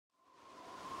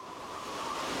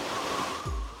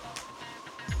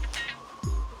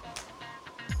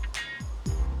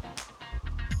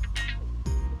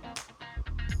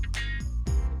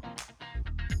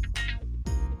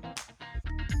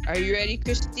Are you ready,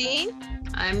 Christine?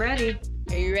 I'm ready.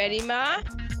 Are you ready, Ma?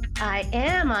 I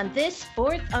am on this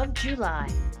 4th of July.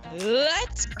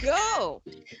 Let's go.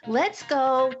 Let's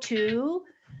go to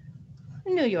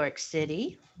New York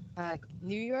City.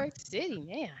 New York City,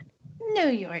 man. New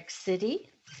York City.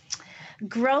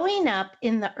 Growing up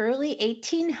in the early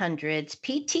 1800s,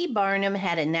 P.T. Barnum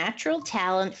had a natural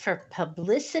talent for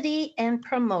publicity and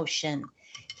promotion.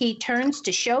 He turns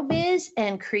to showbiz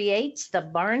and creates the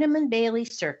Barnum and Bailey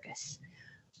Circus.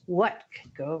 What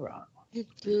could go wrong?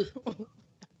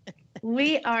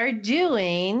 We are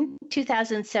doing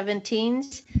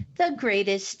 2017's The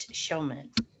Greatest Showman.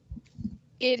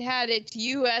 It had its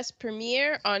U.S.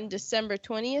 premiere on December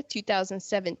 20th,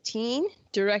 2017,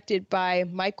 directed by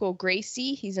Michael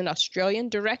Gracey. He's an Australian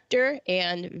director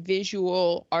and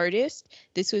visual artist.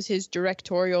 This was his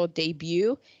directorial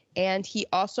debut, and he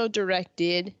also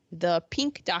directed the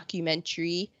Pink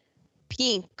documentary,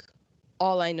 Pink,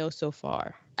 All I Know So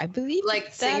Far. I believe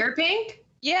Singer Pink?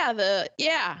 Yeah,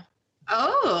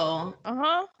 Oh.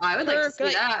 Uh-huh. I would like to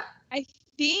see that. I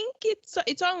think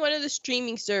it's on one of the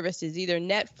streaming services, either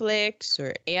Netflix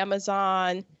or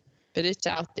Amazon, but it's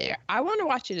out there. I want to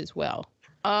watch it as well.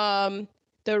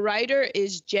 The writer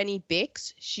is Jenny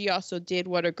Bix. She also did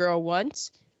What a Girl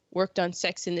Wants, worked on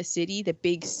Sex and the City, The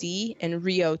Big C, and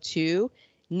Rio 2.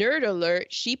 Nerd alert,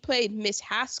 she played Miss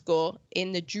Haskell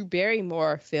in the Drew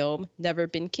Barrymore film, Never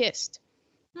Been Kissed.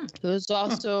 It was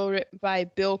also written by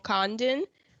Bill Condon,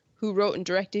 who wrote and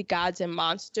directed Gods and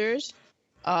Monsters.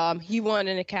 He won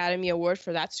an Academy Award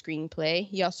for that screenplay.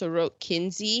 He also wrote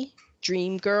Kinsey,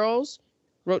 Dreamgirls,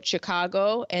 wrote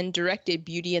Chicago, and directed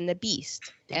Beauty and the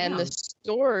Beast. Damn. And the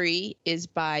story is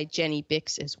by Jenny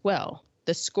Bix as well.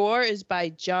 The score is by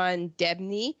John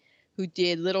Debney, who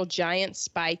did Little Giants,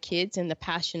 Spy Kids, and The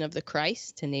Passion of the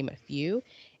Christ, to name a few.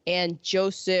 And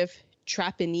Joseph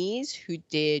Trapanese, who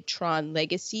did Tron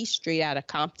Legacy, Straight Outta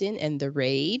Compton, and The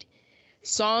Raid.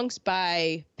 Songs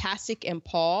by Pasek and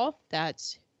Paul,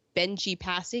 that's Benji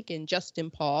Pasek and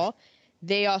Justin Paul.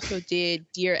 They also did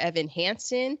Dear Evan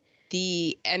Hansen,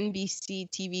 the NBC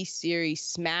TV series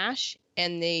Smash,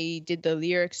 and they did the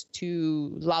lyrics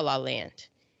to La La Land.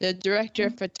 The director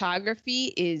of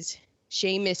photography is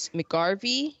Seamus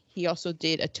McGarvey. He also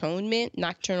did Atonement,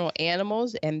 Nocturnal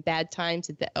Animals, and Bad Times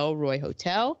at the Elroy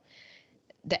Hotel.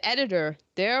 The editor,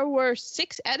 there were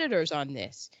 6 editors on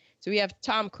this. So we have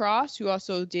Tom Cross, who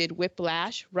also did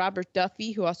Whiplash, Robert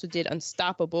Duffy, who also did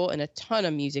Unstoppable and a ton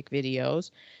of music videos,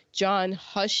 John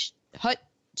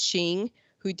Hutching,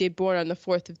 who did Born on the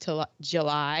 4th of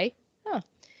July,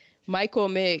 Michael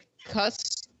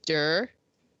McCusker,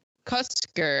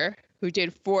 who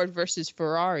did Ford versus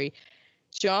Ferrari,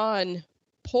 John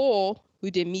Pohl,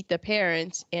 who did Meet the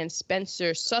Parents, and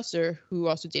Spencer Susser, who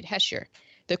also did Hesher.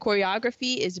 The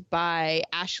choreography is by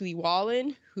Ashley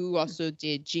Wallen, who also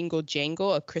did Jingle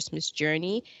Jangle, A Christmas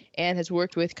Journey, and has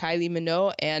worked with Kylie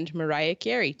Minogue and Mariah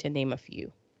Carey, to name a few.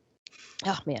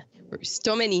 Oh, man,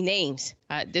 so many names.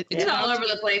 It's all over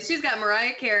the place. She's got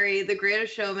Mariah Carey, The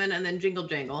Greatest Showman, and then Jingle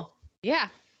Jangle. Yeah.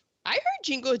 I heard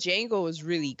Jingle Jangle was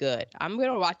really good. I'm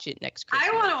going to watch it next Christmas.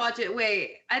 I want to watch it.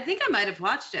 Wait, I think I might have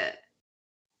watched it.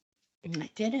 I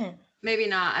didn't. Maybe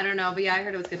not. I don't know. But yeah, I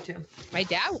heard it was good too. My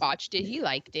dad watched it. He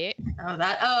liked it.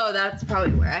 That's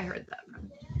probably where I heard that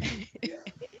from.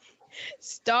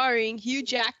 Starring Hugh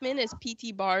Jackman as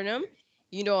P.T. Barnum.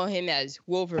 You know him as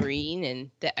Wolverine in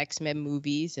the X-Men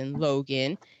movies and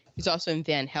Logan. He's also in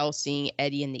Van Helsing,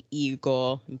 Eddie and the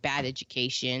Eagle, and Bad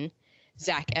Education.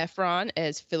 Zac Efron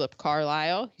as Philip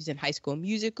Carlyle. He's in High School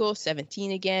Musical,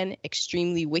 17 again,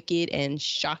 Extremely Wicked and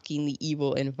Shockingly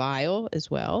Evil and Vile as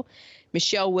well.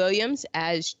 Michelle Williams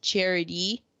as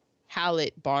Charity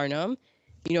Hallett Barnum.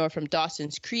 You know her from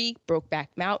Dawson's Creek, Brokeback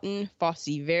Mountain,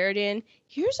 Fosse Verdon.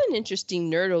 Here's an interesting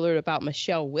nerd alert about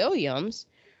Michelle Williams.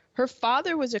 Her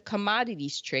father was a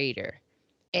commodities trader,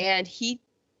 and he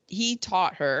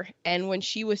taught her, and when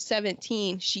she was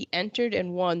 17, she entered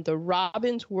and won the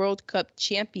Robbins World Cup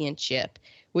Championship,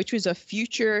 which was a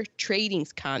future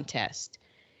tradings contest.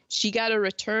 She got a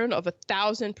return of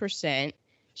 1,000%.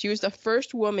 She was the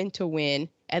first woman to win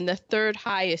and the 3rd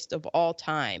highest of all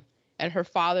time. And her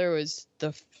father was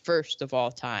the first of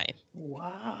all time.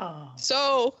 Wow.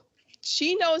 So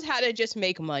she knows how to just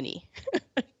make money.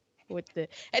 I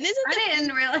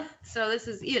didn't realize. So this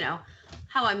is,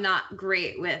 how I'm not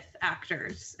great with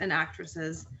actors and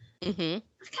actresses. Mm-hmm.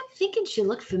 I kept thinking she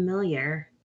looked familiar.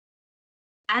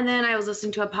 And then I was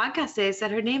listening to a podcast today. It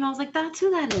said her name. I was like, that's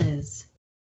who that is.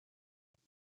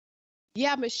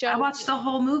 Yeah, Michelle. I watched the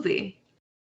whole movie.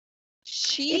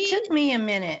 It took me a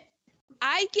minute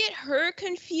I get her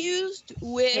confused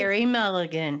with Carey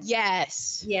Mulligan.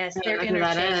 Yes. Yes, I they're don't know who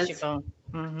that is. interchangeable.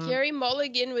 Mhm. Carey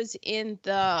Mulligan was in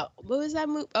what was that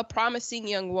movie? A Promising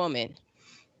Young Woman,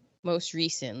 most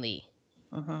recently,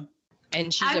 Mhm.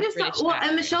 and she's I a just British thought, well, actress.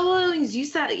 and Michelle Williams, you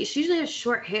said she usually has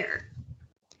short hair.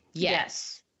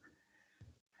 Yes.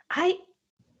 I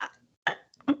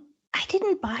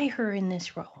didn't buy her in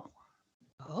this role.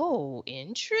 Oh,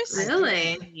 interesting.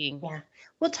 Really? Yeah,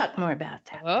 we'll talk more about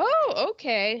that. Oh,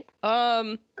 okay.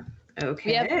 Okay.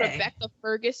 We have Rebecca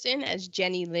Ferguson as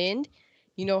Jenny Lind.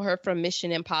 You know her from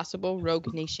Mission Impossible,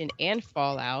 Rogue Nation, and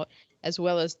Fallout, as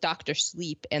well as Dr.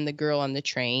 Sleep and The Girl on the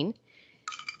Train.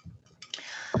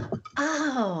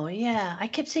 Oh, yeah. I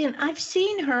kept saying, I've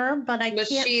seen her, but I Was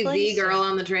can't she place the girl her.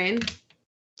 on the train?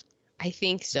 I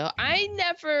think so. I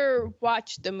never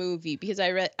watched the movie because I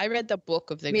read the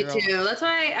book of the Me girl. too. That's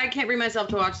why I can't bring myself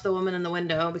to watch The Woman in the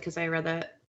Window, because I read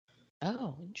that.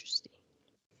 Oh, interesting.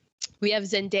 We have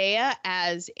Zendaya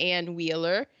as Ann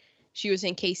Wheeler. She was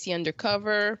in Casey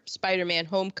Undercover, Spider-Man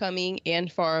Homecoming,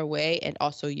 and Far Away, and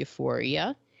also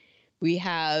Euphoria. We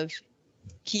have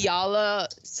Keala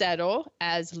Settle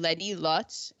as Letty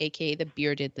Lutz, aka the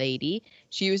Bearded Lady.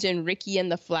 She was in Ricky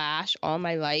and the Flash, All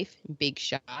My Life, Big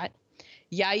Shot.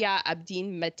 Yahya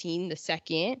Abdin Mateen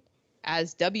II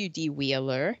as W.D.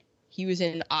 Wheeler. He was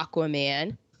in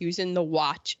Aquaman. He was in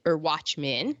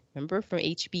Watchmen, remember, from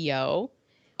HBO.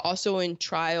 Also in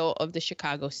Trial of the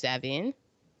Chicago 7.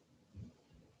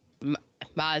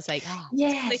 Ma's like, oh,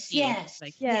 Yes, clicking. yes,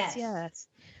 Like, yes. yes.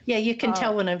 Yeah, you can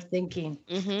tell when I'm thinking.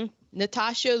 Mm-hmm.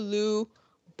 Natasha Liu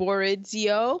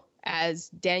Borizio as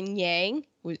Den Yang.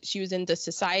 She was in The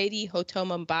Society, Hotel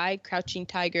Mumbai, Crouching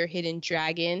Tiger, Hidden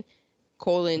Dragon,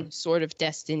 Sword of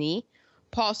Destiny.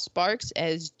 Paul Sparks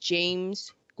as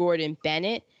James Gordon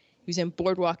Bennett. He was in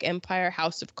Boardwalk Empire,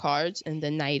 House of Cards, and The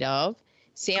Night of.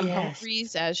 Sam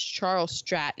Humphries as Charles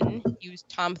Stratton. He was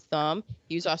Tom Thumb.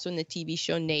 He was also in the TV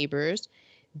show Neighbors.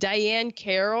 Diane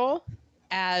Carroll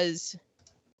as...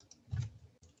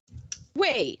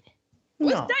 Wait.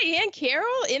 Was Diane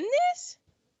Carroll in this?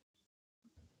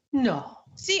 No.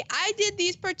 See, I did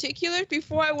these particulars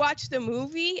before I watched the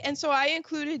movie, and so I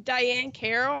included Diane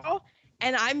Carroll,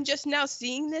 and I'm just now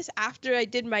seeing this after I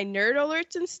did my nerd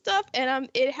alerts and stuff, and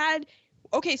it had...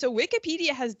 Okay, so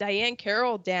Wikipedia has Diane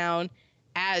Carroll down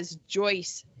as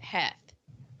Joyce Heth.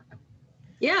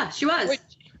 Yeah, she was.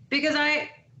 Because I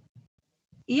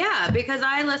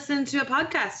listened to a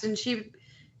podcast and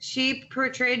she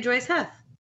portrayed Joyce Heth.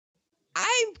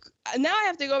 Now I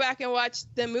have to go back and watch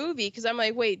the movie because I'm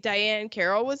like, wait, Diane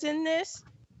Carroll was in this?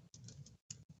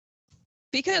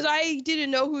 Because I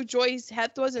didn't know who Joyce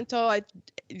Heth was until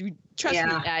trust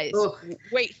me, guys,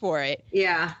 wait for it.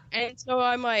 Yeah. And so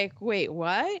I'm like, wait,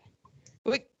 what?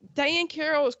 Wait, Diane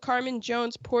Carroll was Carmen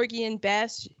Jones, Porgy and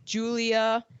Bess,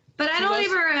 Julia. But I don't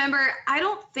even remember. I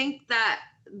don't think that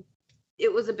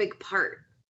it was a big part.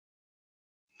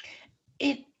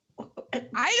 I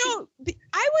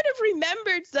would have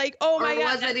remembered, like, oh my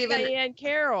God, that's Diane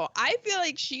Carroll. I feel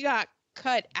like she got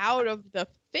cut out of the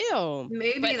film.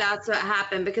 Maybe that's what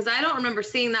happened, because I don't remember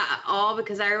seeing that at all,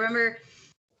 because I remember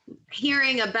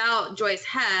hearing about Joyce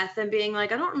Heth and being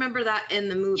like, I don't remember that in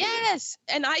the movie. Yes,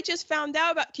 and I just found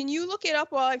out about... Can you look it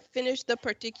up while I finish the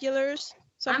particulars?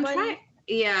 Somebody? I'm trying.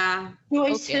 Yeah.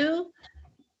 Joyce who?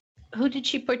 Who did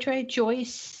she portray?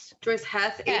 Joyce? Joyce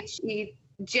Heth, Hejoice.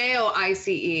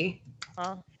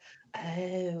 Oh.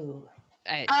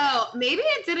 Maybe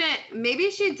it didn't.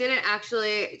 Maybe she didn't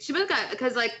actually. She was got,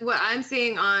 because like what I'm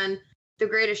seeing on The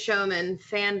Greatest Showman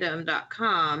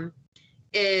fandom.com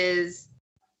is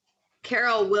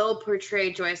Carol will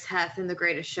portray Joyce Heth in The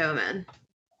Greatest Showman.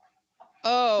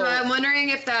 Oh. So I'm wondering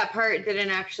if that part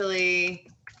didn't actually...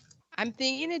 I'm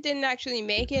thinking it didn't actually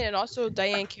make it, and also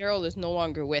Diane Carroll is no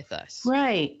longer with us.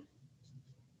 Right.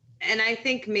 And I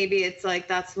think maybe it's like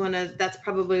that's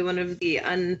probably one of the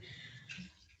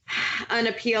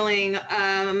unappealing,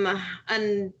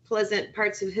 unpleasant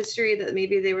parts of history that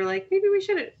maybe they were like, maybe we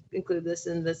shouldn't include this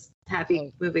in this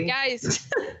happy movie. Guys,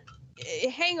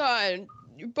 hang on.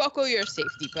 Buckle your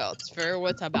safety belts for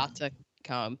what's about to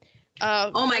come.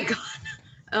 Oh my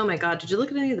God. Did you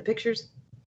look at any of the pictures?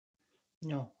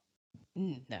 No.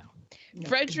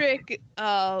 Frederick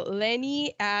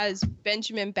Lenny as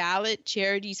Benjamin Ballot,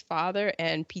 Charity's father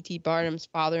and P.T. Barnum's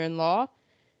father-in-law.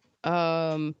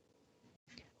 I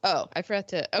forgot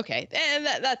to... Okay, and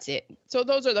that's it. So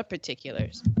those are the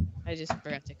particulars. I just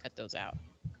forgot to cut those out.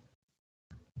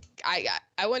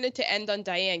 I wanted to end on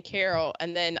Diane Carroll,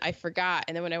 and then I forgot.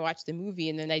 And then when I watched the movie,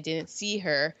 and then I didn't see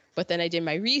her, but then I did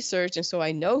my research, and so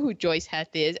I know who Joyce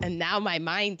Heth is, and now my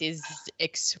mind is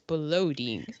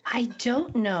exploding. I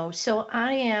don't know. So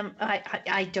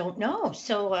I don't know.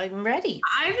 So I'm ready.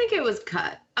 I think it was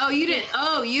cut. Oh, you didn't.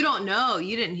 Oh, you don't know.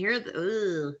 You didn't hear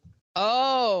the. Ugh.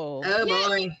 Oh. Oh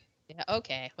boy. Yeah,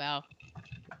 okay. Well,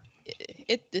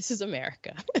 this is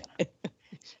America.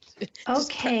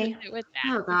 Okay. With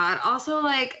that. Oh God. Also,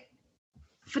 like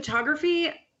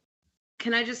photography.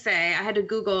 Can I just say I had to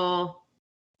Google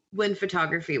when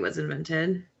photography was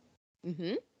invented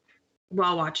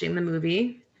while watching the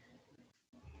movie,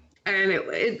 and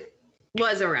it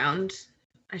was around.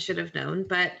 I should have known,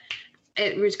 but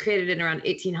it was created in around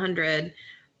 1800.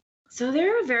 So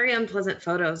there are very unpleasant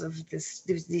photos of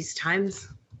these times.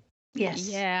 Yes.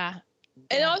 Yeah.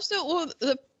 And also, well,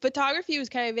 the photography was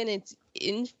kind of in its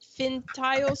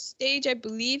infantile stage, I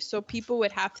believe. So people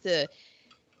would have to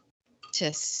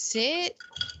sit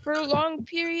for long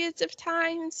periods of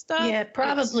time and stuff. Yeah,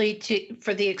 probably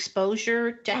for the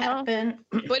exposure to happen.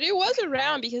 But it was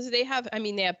around because they have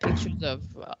pictures of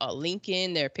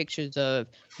Lincoln. There are pictures of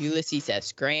Ulysses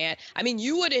S. Grant. I mean,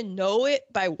 you wouldn't know it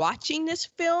by watching this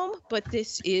film, but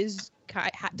this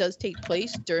does take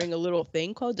place during a little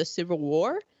thing called the Civil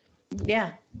War.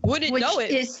 Yeah. Wouldn't know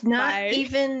it. Which is not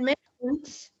even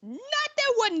mentioned. Not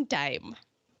that one time.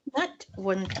 Not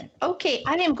one time. Okay,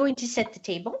 I am going to set the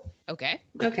table. Okay.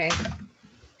 Okay.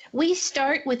 We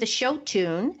start with a show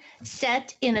tune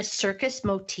set in a circus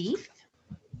motif.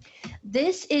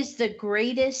 This is the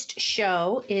greatest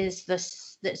show,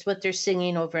 that's what they're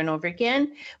singing over and over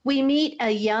again. We meet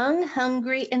a young,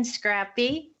 hungry, and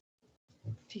scrappy.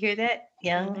 Do you hear that?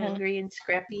 Young, hungry, and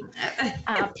scrappy.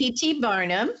 P.T.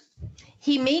 Barnum.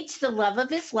 He meets the love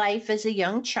of his life as a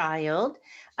young child.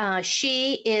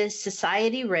 She is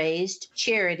society raised,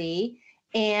 Charity,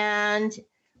 and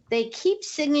they keep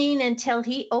singing until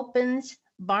he opens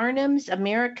Barnum's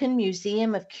American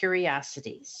Museum of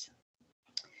Curiosities.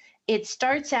 It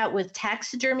starts out with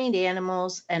taxidermied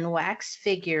animals and wax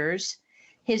figures.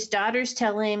 His daughters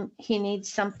tell him he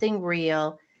needs something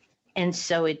real, and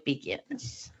so it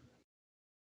begins.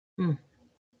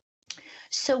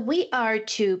 So we are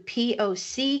to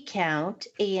POC count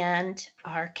and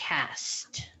our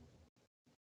cast.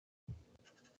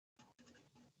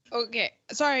 Okay,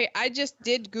 sorry, I just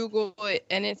did Google it,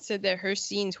 and it said that her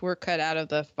scenes were cut out of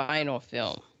the final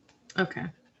film. Okay.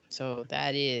 So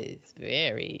that is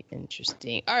very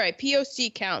interesting. All right,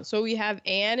 POC count. So we have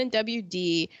Anne and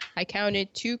WD. I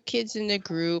counted 2 kids in the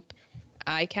group.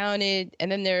 I counted, and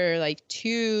then there are like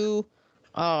 2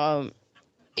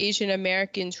 Asian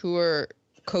Americans who are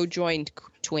co-joined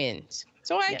twins.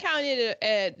 So I counted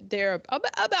there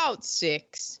about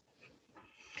 6.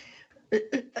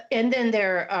 And then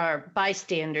there are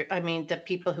bystanders. I mean, the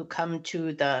people who come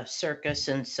to the circus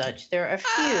and such. There are a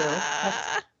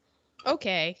few.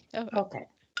 Okay. Okay.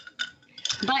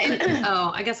 But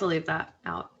I guess I'll leave that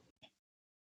out.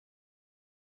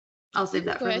 I'll save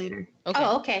that for later. Okay.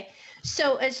 Oh, okay.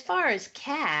 So as far as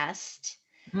cast,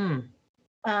 well,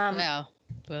 oh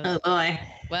boy.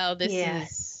 Well,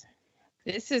 this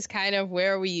is kind of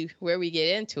where we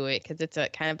get into it, because it's a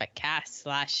kind of a cast /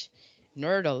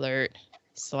 nerd alert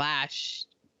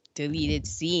 / deleted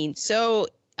scene. So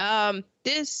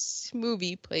this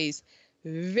movie plays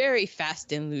very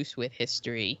fast and loose with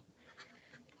history.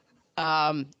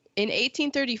 In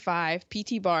 1835,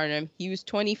 P.T. Barnum, he was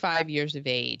 25 years of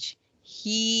age.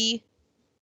 He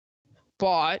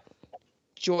bought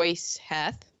Joyce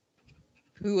Heth,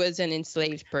 who was an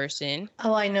enslaved person.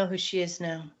 Oh, I know who she is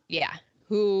now. Yeah,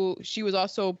 she was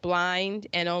also blind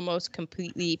and almost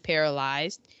completely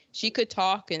paralyzed. She could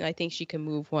talk, and I think she could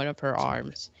move one of her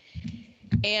arms.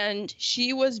 And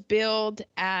she was billed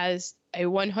as a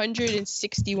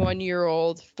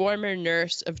 161-year-old former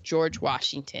nurse of George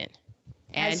Washington.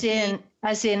 And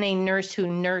as in a nurse who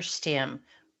nursed him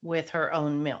with her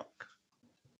own milk.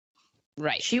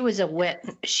 Right. She was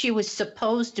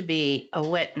supposed to be a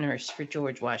wet nurse for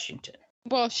George Washington.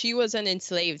 Well, she was an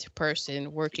enslaved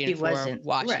person working for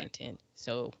Washington. Right.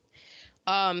 So,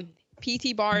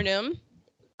 P.T. Barnum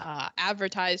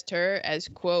advertised her as,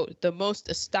 quote, the most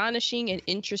astonishing and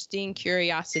interesting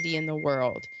curiosity in the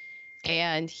world.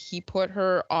 And he put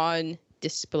her on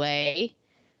display,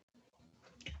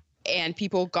 and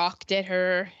people gawked at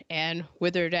her and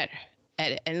withered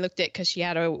and looked at, because she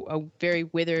had a very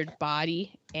withered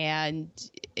body, and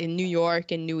in New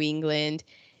York and New England,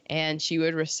 and she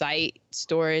would recite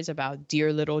stories about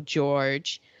dear little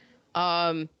George.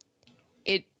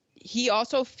 He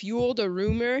also fueled a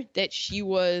rumor that she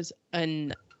was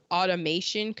an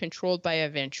automation controlled by a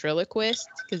ventriloquist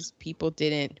because people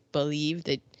didn't believe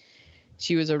that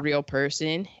she was a real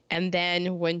person. And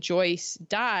then when Joyce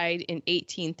died in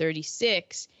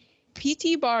 1836,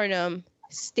 P.T. Barnum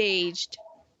staged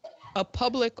a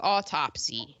public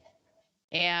autopsy,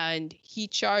 and he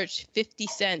charged 50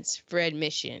 cents for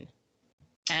admission.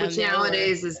 And which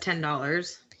nowadays is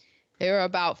 $10. There were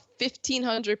about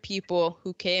 1,500 people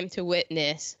who came to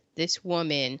witness this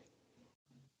woman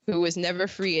who was never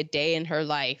free a day in her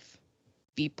life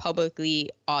be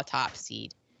publicly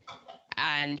autopsied.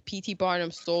 And P.T.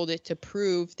 Barnum sold it to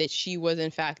prove that she was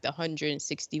in fact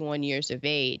 161 years of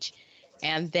age.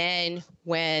 And then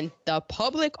when the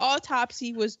public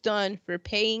autopsy was done for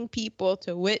paying people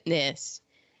to witness,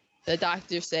 the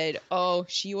doctor said, oh,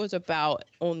 she was about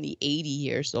only 80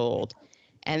 years old.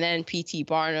 And then P.T.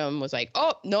 Barnum was like,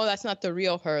 oh, no, that's not the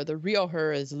real her. The real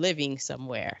her is living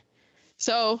somewhere.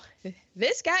 So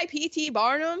this guy, P.T.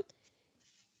 Barnum,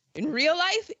 in real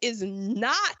life is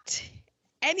not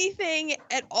anything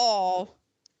at all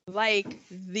like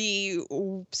the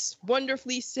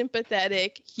wonderfully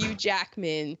sympathetic Hugh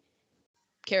Jackman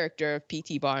character of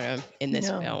P.T. Barnum in this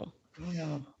film.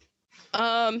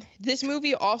 No. This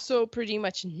movie also pretty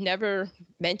much never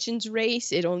mentions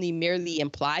race. It only merely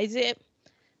implies it.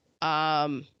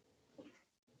 With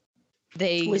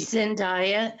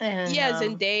Zendaya and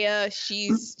Zendaya.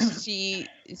 She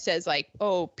says like,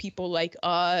 oh, people like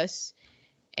us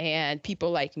and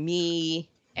people like me.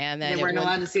 And then they weren't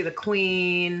allowed to see the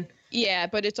Queen. Yeah,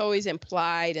 but it's always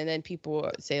implied, and then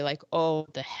people say like, "Oh,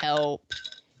 the help,"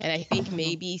 and I think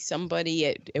maybe somebody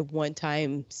at one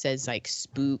time says like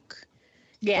 "spook."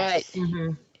 Yes.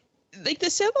 But like the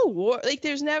Civil War, like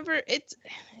there's never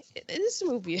this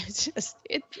movie is just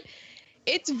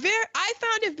it's very. I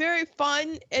found it very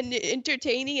fun and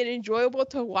entertaining and enjoyable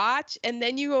to watch, and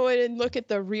then you go in and look at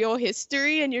the real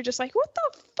history, and you're just like, "What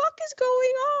the fuck is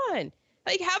going on?"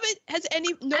 Like, has any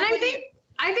nobody? And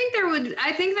I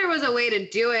think there was a way to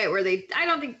do it where I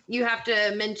don't think you have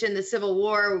to mention the Civil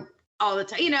War all the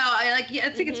time. You know, I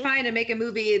think it's fine to make a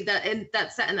movie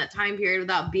that's set in that time period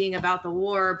without being about the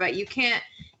war, but you can't.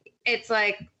 It's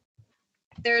like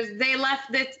they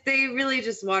really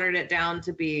just watered it down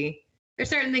to be. There's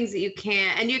certain things that you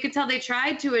can't, and you could tell they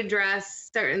tried to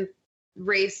address certain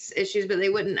race issues, but they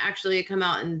wouldn't actually come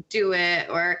out and do it,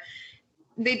 or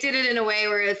they did it in a way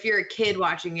where if you're a kid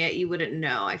watching it, you wouldn't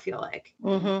know, I feel like.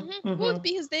 Well,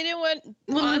 because they didn't want.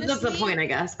 Well, honestly, that's the point, I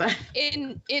guess. But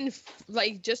in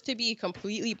like, just to be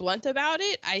completely blunt about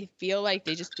it, I feel like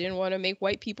they just didn't want to make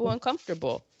white people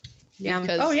uncomfortable. Yeah.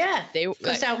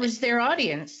 Because that was their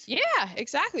audience. Yeah,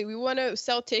 exactly. We want to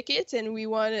sell tickets,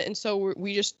 and so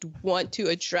we just want to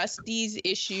address these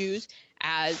issues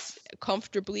as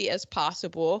comfortably as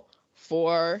possible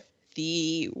for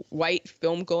the white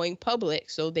film going public,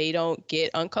 so they don't get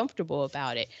uncomfortable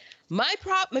about it. My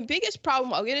biggest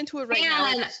problem, I'll get into it right now.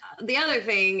 And the other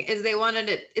thing is they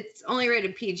wanted it's only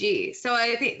rated PG. So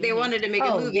I think they wanted to make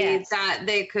a movie that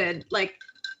they could, like,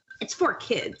 it's for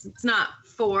kids. It's not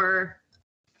for,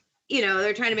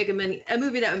 they're trying to make a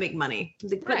movie that would make money.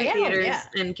 They put in theaters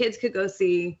and kids could go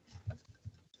see.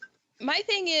 My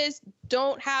thing is,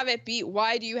 don't have it be,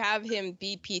 why do you have him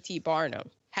be P.T. Barnum?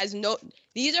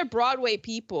 These are Broadway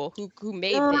people who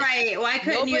made this. Right. Why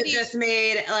couldn't you have just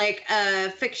made like a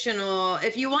fictional,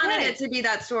 if you wanted it to be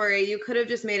that story, you could have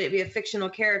just made it be a fictional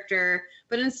character,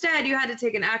 but instead you had to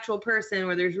take an actual person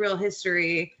where there's real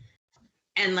history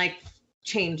and like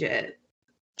change it.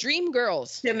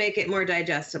 Dreamgirls. To make it more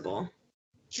digestible.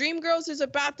 Dreamgirls is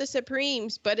about the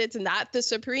Supremes, but it's not the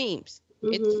Supremes.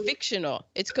 It's fictional.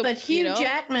 But Hugh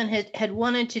Jackman had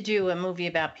wanted to do a movie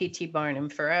about P.T. Barnum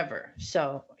forever,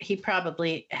 so he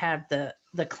probably had the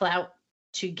clout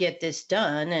to get this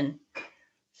done, and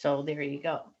so there you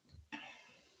go.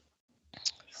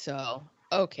 So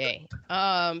okay,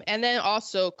 and then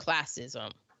also classism.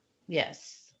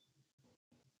 Yes,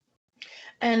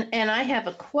 and I have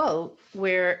a quote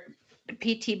where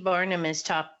P.T. Barnum is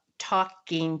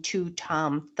talking to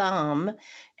Tom Thumb,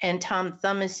 and Tom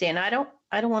Thumb is saying, I don't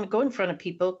want to go in front of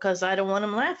people because I don't want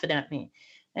them laughing at me.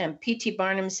 And P.T.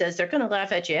 Barnum says, they're going to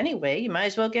laugh at you anyway. You might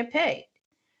as well get paid.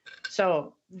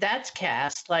 So that's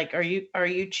cast. Like, are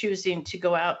you choosing to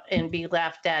go out and be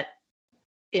laughed at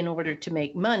in order to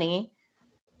make money?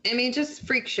 I mean, just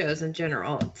freak shows in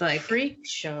general. It's like freak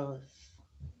shows.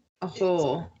 A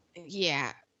whole.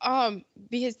 Yeah.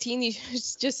 Because Teeny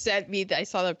just sent me I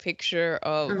saw the picture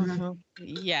of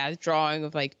drawing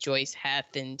of like Joyce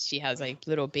Heth, and she has like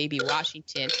little baby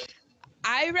Washington.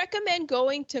 I recommend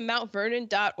going to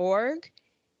mountvernon.org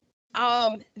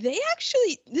They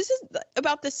actually, this is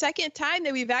about the second time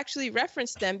that we've actually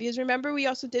referenced them, because remember we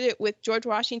also did it with George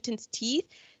Washington's teeth.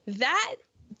 That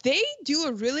they do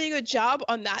a really good job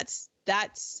on that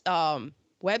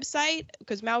website,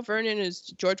 because Mount Vernon is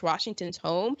George Washington's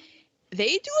home.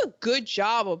 They do a good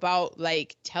job about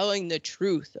like telling the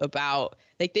truth about,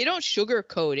 like, they don't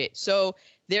sugarcoat it. So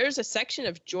there's a section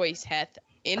of Joyce Heth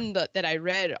that I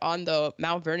read on the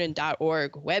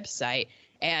mountvernon.org website,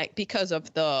 and because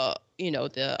of the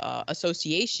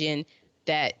association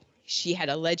that she had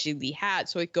allegedly had.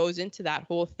 So it goes into that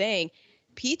whole thing.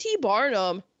 P.T.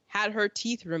 Barnum had her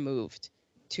teeth removed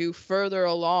to further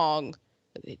along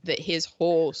his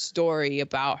whole story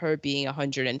about her being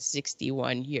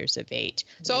 161 years of age.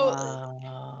 So,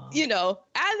 wow.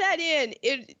 Add that in.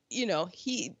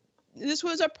 This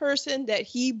was a person that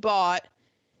he bought,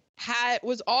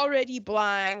 was already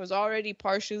blind, was already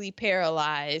partially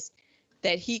paralyzed,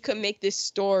 that he could make this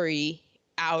story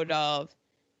out of,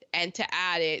 and to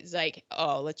add it, it's like,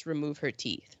 oh, let's remove her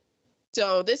teeth.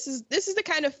 So this is the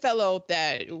kind of fellow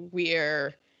that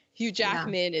Hugh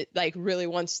Jackman really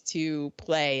wants to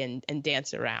play and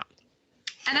dance around.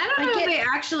 And I don't know if they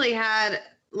actually had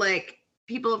like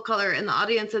people of color in the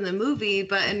audience in the movie,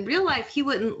 but in real life, he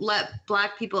wouldn't let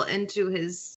Black people into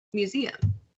his museum.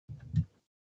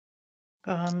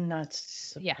 I'm not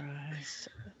surprised. Yeah.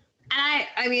 And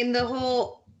I mean, the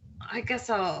whole, I guess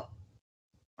that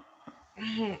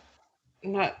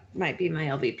might be my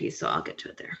LVP, so I'll get to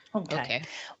it there. Okay.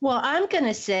 Well, I'm going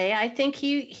to say I think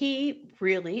he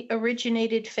really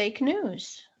originated fake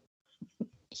news.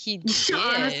 He did.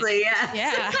 Honestly, yes.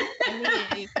 Yeah.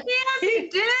 Yes, he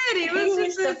did. He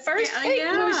was the first fake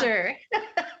newser.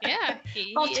 Yeah.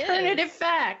 Alternative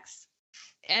facts.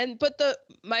 But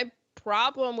my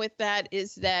problem with that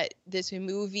is that this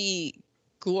movie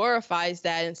glorifies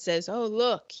that and says, oh,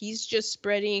 look, he's just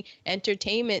spreading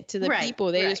entertainment to the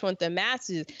people. They just want the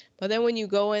masses. But then when you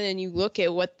go in and you look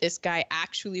at what this guy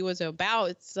actually was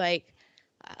about, it's like,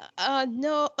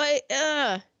 no.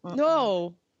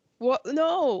 What?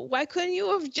 No. Why couldn't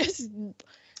you have just...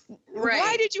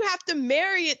 Why did you have to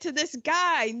marry it to this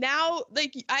guy? Now,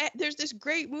 there's this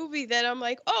great movie that I'm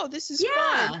like, oh, this is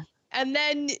fun. And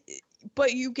then,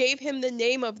 but you gave him the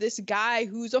name of this guy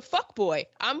who's a fuckboy.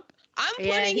 I'm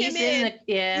putting him in.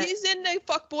 He's in the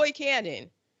fuckboy canon.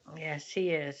 Yes,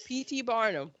 he is. P.T.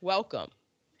 Barnum, welcome.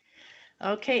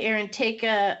 Okay, Erin, take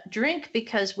a drink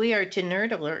because we are to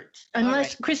Nerd Alert.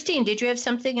 Unless, Christine, did you have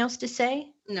something else to say?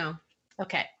 No.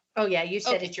 Okay. Oh, yeah, you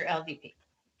said it's your LVP.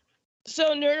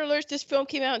 So Nerd Alerts, this film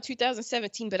came out in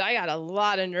 2017, but I got a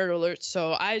lot of Nerd Alerts,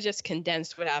 so I just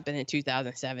condensed what happened in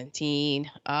 2017.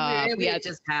 It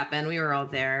just happened. We were all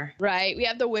there. Right. We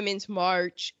have the Women's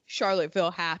March.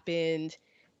 Charlottesville happened.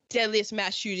 Deadliest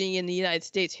mass shooting in the United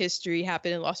States history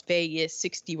happened in Las Vegas.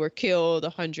 60 were killed,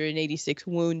 186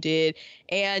 wounded.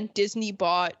 And Disney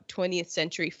bought 20th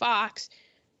Century Fox,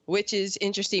 which is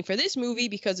interesting for this movie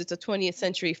because it's a 20th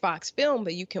Century Fox film,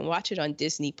 but you can watch it on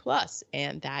Disney Plus,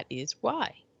 and that is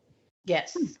why.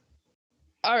 Yes.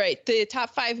 All right, the top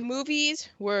 5 movies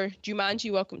were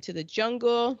Jumanji: Welcome to the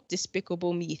Jungle,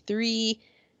 Despicable Me 3,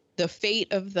 The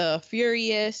Fate of the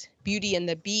Furious, Beauty and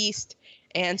the Beast,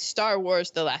 and Star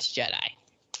Wars: The Last Jedi.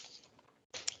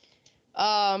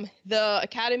 The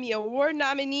Academy Award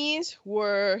nominees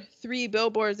were 3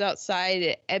 Billboards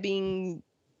Outside Ebbing,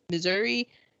 Missouri,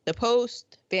 The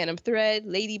Post, Phantom Thread,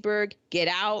 Lady Bird, Get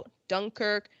Out,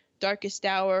 Dunkirk, Darkest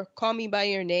Hour, Call Me by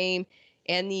Your Name,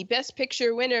 and the Best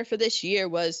Picture winner for this year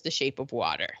was The Shape of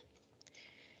Water.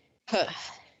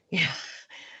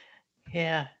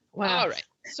 Yeah. Wow. All right.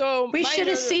 So we should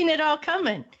have seen it all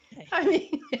coming. I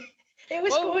mean, it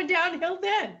was going downhill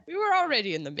then. We were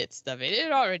already in the midst of it.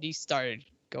 It already started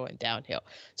going downhill.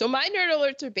 So my nerd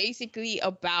alerts are basically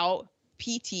about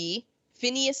P.T.,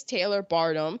 Phineas Taylor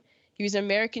Barnum. He was an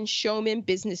American showman,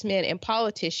 businessman, and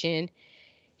politician.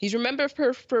 He's remembered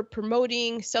for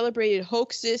promoting celebrated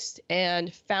hoaxes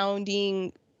and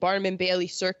founding Barnum and Bailey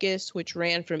Circus, which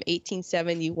ran from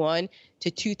 1871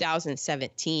 to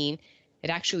 2017. It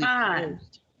actually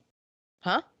closed.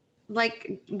 Huh?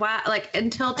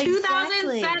 Until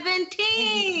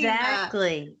 2017.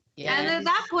 Exactly. Yeah. And at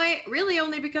that point, really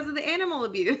only because of the animal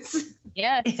abuse.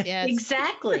 Yes.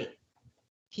 Exactly.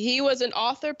 He was an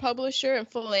author, publisher, and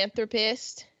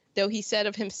philanthropist, though he said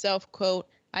of himself, quote,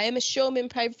 I am a showman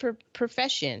by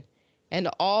profession, and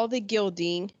all the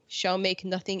gilding shall make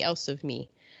nothing else of me.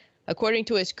 According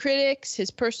to his critics,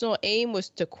 his personal aim was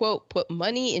to, quote, put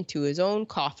money into his own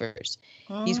coffers.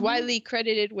 Mm-hmm. He's widely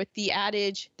credited with the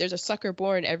adage, there's a sucker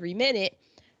born every minute,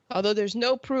 although there's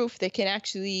no proof that can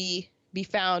actually be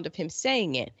found of him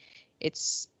saying it.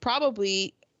 It's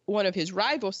probably one of his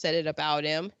rivals said it about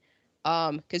him,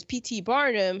 because P.T.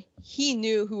 Barnum, he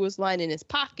knew who was lining his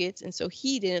pockets, and so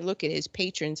he didn't look at his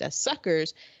patrons as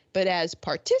suckers, but as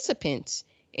participants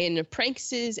in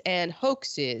pranks and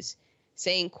hoaxes,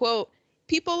 saying, quote,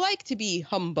 "People like to be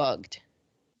humbugged."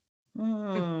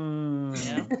 Hmm.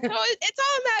 Yeah. So it's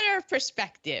all a matter of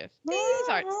perspective. These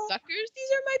aren't suckers.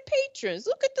 These are my patrons.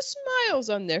 Look at the smiles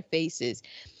on their faces.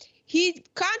 He,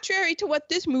 contrary to what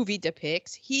this movie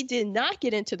depicts, he did not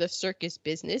get into the circus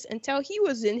business until he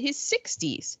was in his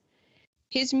 60s.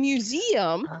 His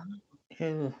museum,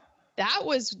 that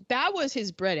was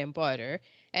his bread and butter,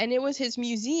 and it was his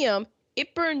museum.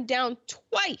 It burned down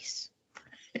twice.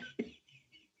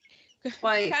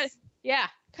 Twice. Kind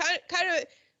of.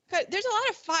 There's a lot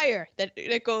of fire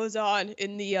that goes on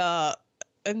in the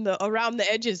around the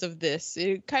edges of this.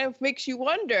 It kind of makes you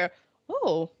wonder,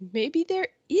 oh, maybe there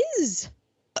is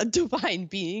a divine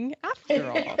being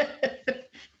after all.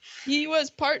 He was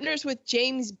partners with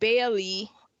James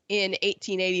Bailey in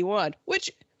 1881,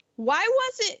 which, why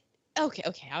was it?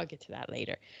 Okay, I'll get to that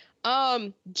later.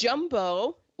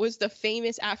 Jumbo was the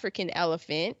famous African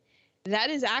elephant. That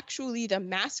is actually the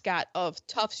mascot of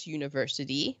Tufts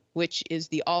University, which is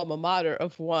the alma mater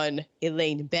of one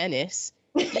Elaine Bennis.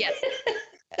 Yes,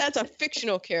 that's a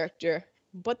fictional character,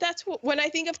 but that's what, when I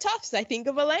think of Tufts, I think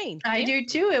of Elaine. I do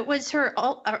too. It was her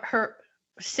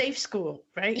safe school,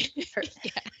 right? Her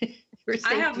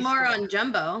I have more school. on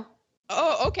Jumbo.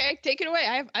 Oh, okay, take it away.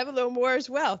 I have a little more as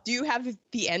well. Do you have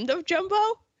the end of Jumbo?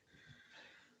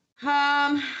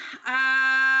 I'll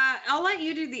let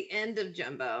you do the end of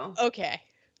Jumbo. Okay.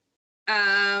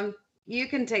 You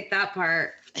can take that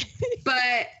part.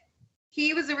 But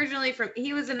he was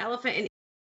an elephant, and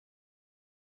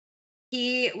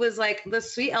he was like the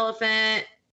sweet elephant.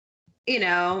 You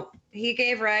know, he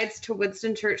gave rides to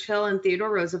Winston Churchill and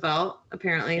Theodore Roosevelt.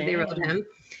 Apparently, they rode him.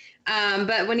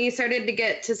 But when he started to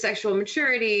get to sexual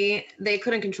maturity, they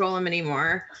couldn't control him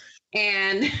anymore.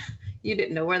 And you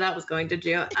didn't know where that was going to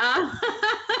do.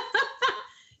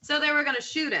 So they were going to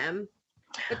shoot him.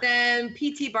 But then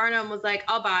P.T. Barnum was like,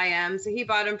 I'll buy him. So he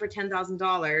bought him for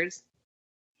 $10,000.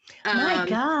 My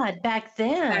God, back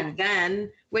then.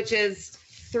 Which is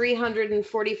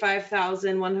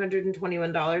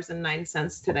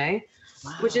 $345,121.09 today.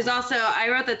 Wow. Which is also, I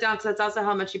wrote that down, so that's also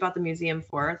how much he bought the museum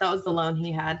for. That was the loan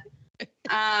he had.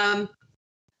 That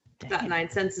 9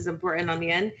 cents is important on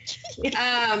the end.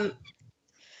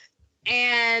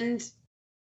 And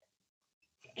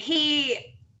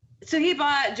he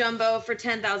bought Jumbo for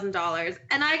 $10,000.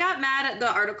 And I got mad at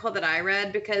the article that I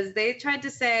read because they tried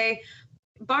to say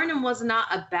Barnum was not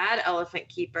a bad elephant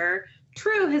keeper.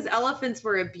 True, his elephants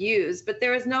were abused, but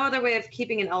there was no other way of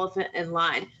keeping an elephant in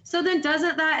line. So then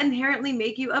doesn't that inherently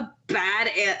make you a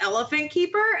bad elephant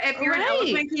keeper if you're an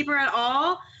elephant keeper at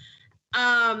all?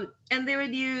 And they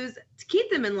would use, to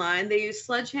keep them in line, they use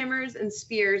sledgehammers and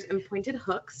spears and pointed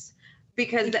hooks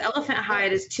because the elephant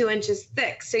hide is 2 inches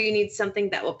thick. So you need something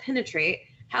that will penetrate.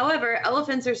 However,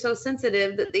 elephants are so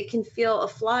sensitive that they can feel a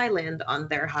fly land on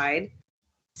their hide.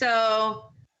 So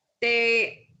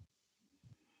they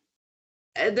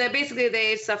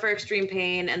suffer extreme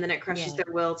pain, and then it crushes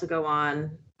their will to go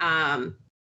on. And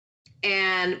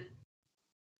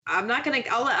I'm not going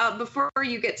to, before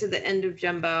you get to the end of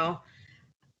Jumbo,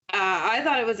 I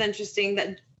thought it was interesting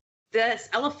that this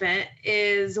elephant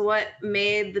is what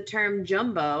made the term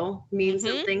jumbo mean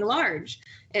something large.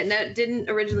 It didn't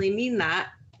originally mean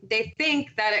that. They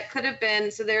think that it could have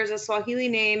been, so there's a Swahili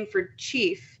name for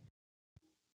chief,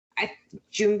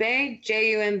 Jumbe,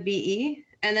 Jumbe.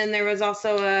 And then there was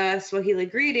also a Swahili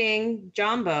greeting,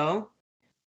 Jambo.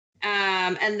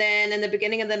 And then in the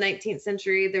beginning of the 19th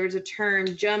century, there was a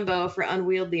term, jumbo, for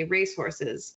unwieldy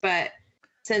racehorses. But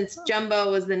since Jumbo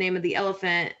was the name of the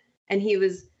elephant, and he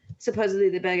was supposedly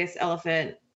the biggest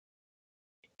elephant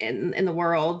in the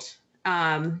world,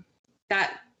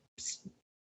 that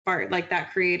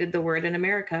created the word in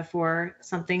America for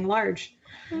something large.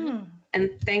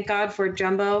 And thank God for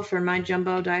Jumbo, for my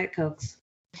Jumbo Diet Cokes.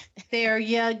 There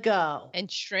you go. And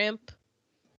shrimp.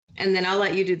 And then I'll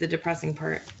let you do the depressing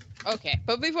part. Okay,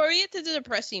 but before we get to the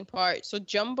depressing part, so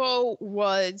Jumbo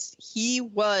was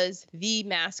the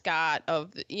mascot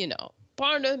of,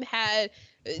 Barnum had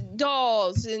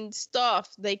dolls and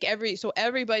stuff, so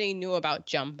everybody knew about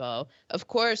Jumbo. Of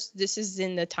course, this is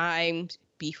in the time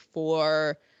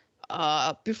before a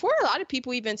lot of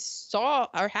people even saw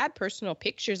or had personal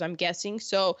pictures, I'm guessing.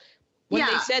 So when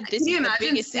they said this is the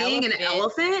biggest seeing elephant, an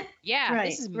elephant? Yeah,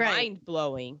 this is mind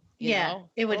blowing.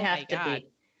 It would have to be.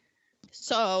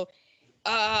 So,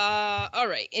 all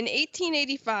right. In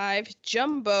 1885,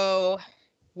 Jumbo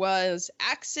was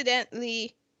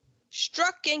accidentally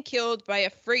struck and killed by a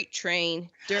freight train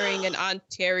during an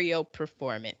Ontario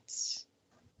performance.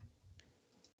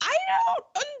 I don't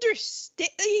understand.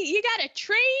 You got a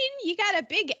train, you got a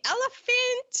big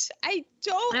elephant. I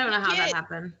don't know how that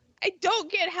happened. I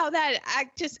don't get how that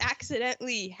just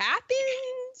accidentally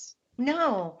happens.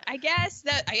 No. I guess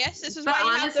this is But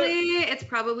why honestly, it's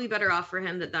probably better off for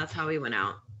him that that's how he went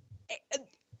out.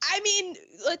 I mean,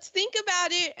 let's think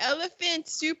about it.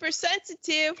 Elephants, super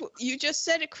sensitive. You just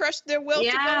said it crushed their will to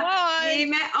go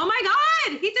on. Oh my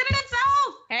God, he did it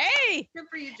himself. Hey. Good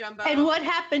for you, Jumbo. And what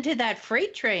happened to that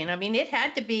freight train? I mean, it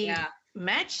had to be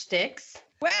matchsticks.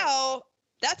 Well,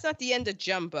 that's not the end of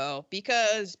Jumbo,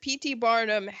 because P.T.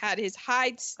 Barnum had his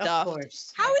hide stuffed. Of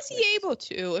course. How is he able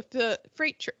to if the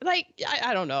freight train,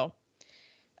 I don't know.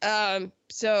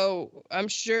 So I'm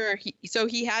sure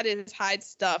he had his hide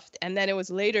stuffed, and then it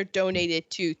was later donated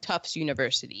to Tufts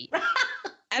University.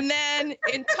 And then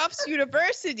in Tufts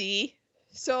University,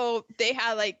 so they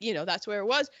had that's where it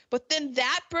was. But then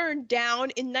that burned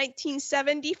down in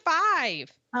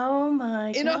 1975. Oh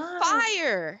my God. In a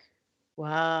fire.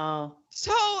 Wow.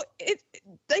 So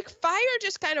fire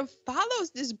just kind of follows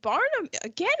this Barnum.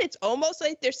 Again, it's almost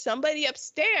like there's somebody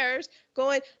upstairs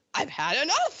going, I've had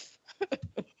enough.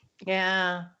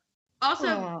 Yeah.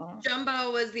 Also,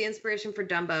 Jumbo was the inspiration for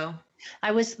Dumbo.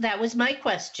 That was my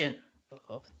question.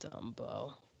 Oh,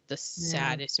 Dumbo. The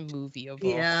saddest movie of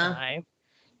all time.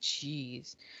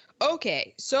 Jeez.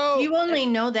 Okay, so you only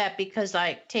know that because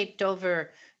I taped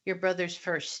over your brother's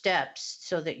first steps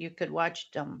so that you could watch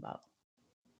Dumbo.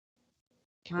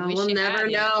 We'll never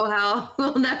know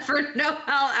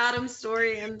how Adam's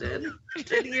story ended.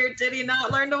 Did he or did he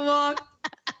not learn to walk?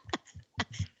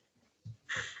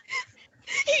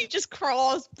 He just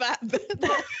crawls back behind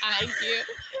you.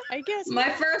 I guess my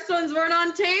first ones weren't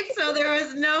on tape, so there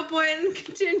was no point in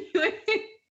continuing.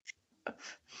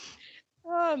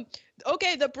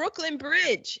 Okay, the Brooklyn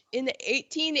Bridge in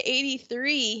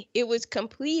 1883, it was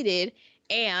completed,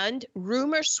 and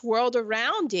rumors swirled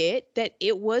around it that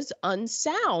it was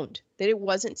unsound, that it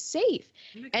wasn't safe.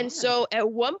 And so at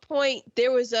one point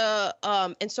there was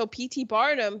and so P.T.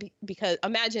 Barnum, because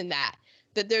imagine that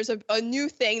there's a new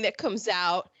thing that comes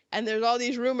out and there's all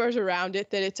these rumors around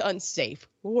it that it's unsafe.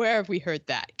 Where have we heard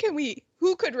that?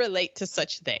 Who could relate to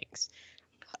such things?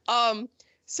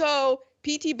 So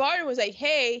P.T. Barnum was like,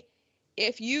 hey,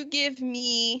 if you give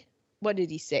me, what did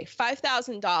he say?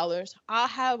 $5,000, I'll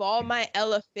have all my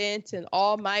elephants and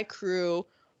all my crew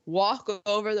walk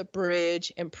over the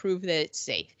bridge and prove that it's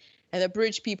safe. And the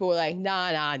bridge people were like,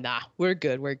 nah, we're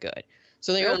good.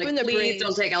 So they opened the bridge. Please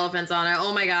don't take elephants on it.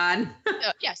 Oh my God.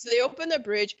 So they open the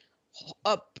bridge.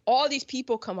 All these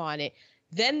people come on it.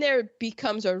 Then there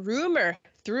becomes a rumor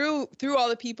through all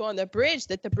the people on the bridge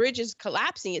that the bridge is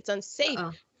collapsing. It's unsafe,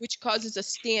 which causes a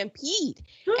stampede.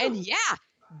 And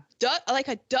like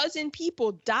a dozen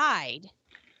people died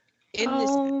in this.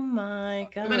 Oh my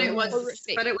God. But it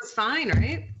was fine,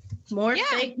 right? More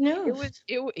fake news.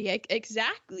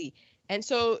 Exactly. And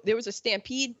so there was a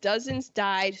stampede, dozens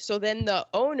died. So then the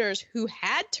owners who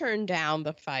had turned down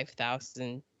the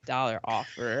 $5,000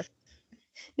 offer.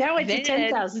 Now it's a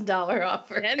 $10,000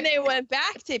 offer. Then they went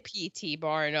back to P.T.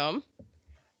 Barnum,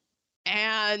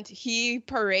 and he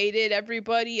paraded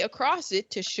everybody across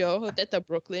it to show that the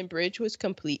Brooklyn Bridge was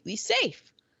completely safe.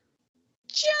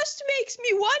 Just makes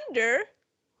me wonder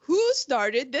who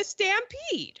started the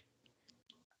stampede.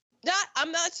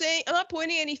 I'm not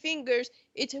pointing any fingers.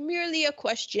 It's merely a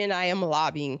question I am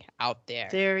lobbing out there.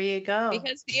 There you go.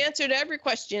 Because the answer to every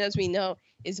question, as we know,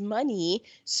 is money.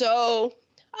 So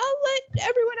I'll let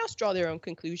everyone else draw their own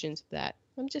conclusions of that.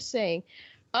 I'm just saying.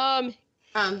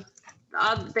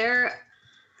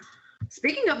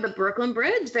 Speaking of the Brooklyn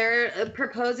Bridge, they're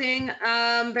proposing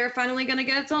they're finally going to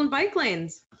get its own bike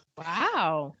lanes.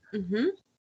 Wow. Mm-hmm.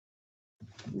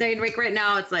 They like right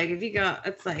now. It's like if you go,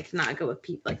 it's like not go with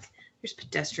people. Like there's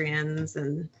pedestrians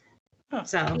and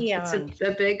it's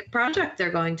a big project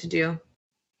they're going to do.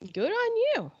 Good on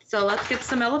you. So let's get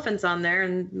some elephants on there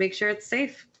and make sure it's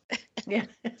safe. Yeah.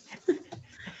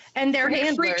 And their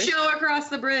handlers. Freak show across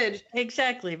the bridge.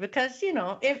 Exactly, because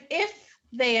if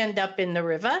they end up in the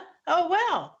river, oh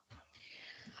well.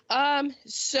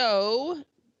 So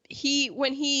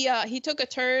when he took a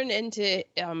turn into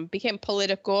became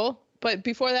political. But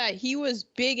before that, he was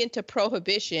big into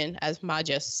prohibition, as Ma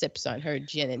just sips on her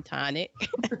gin and tonic.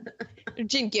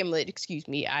 Gin gimlet, excuse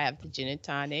me. I have the gin and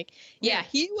tonic. Yeah,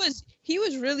 he was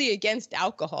really against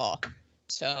alcohol.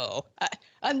 So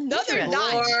another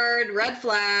notch. Red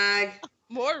flag.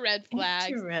 More red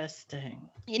flags. Interesting.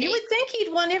 You would think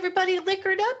he'd want everybody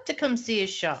liquored up to come see his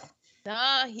show.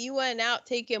 Nah, he went out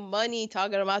taking money,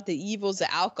 talking about the evils of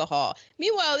alcohol.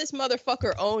 Meanwhile, this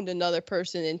motherfucker owned another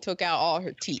person and took out all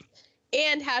her teeth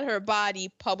and had her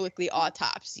body publicly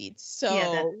autopsied.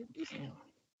 So,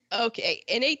 okay.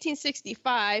 In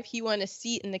 1865, he won a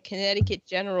seat in the Connecticut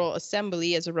General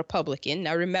Assembly as a Republican.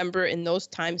 Now, remember, in those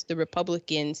times, the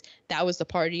Republicans, that was the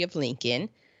party of Lincoln.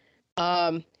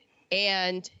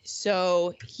 And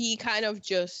so he kind of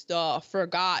just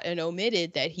forgot and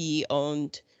omitted that he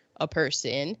owned a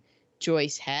person,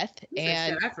 Joyce Heth.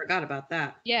 And I forgot about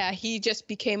that. Yeah, he just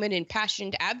became an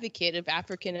impassioned advocate of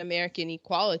African American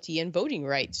equality and voting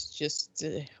rights just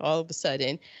all of a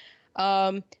sudden.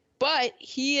 But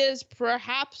he is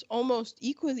perhaps almost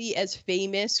equally as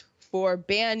famous for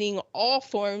banning all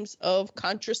forms of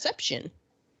contraception.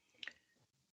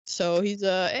 So he's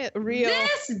a real...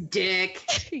 This dick.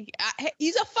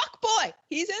 He's a fuckboy.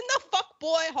 He's in the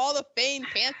fuckboy Hall of Fame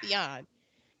pantheon.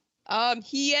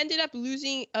 He ended up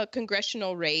losing a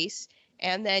congressional race,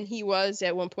 and then he was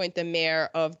at one point the mayor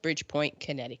of Bridgeport,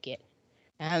 Connecticut.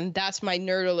 And that's my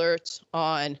nerd alerts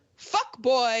on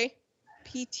fuckboy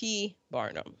P.T.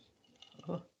 Barnum.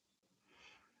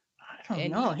 I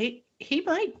don't know. He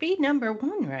might be number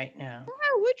one right now.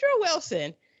 Woodrow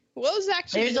Wilson. Will's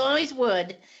actually... There's always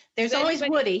Wood. There's always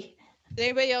Woody. Does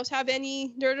anybody else have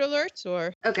any nerd alerts?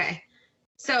 Or Okay.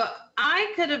 So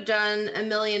I could have done a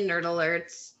million nerd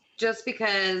alerts just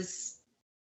because,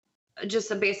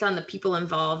 just based on the people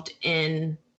involved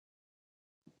in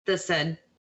the said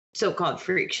so-called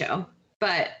freak show.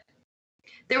 But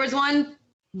there was one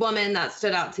woman that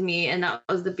stood out to me, and that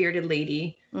was the bearded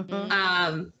lady.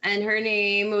 Mm-hmm. And her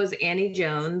name was Annie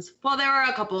Jones. Well, there were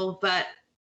a couple, but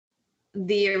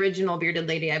the original bearded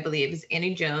lady, I believe, is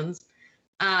Annie Jones.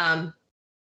 And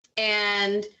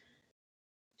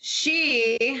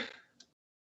she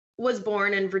was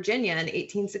born in Virginia in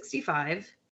 1865.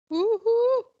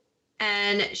 Woohoo!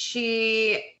 And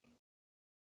she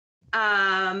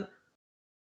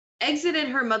exited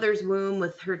her mother's womb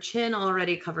with her chin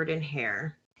already covered in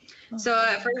hair. So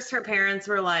at first her parents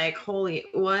were like, holy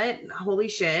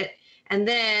shit. And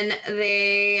then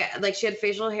she had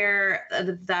facial hair,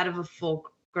 that of a full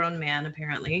grown man,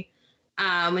 apparently,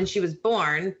 when she was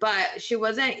born. But she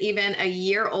wasn't even a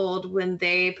year old when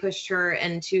they pushed her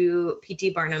into P.T.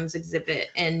 Barnum's exhibit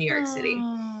in New York City.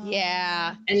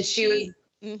 Yeah. And she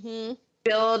was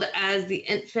billed as the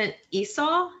infant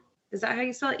Esau. Is that how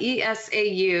you spell it?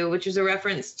 ESAU, which is a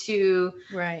reference to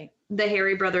the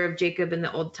hairy brother of Jacob in the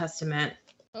Old Testament.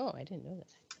 Oh, I didn't know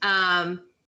that.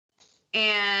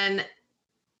 And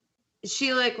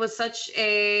she was such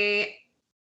a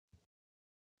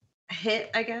hit,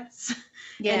 I guess,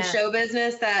 in show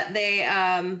business that they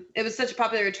it was such a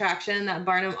popular attraction that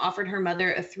Barnum offered her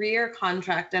mother a 3-year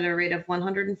contract at a rate of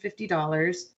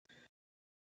 $150.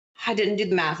 I didn't do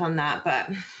the math on that, but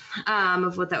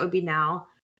of what that would be now.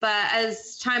 But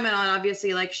as time went on,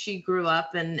 obviously, she grew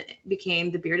up and became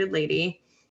the bearded lady.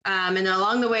 And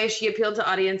along the way, she appealed to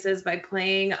audiences by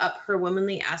playing up her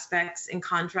womanly aspects in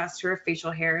contrast to her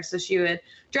facial hair. So she would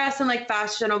dress in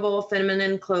fashionable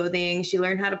feminine clothing. She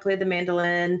learned how to play the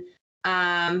mandolin.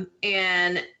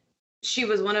 And she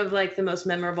was one of the most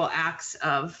memorable acts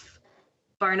of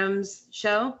Barnum's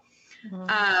show.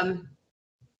 Mm-hmm.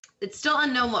 It's still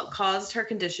unknown what caused her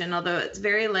condition, although it's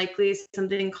very likely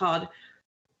something called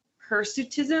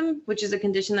hirsutism, which is a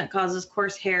condition that causes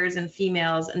coarse hairs in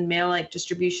females and male-like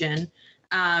distribution,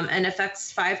 and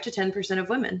affects 5 to 10% of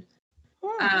women.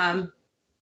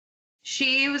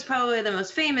 She was probably the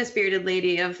most famous bearded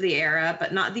lady of the era,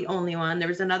 but not the only one. There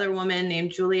was another woman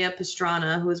named Julia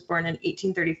Pastrana, who was born in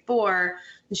 1834.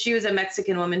 And she was a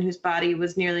Mexican woman whose body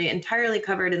was nearly entirely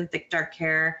covered in thick, dark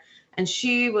hair. And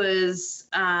she was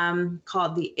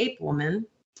called the Ape Woman.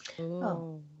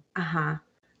 Oh.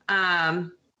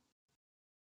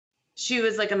 She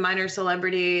was a minor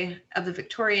celebrity of the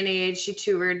Victorian age. She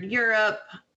toured Europe.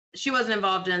 She wasn't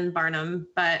involved in Barnum,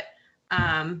 but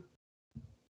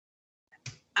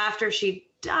after she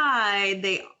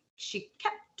died, she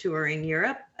kept touring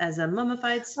Europe as a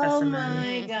mummified specimen. Oh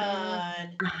my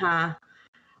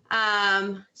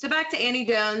God. So back to Annie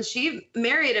Jones. She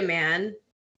married a man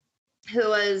who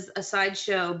was a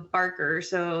sideshow barker,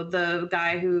 so the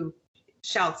guy who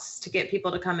shouts to get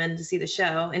people to come in to see the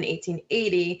show, in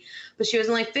 1880, but she was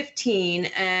only 15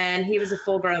 and he was a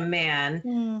full-grown man.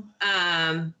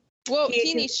 Well,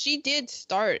 Teeny, she did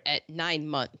start at 9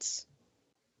 months.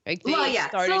 So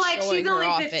she's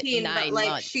only 15, but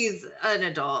months. She's an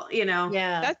adult,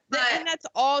 Yeah. And that's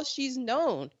all she's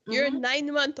known. You're a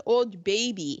 9-month-old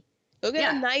baby. Look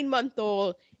at a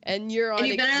 9-month-old, and you're on and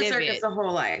you've been in a exhibit. circus the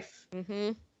whole life.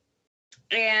 Mm-hmm.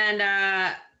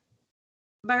 And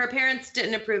but her parents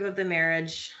didn't approve of the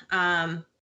marriage.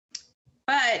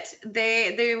 But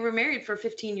they were married for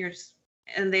 15 years,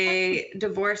 and they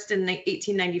divorced in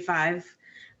 1895,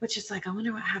 which is like, I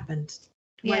wonder what happened.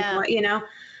 Yeah. Like,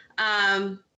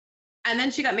 what, and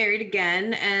then she got married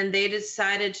again, and they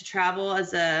decided to travel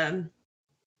as an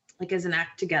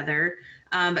act together.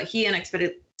 But he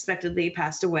unexpectedly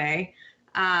passed away.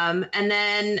 And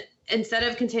then instead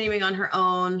of continuing on her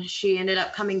own, she ended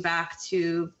up coming back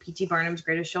to P.T. Barnum's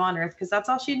Greatest Show on Earth because that's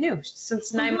all she knew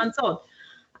since 9 months old.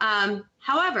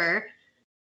 However,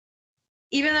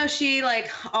 even though she,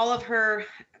 like, all of her,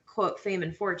 quote, fame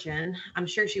and fortune, I'm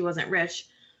sure she wasn't rich,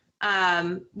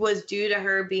 was due to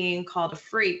her being called a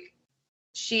freak.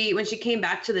 When she came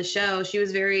back to the show, she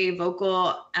was very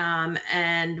vocal and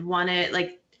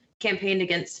campaigned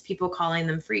against people calling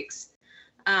them freaks.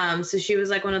 So she was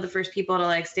like one of the first people to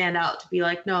like stand out to be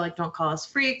like, no, like, don't call us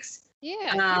freaks.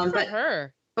 Yeah, good for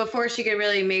her. Before she could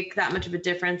really make that much of a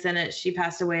difference in it, she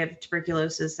passed away of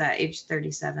tuberculosis at age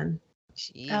 37.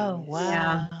 Jeez. Oh,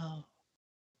 wow.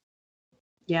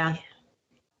 Yeah.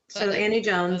 So Annie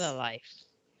Jones. What a life.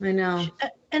 I know.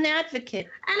 An advocate.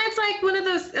 And it's like one of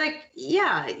those, like,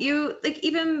 yeah, you, like,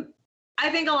 even, I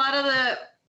think a lot of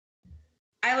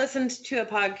I listened to a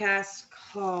podcast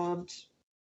called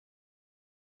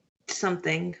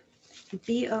something,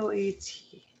 BOAT.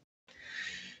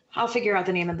 I'll figure out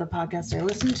the name of the podcast I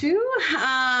listened to.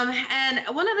 And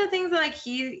one of the things that, like,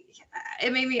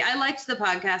 I liked the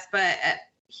podcast, but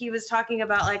he was talking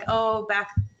about, like,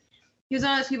 he was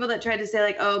one of those people that tried to say,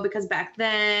 like, oh, because back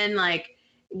then, like,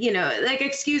 like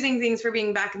excusing things for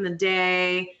being back in the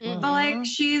day. Mm-hmm. But, like,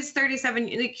 she's 37,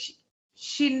 like,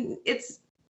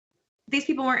 these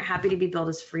people weren't happy to be billed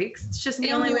as freaks. It's just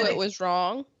They knew it was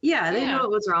wrong. Yeah, they knew it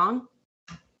was wrong.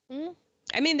 Mm-hmm.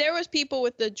 I mean, there was people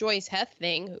with the Joyce Heth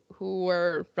thing who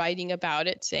were writing about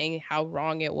it, saying how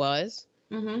wrong it was.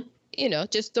 Mm-hmm.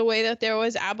 Just the way that there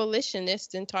was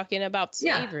abolitionists and talking about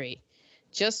slavery. Yeah.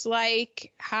 Just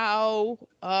like how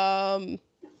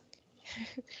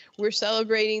we're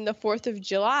celebrating the 4th of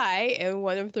July, and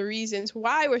one of the reasons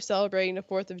why we're celebrating the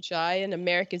 4th of July and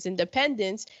America's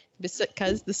independence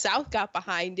because the South got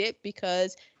behind it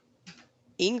because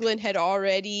England had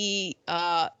already,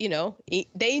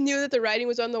 they knew that the writing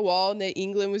was on the wall and that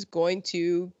England was going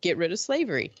to get rid of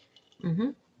slavery.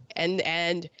 Mm-hmm.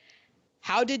 And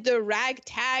how did the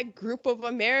ragtag group of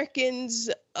Americans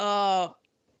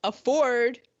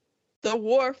afford the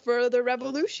war for the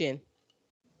revolution?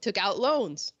 Took out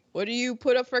loans. What do you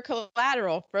put up for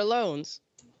collateral for loans?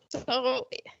 So,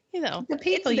 the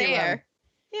people it's you there.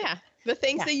 Own. Yeah, the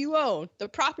things that you own, the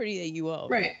property that you own.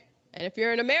 Right. And if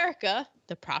you're in America,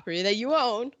 the property that you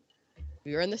own, if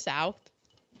you're in the South,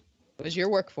 it was your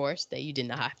workforce that you did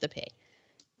not have to pay.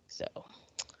 So,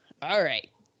 all right.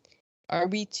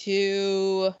 We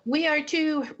are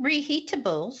to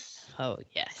reheatables. Oh,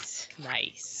 yes.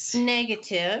 Nice.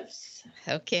 Negatives.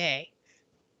 Okay.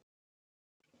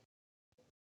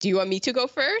 Do you want me to go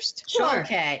first? Sure.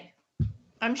 Okay.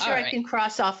 I'm sure All I can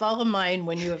cross off all of mine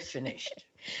when you have finished.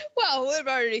 Well, we've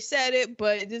already said it,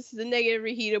 but this is the negative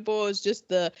reheatable. Is just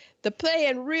the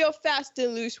playing real fast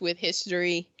and loose with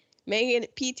history, making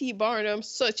P.T. Barnum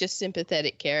such a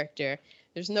sympathetic character.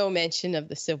 There's no mention of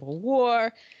the Civil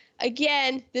War.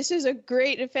 Again, this is a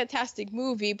great and fantastic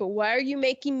movie, but why are you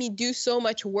making me do so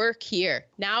much work here?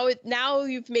 Now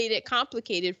you've made it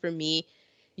complicated for me.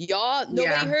 Y'all,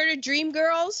 nobody heard of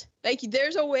Dreamgirls? Like,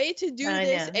 there's a way to do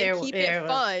this and keep it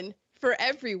fun for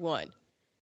everyone.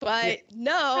 But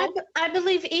no, I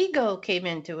believe Ego came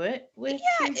into it with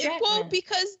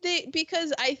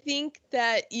because I think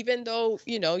that even though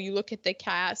you look at the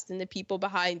cast and the people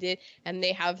behind it and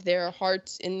they have their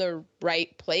hearts in the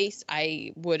right place,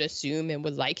 I would assume and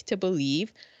would like to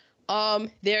believe,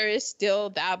 there is still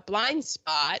that blind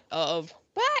spot of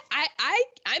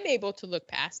I'm able to look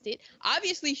past it.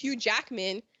 Obviously, Hugh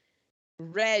Jackman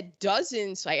read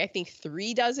dozens, like I think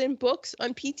 3 dozen books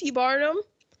on P.T. Barnum.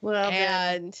 Well,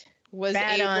 and was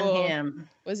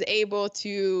able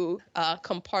to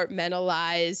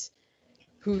compartmentalize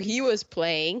who he was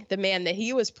playing, the man that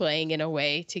he was playing, in a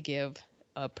way to give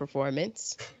a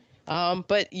performance.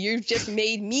 But you've just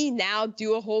made me now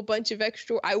do a whole bunch of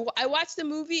extra. I watched the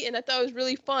movie and I thought it was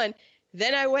really fun.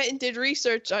 Then I went and did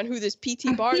research on who this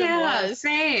P.T. Barnum was.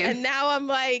 Same. And now I'm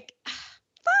like,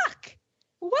 fuck.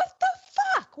 What the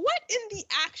fuck? What in the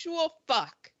actual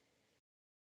fuck?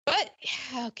 But,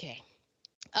 okay.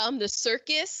 The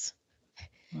circus.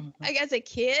 Mm-hmm. Like, as a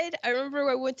kid, I remember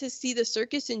I went to see the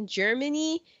circus in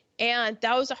Germany, and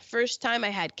that was the first time I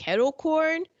had kettle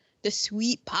corn, the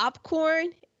sweet popcorn,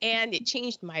 and it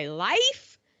changed my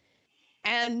life.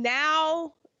 And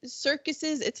now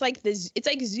circuses, it's like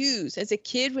zoos. As a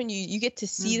kid, when you get to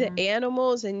see the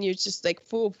animals and you're just like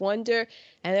full of wonder,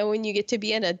 and then when you get to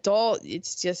be an adult,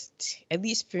 it's just, at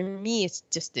least for me, it's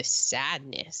just this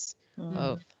sadness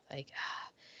of like,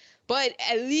 but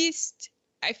at least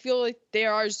I feel like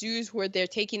there are zoos where they're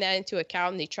taking that into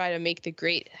account and they try to make the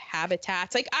great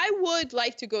habitats. Like, I would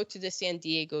like to go to the San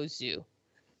Diego Zoo.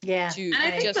 Yeah. And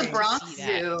I think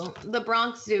the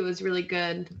Bronx Zoo is really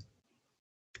good.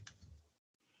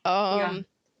 And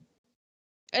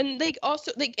like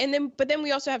also like, but then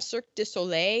we also have Cirque du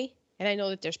Soleil, and I know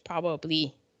that there's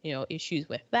probably, issues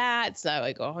with that. It's not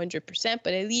like 100%,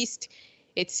 but at least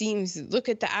it seems, look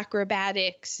at the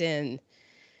acrobatics and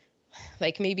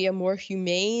like maybe a more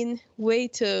humane way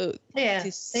to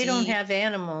see. They don't have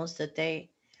animals that they.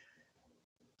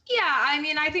 Yeah, I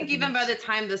mean, I think even by the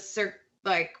time the Cirque,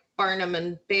 like Barnum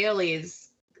and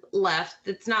Bailey's left,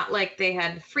 it's not like they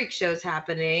had freak shows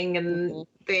happening, and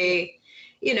they,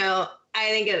 I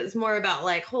think it's more about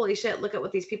like, holy shit, look at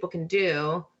what these people can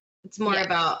do. It's more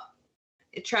about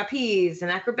trapeze and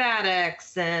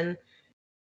acrobatics,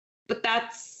 but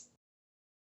that's,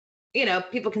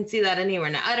 people can see that anywhere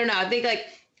now. I don't know. I think like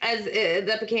as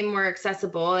that became more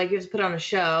accessible, like you just put on a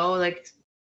show, like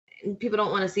people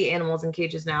don't want to see animals in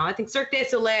cages now. I think Cirque du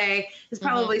Soleil is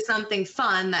probably something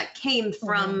fun that came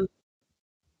from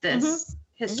this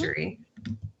history.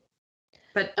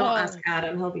 But don't ask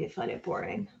Adam, he'll be funny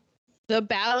boring. The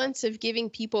balance of giving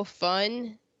people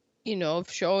fun,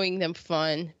 of showing them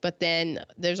fun, but then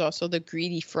there's also the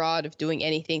greedy fraud of doing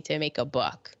anything to make a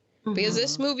buck. Because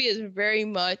this movie is very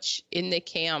much in the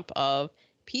camp of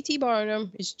P.T.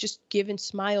 Barnum is just giving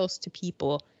smiles to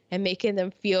people and making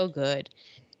them feel good.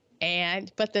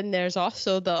 But then there's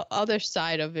also the other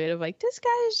side of it of like, this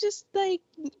guy is just like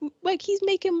he's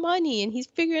making money and he's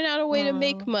figuring out a way to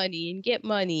make money and get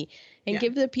money and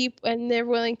give the people, and they're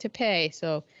willing to pay.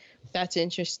 So that's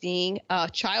interesting.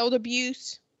 Child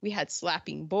abuse. We had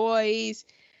slapping boys.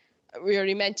 We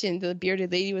already mentioned the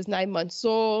bearded lady was 9 months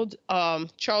old.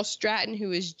 Charles Stratton,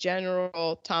 who is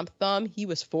General Tom Thumb, he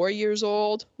was 4 years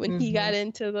old when he got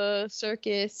into the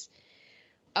circus.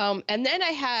 And then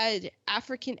I had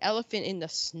African elephant in the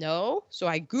snow. So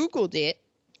I Googled it,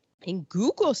 and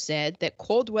Google said that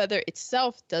cold weather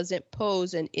itself doesn't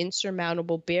pose an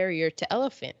insurmountable barrier to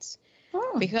elephants.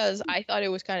 Because I thought it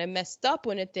was kind of messed up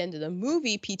when at the end of the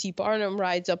movie, P.T. Barnum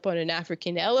rides up on an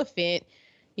African elephant,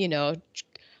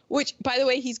 which, by the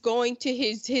way, he's going to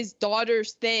his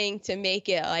daughter's thing to make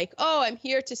it like, oh, I'm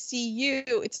here to see you.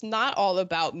 It's not all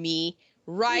about me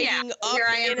riding up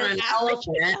in an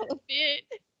elephant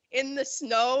in the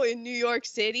snow in New York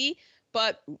City.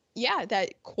 But yeah,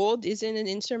 that cold isn't an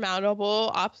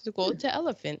insurmountable obstacle to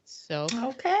elephants. So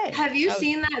okay. Have you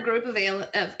seen that group of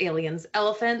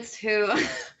elephants who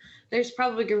there's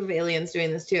probably a group of aliens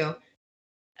doing this too.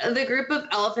 The group of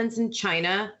elephants in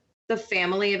China, the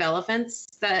family of elephants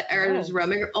that are just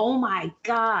roaming. Oh my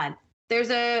God.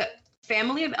 There's a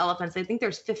family of elephants. I think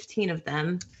there's 15 of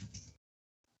them.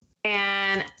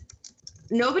 And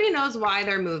nobody knows why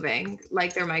they're moving,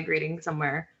 like they're migrating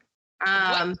somewhere. They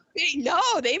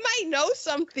might know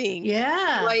something.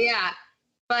 Yeah. Well, yeah.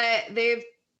 But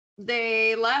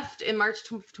they left in March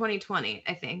 2020,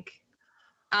 I think.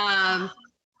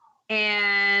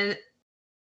 And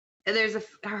there's a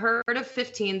herd of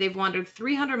 15. They've wandered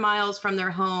 300 miles from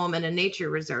their home in a nature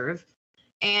reserve.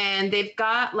 And they've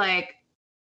got like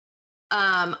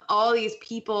all these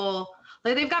people,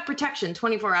 like they've got protection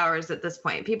 24 hours at this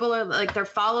point. People are like, they're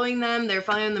following them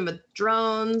with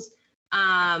drones.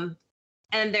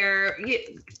 And they're,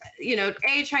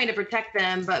 A, trying to protect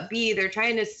them, but B, they're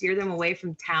trying to steer them away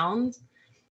from towns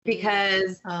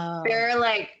because they're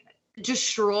like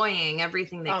destroying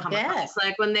everything they come across.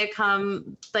 Like when they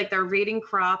come, like they're raiding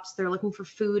crops, they're looking for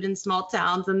food in small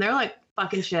towns, and they're like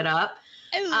fucking shit up.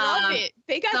 I love it.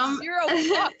 They got zero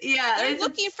fucks. Yeah. They're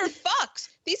looking for fucks.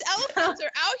 These elephants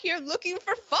are out here looking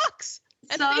for fucks.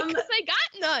 And because they got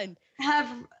none.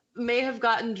 May have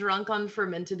gotten drunk on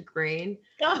fermented grain.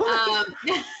 But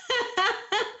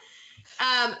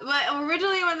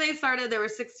originally when they started, there were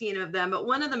 16 of them, but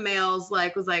one of the males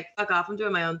was like, fuck off, I'm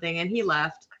doing my own thing, and he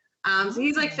left. So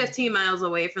he's like 15 miles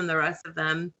away from the rest of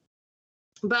them.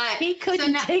 But he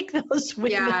couldn't take those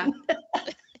women. Yeah.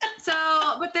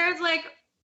 But there's like,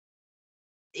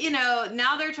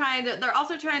 now they're trying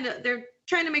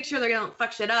to make sure they don't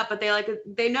fuck shit up, but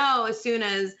they know as soon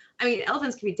as,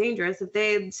 elephants can be dangerous. If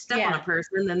they step on a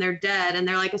person, then they're dead. And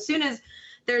they're like, as soon as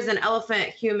there's an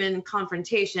elephant-human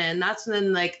confrontation, that's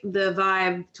when like the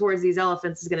vibe towards these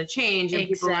elephants is going to change, and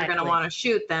people are going to want to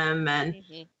shoot them. And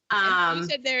and you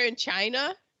said they're in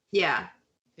China? Yeah.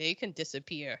 They can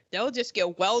disappear. They'll just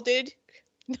get welded.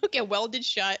 They'll get welded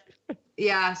shut.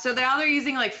 Yeah. So now they're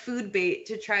using like food bait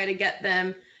to try to get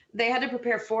them. They had to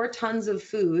prepare 4 tons of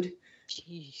food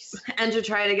Jeez. and to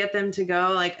try to get them to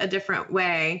go like a different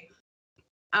way.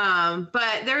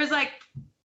 But there was like,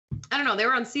 I don't know, they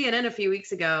were on CNN a few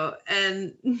weeks ago,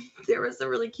 and there was a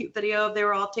really cute video of they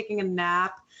were all taking a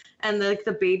nap, and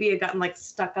the baby had gotten like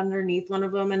stuck underneath one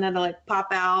of them and had to like pop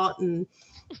out, and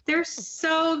they're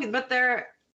so good, but they're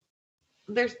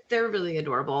really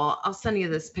adorable. I'll send you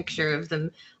this picture of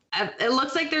them. It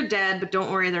looks like they're dead, but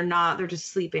don't worry, they're not. They're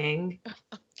just sleeping.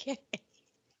 Okay.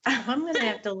 I'm gonna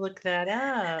have to look that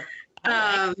up.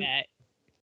 I like that.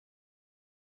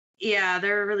 Yeah,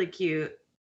 they're really cute.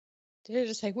 They're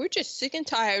just like, we're just sick and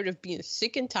tired of being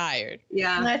sick and tired.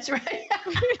 Yeah. That's right.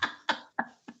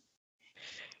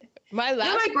 My No,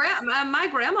 last my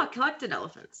grandma collected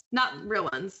elephants, not real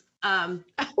ones. I'm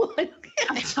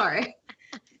sorry,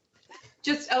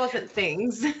 just elephant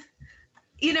things.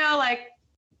 You know, like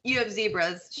you have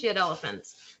zebras, she had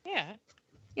elephants. Yeah.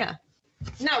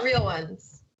 Not real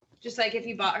ones. Just like if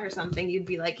you bought her something, you'd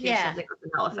be like, here's Yeah. something with an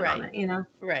elephant on Right. it, you know?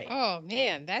 Right. Oh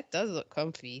man, that does look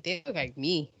comfy. They look like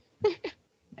me.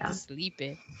 Yeah. Just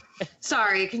sleeping.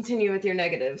 Sorry, continue with your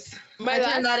negatives. My I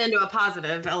last- turned that into a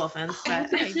positive elephant. But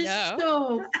I know.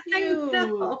 So I cute.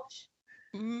 know.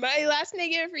 My last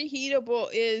negative reheatable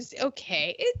is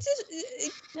okay.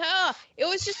 It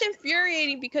was just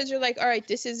infuriating because you're like, all right,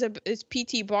 it's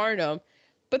P.T. Barnum,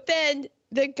 but then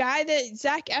the guy that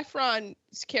Zac Efron's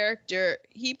character,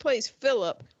 he plays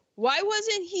Philip. Why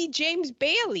wasn't he James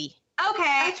Bailey? Okay,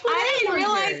 That's what I didn't I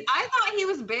realize. wondered. I thought he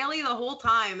was Bailey the whole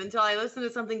time until I listened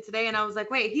to something today, and I was like,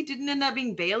 wait, he didn't end up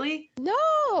being Bailey?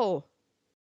 No.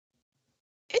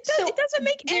 It doesn't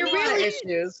make there any A lot of really- sense.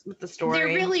 issues with the story. There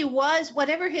really was,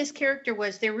 whatever his character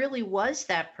was, there really was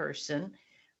that person.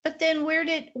 But then where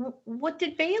did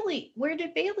Bailey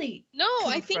No,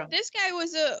 come I think from? this guy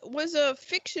was a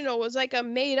fictional, was like a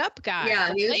made up guy. Yeah,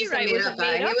 The he was just a playwright made was up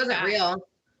guy. He wasn't guy. real.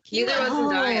 He Neither was-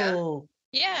 was Zendaya. Oh,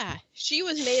 Yeah, she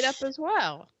was made up as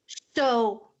well.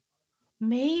 so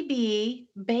maybe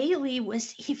Bailey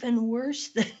was even worse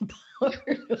than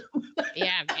Barnum.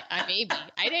 Yeah, maybe.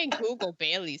 I didn't Google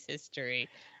Bailey's history.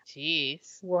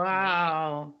 Jeez.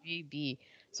 Wow. Maybe.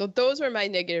 So those were my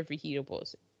negative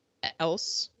reheatables.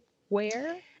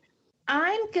 Elsewhere?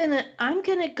 I'm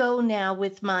gonna go now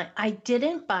with I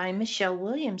didn't buy Michelle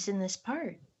Williams in this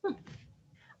part.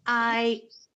 I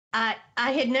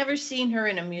had never seen her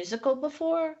in a musical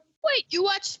before. Wait, you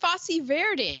watched Fosse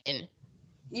Verdon?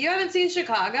 You haven't seen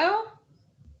Chicago?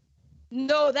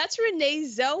 No, that's Renee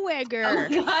Zellweger.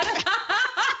 Oh my god.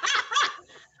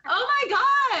 Oh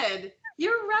my god.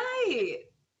 You're right.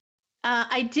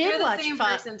 I You're did the watch same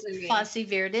person to me. Fosse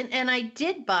Verdon, and I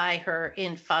did buy her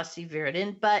in Fosse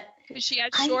Verdon, but She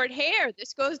had I- short hair.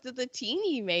 This goes to the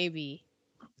teeny, maybe.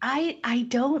 I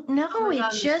don't know. Oh my It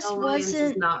God, just Michelle Williams is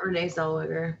wasn't. not Renee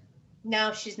Zellweger.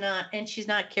 No, she's not, and she's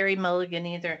not Carrie Mulligan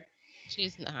either.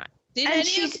 She's not. Did And any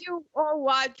she's- of you all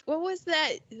watch? What was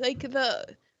that? Like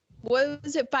what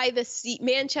was it, by the sea?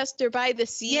 Manchester by the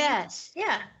Sea? Yes,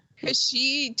 yeah. Because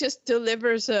she just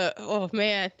delivers oh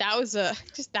man, that was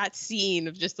just that scene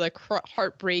of just a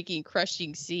heartbreaking,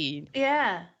 crushing scene.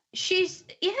 Yeah,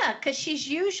 because she's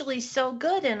usually so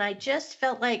good, and I just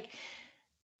felt like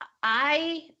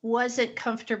I wasn't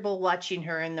comfortable watching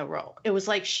her in the role. It was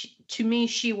like to me,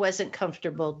 she wasn't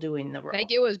comfortable doing the role.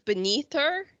 Like it was beneath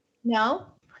her. No,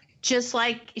 just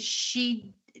like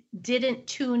she didn't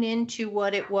tune into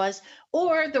what it was,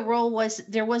 or the role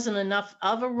there wasn't enough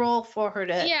of a role for her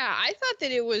to. Yeah, I thought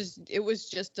that it was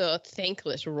just a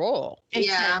thankless role.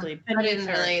 Exactly. Yeah, I didn't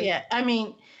beneath her. really- Yeah, I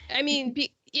mean, I mean,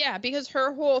 because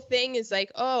her whole thing is like,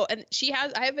 oh, and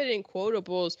I have it in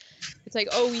quotables. It's like,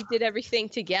 oh, we did everything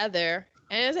together.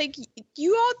 And it's like,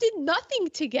 you all did nothing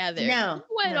together. No,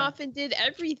 You went no. off and did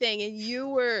everything, and you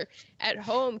were at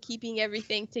home keeping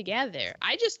everything together.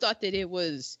 I just thought that it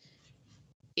was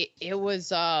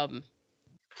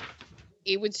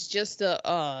just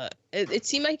it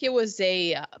seemed like it was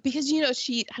because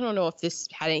I don't know if this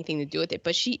had anything to do with it,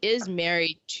 but she is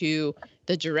married to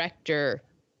the director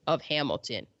of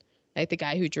Hamilton, like the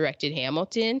guy who directed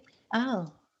Hamilton.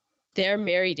 oh, They're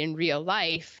married in real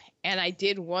life, and I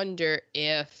did wonder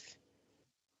if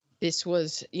this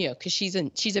was, because she's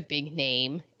a big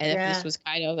name, and if Yeah. this was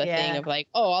kind of a thing Yeah. of like,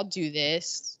 oh, I'll do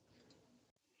this.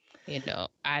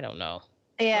 I don't know.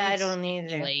 yeah, I I'm don't either.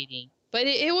 speculating. But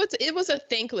it was a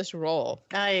thankless role.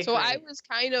 I agree. So I was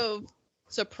kind of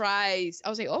surprised. I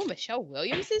was like, oh, Michelle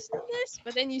Williams is in this?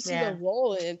 But then you see Yeah. the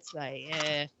role, and it's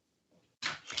like,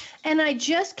 And I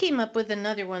just came up with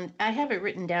another one. I have it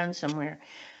written down somewhere.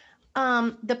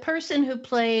 The person who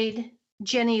played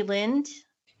Jenny Lind,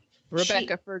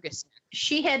 Rebecca Ferguson.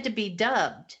 she had to be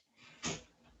dubbed.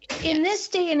 In this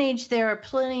day and age, there are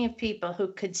plenty of people who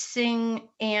could sing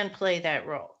and play that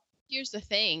role. Here's the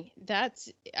thing.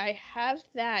 I have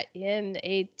that in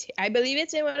I believe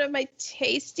it's in one of my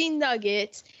tasting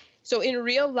nuggets. So in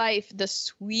real life, the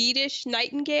Swedish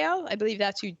Nightingale, I believe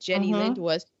that's who Jenny Lind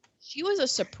was. She was a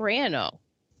soprano.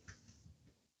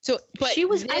 So, but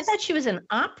I thought she was an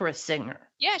opera singer.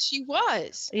 Yeah, she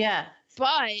was. Yeah.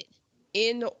 But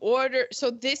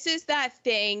so this is that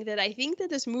thing that I think that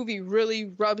this movie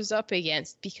really rubs up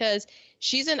against, because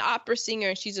she's an opera singer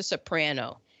and she's a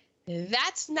soprano.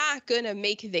 That's not going to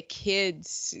make the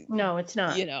kids. No, it's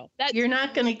not. That you're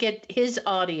not going to get his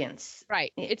audience.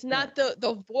 Right. It's not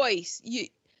the voice.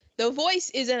 The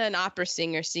voice isn't an opera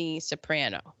singer singing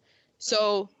soprano.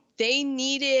 So they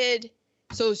needed.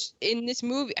 So in this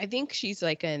movie, I think she's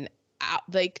like I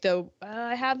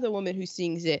have the woman who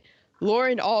sings it,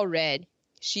 Lauren Allred.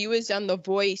 She was on The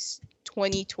Voice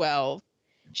 2012.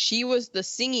 She was the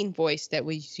singing voice that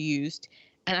was used.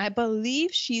 And I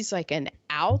believe she's like an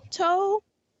alto.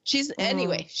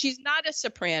 Anyway, she's not a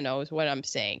soprano is what I'm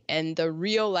saying. And the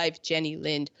real life Jenny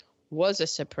Lind was a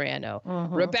soprano.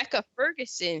 Rebecca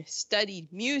Ferguson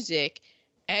studied music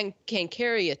and can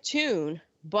carry a tune.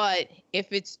 But if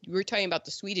we're talking about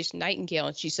the Swedish Nightingale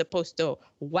and she's supposed to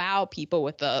wow people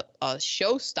with a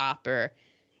showstopper,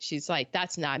 she's like,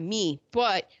 that's not me.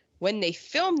 But when they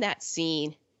filmed that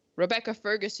scene, Rebecca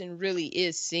Ferguson really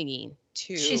is singing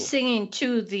too. She's singing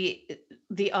to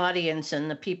the audience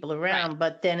and the people around, right.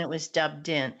 But then it was dubbed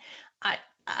in.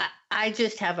 I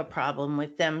just have a problem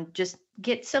with them. Just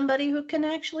get somebody who can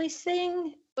actually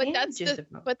sing. But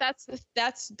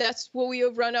that's what we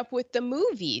run up with the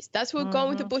movies. That's what Gone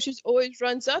with the Bushes always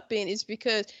runs up in, is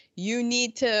because you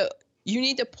need to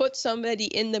put somebody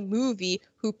in the movie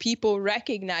who people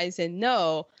recognize and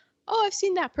know, oh, I've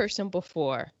seen that person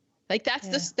before. Like that's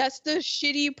the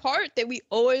shitty part that we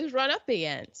always run up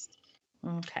against.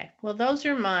 Okay. Well, those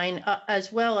are mine,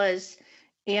 as well as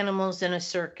Animals in a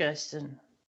Circus and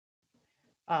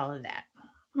all of that.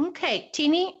 Okay,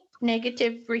 Teeny,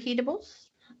 negative reheatables?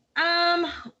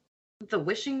 The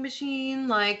wishing machine.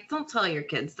 Like, don't tell your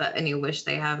kids that any wish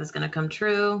they have is going to come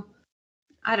true.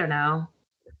 I don't know.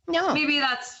 No. Maybe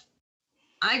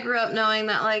I grew up knowing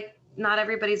that, like, not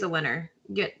everybody's a winner.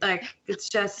 It's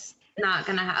just not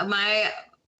going to happen. My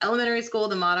elementary school,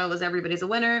 the motto was everybody's a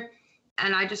winner.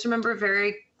 And I just remember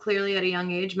very clearly at a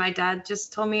young age, my dad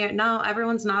just told me, no,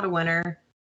 everyone's not a winner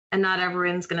and not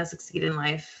everyone's going to succeed in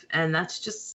life. And that's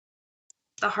just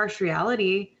the harsh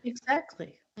reality.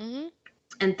 Exactly. Mm-hmm.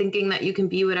 And thinking that you can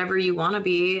be whatever you want to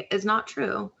be is not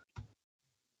true.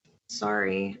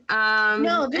 Sorry.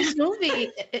 No, this movie,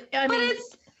 it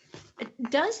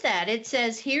does that. It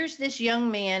says, here's this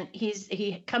young man.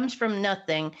 He comes from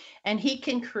nothing, and he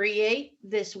can create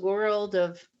this world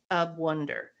of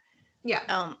wonder.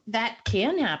 Yeah. That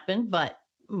can happen, but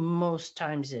most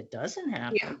times it doesn't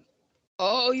happen. Yeah.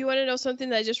 Oh, you want to know something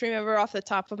that I just remember off the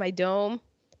top of my dome?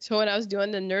 So when I was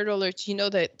doing the nerd alerts,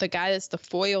 the guy that's the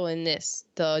foil in this,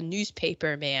 the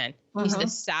newspaper man, he's the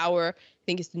sour, I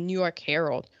think it's the New York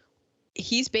Herald.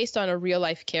 He's based on a real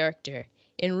life character.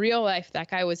 In real life, that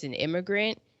guy was an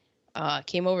immigrant,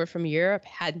 came over from Europe,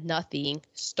 had nothing,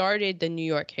 started the New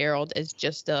York Herald as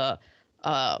just a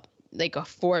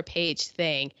 4-page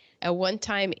thing. At one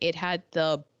time, it had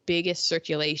the biggest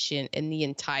circulation in the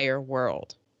entire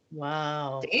world.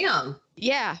 Wow. Damn.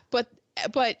 Yeah,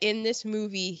 but in this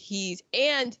movie, he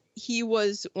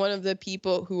was one of the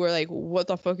people who were like, what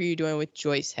the fuck are you doing with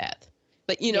Joyce Heth?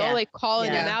 Like,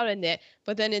 calling him out in it.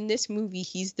 But then in this movie,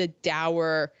 he's the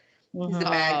dour. He's the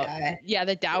bad guy. Yeah,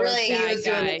 the dour really, bad guy. He was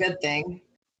doing a good thing.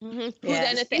 Mm-hmm. Yeah. Who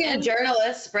then at the end,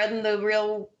 journalists spreading the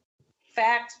real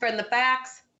facts, spreading the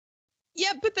facts.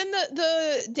 Yeah, but then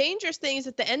the dangerous thing is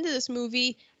at the end of this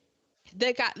movie,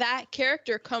 that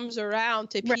character comes around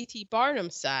to P.T.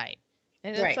 Barnum's side.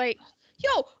 And it's like, yo,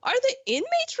 are the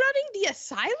inmates running the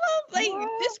asylum? Like,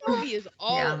 this movie is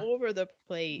all over the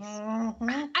place.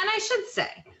 And I should say,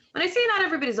 when I say not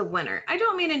everybody's a winner, I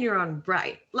don't mean in your own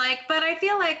right. Like, but I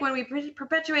feel like when we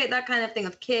perpetuate that kind of thing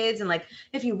with kids and like,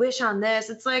 if you wish on this,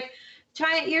 it's like,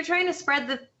 you're trying to spread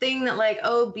the thing that like,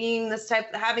 oh,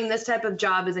 having this type of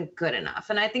job isn't good enough.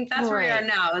 And I think that's where we are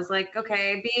now, is like,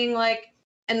 okay, being like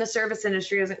in the service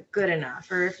industry isn't good enough.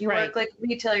 Or if you work like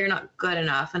retail, you're not good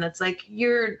enough. And it's like,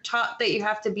 you're taught that you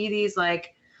have to be these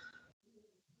like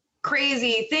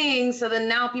crazy things. So then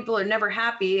now people are never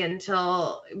happy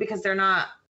because they're not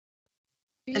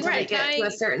until Right. they get to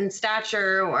a certain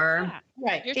stature or. Yeah.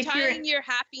 Right. You're If tying your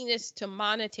happiness to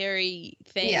monetary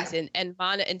things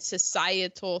and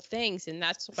societal things, and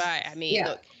that's why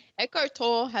look, Eckhart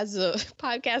Tolle has a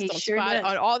podcast He on sure Spot does.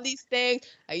 on all these things.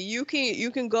 You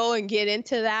can go and get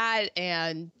into that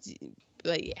and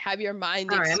like have your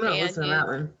mind All right, I'm expanded. gonna listen to that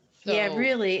one. Yeah, So-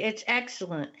 really, it's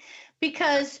excellent.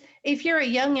 Because if you're a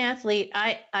young athlete,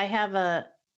 I have a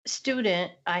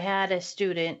student, I had a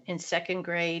student in second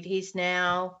grade. He's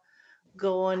now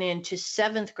going into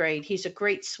seventh grade. He's a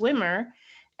great swimmer.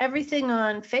 Everything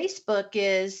on Facebook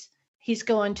is he's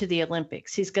going to the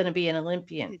Olympics. He's going to be an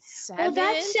Olympian. Well,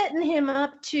 that's setting him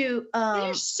up to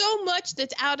There's so much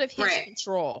that's out of his Right.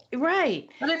 control. right,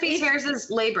 What if he tears his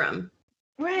labrum?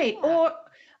 right. Yeah. Or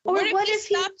What if he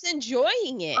stops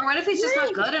enjoying it? Or what if he's just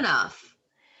Right. not good enough?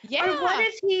 Yeah. Or what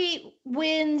if he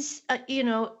wins,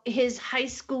 his high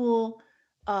school,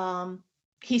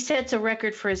 he sets a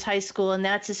record for his high school and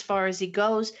that's as far as he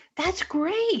goes. That's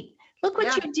great. Look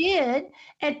what you did.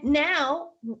 And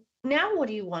now what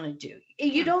do you want to do?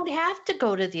 You don't have to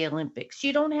go to the Olympics.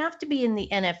 You don't have to be in the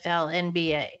NFL,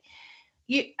 NBA.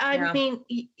 You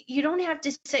don't have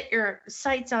to set your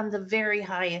sights on the very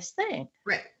highest thing.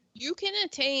 Right. You can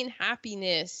attain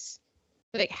happiness.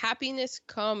 Like happiness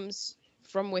comes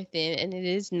from within and it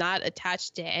is not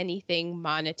attached to anything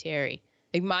monetary.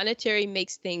 Like monetary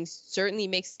certainly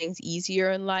makes things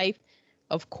easier in life.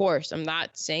 Of course, I'm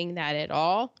not saying that at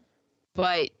all,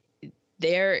 but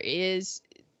there is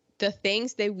the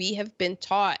things that we have been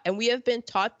taught, and we have been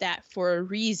taught that for a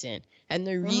reason. And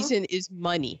the reason is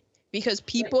money, because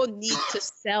people need to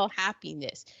sell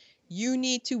happiness. You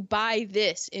need to buy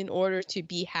this in order to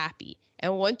be happy.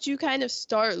 And once you kind of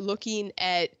start looking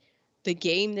at the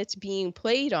game that's being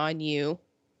played on you,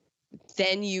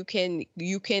 then you can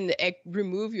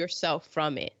remove yourself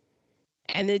from it.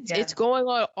 And it's going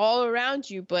on all around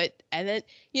you, and then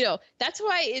that's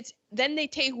why then they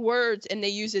take words and they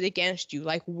use it against you,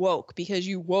 like woke, because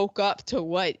you woke up to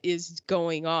what is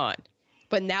going on.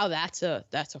 But now that's a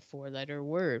 4-letter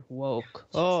word, woke.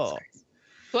 Oh,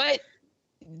 but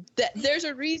there's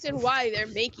a reason why they're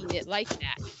making it like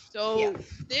that. So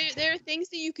there are things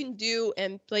that you can do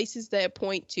and places that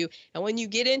point to. And when you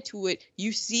get into it,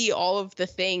 you see all of the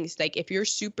things. Like if you're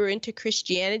super into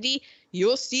Christianity,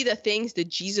 you'll see the things that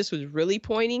Jesus was really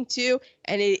pointing to.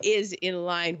 And it is in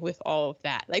line with all of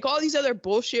that. Like all these other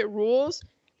bullshit rules,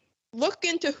 look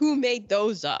into who made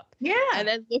those up. Yeah. And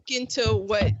then look into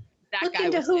what that guy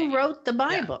was saying. Who wrote the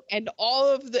Bible. And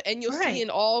you'll see in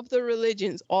all of the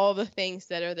religions, all the things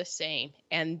that are the same,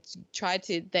 and try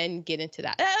to then get into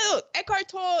that. Oh, Eckhart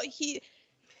Tolle,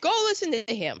 go listen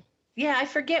to him. Yeah, I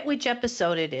forget which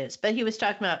episode it is, but he was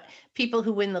talking about people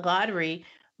who win the lottery.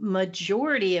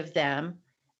 Majority of them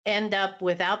end up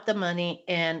without the money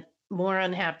and more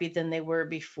unhappy than they were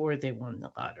before they won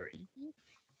the lottery.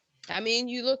 I mean,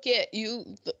 you look at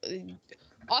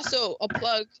also a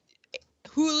plug.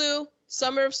 Hulu,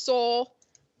 Summer of Soul,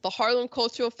 the Harlem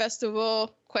Cultural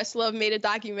Festival. Questlove made a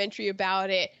documentary about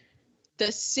it.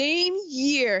 The same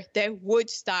year that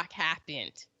Woodstock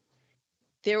happened,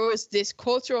 there was this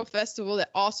cultural festival that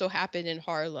also happened in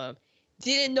Harlem.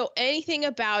 Didn't know anything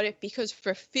about it because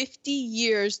for 50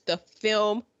 years, the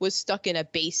film was stuck in a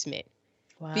basement.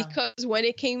 Wow. Because when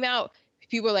it came out,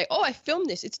 people were like, oh, I filmed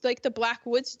this. It's like the Black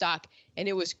Woodstock. And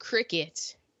it was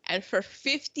crickets. And for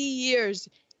 50 years,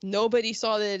 nobody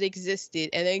saw that it existed.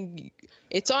 And then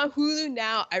it's on Hulu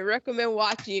now. I recommend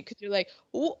watching it because you're like,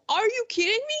 oh, are you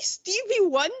kidding me? Stevie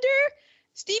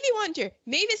Wonder,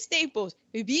 Mavis Staples,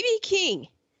 B.B. King,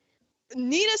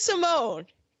 Nina Simone.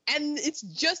 And it's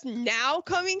just now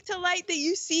coming to light that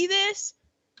you see this?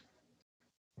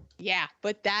 Yeah,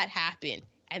 but that happened.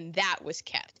 And that was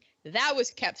kept. That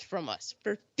was kept from us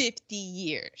for 50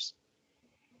 years.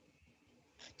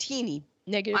 Teeny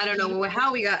negative. I don't know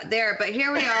how we got there, but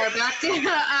here we are back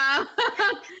to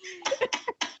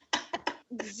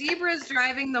zebras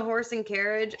driving the horse and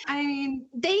carriage. I mean,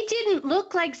 they didn't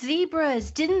look like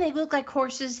zebras. Didn't they look like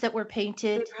horses that were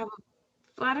painted?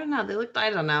 I don't know. I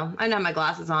don't know. I don't have my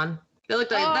glasses on. They look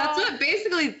like, that's what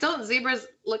basically, don't zebras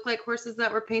look like horses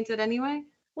that were painted anyway?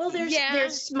 Well, they're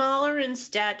smaller in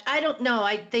stat. I don't know.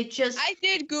 I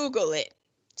did Google it.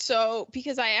 So,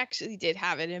 because I actually did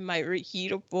have it in my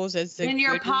reheatables as a. And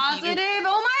you're positive?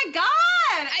 Oh my God!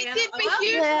 I did, but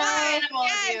here's why.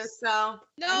 Yes. So.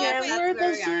 No, yeah, we're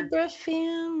the zebra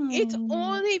family. It's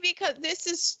only because this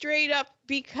is straight up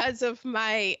because of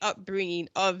my upbringing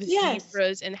of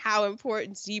zebras and how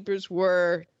important zebras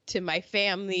were to my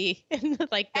family and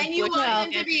like the And you butch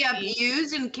wanted him to be identity.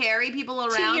 abused and carry people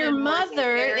around. To your in horse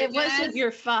mother, it wasn't carriages?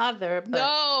 your father. But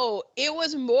No, it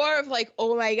was more of like,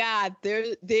 oh my God,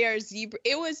 they're zebra.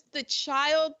 It was the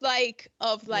child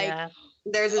of yeah.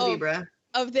 There's a Oh, zebra.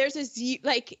 there's a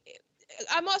like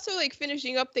I'm also like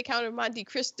finishing up the Count of Monte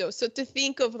Cristo. So to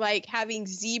think of like having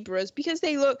zebras because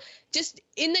they look just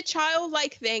in the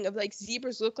childlike thing of like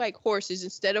zebras look like horses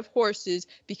instead of horses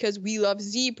because we love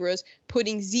zebras,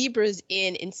 putting zebras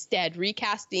in instead,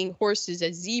 recasting horses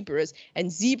as zebras, and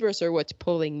zebras are what's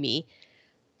pulling me.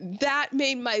 That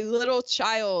made my little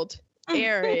child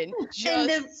Aaron just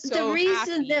And the so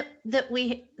reason happy.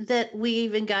 that we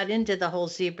even got into the whole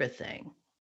zebra thing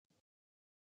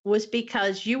was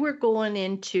because you were going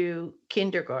into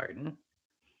kindergarten,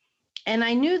 and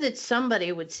I knew that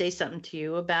somebody would say something to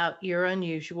you about your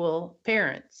unusual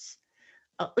parents.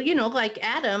 Like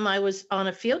Adam, I was on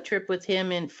a field trip with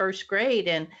him in first grade,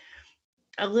 and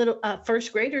a little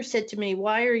first grader said to me,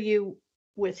 "Why are you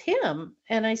with him?"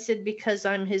 And I said, "Because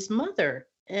I'm his mother."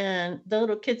 And the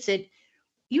little kid said,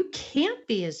 "You can't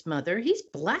be his mother. He's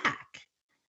black."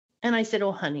 And I said,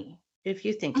 "Oh, honey, if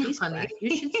you think he's Honey. black,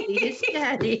 you should see his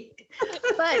daddy."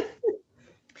 But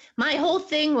my whole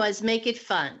thing was make it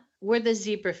fun. We're the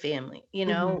zebra family.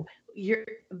 Your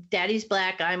daddy's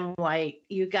black, I'm white.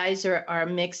 You guys are a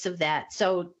mix of that.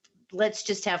 So let's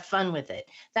just have fun with it.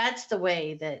 That's the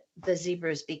way that the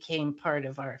zebras became part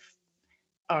of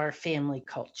our family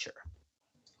culture.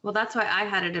 Well, that's why I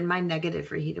had it in my negative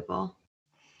reheatable.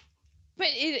 But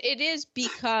it is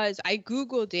because I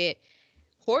Googled it.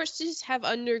 Horses have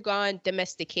undergone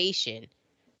domestication,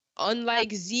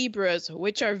 unlike zebras,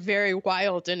 which are very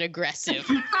wild and aggressive.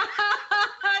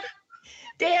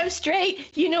 Damn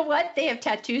straight. You know what? They have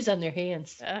tattoos on their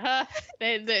hands. Uh-huh.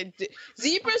 The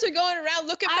zebras are going around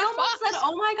looking for I almost fox. said,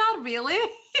 "Oh my God, really?"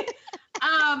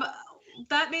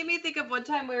 That made me think of one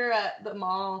time we were at the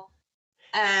mall,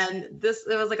 and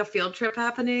there was like a field trip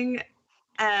happening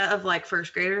of like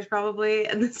first graders probably,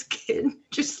 and this kid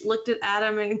just looked at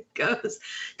Adam and goes,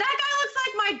 "That guy looks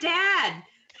like my dad,"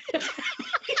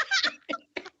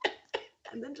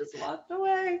 and then just walked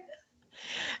away.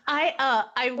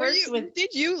 I worked with.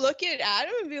 Did you look at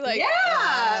Adam and be like,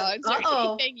 Yeah. Is there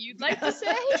Uh-oh. anything you'd like to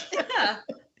say? Yeah.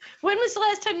 When was the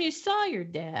last time you saw your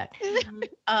dad?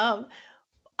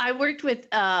 I worked with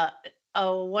a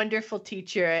wonderful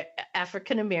teacher,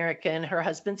 African American. Her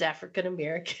husband's African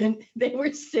American. They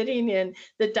were sitting in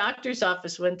the doctor's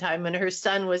office one time, and her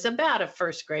son was about a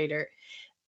first grader,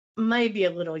 maybe a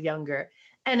little younger.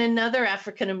 And another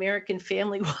African American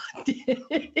family walked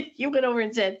in. He went over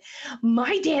and said,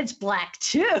 "My dad's black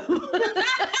too."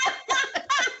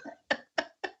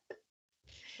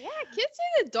 Yeah, kids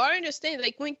say the darndest thing.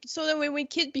 Like when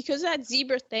kids, because of that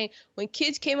zebra thing, when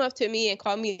kids came up to me and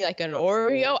called me like an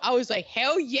Oreo, I was like,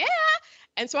 hell yeah.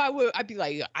 And so I'd be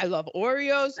like, I love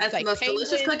Oreos. That's like the most delicious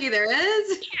penguins. cookie there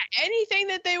is. Yeah, anything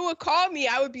that they would call me,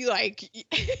 I would be like,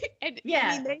 and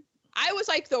Yeah. I was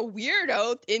like the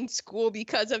weirdo in school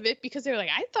because of it, because they were like,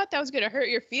 I thought that was going to hurt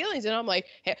your feelings. And I'm like,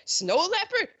 hey, snow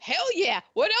leopard? Hell yeah.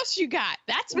 What else you got?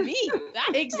 That's me.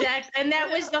 That's Exactly. And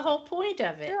that was the whole point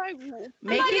of it. They're like,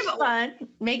 Make it fun.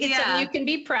 Make it Yeah. something you can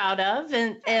be proud of.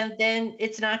 And then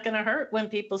it's not going to hurt when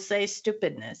people say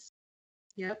stupidness.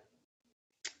 Yep.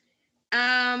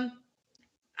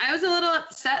 I was a little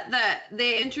upset that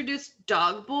they introduced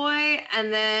Dog Boy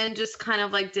and then just kind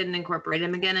of like didn't incorporate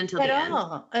him again until the end.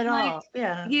 At Like, all.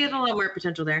 Yeah. He had a lot more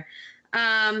potential there.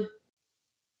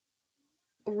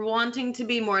 Wanting to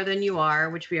be more than you are,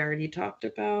 which we already talked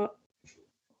about.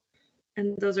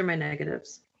 And those are my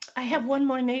negatives. I have one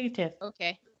more negative.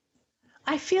 okay.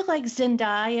 I feel like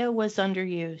Zendaya was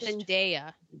underused.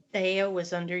 Zendaya. Zendaya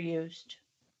was underused.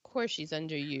 Of course she's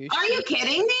underused. Are you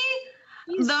kidding me?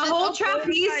 She's The just whole a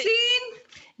trapeze bonafide-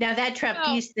 scene? Now that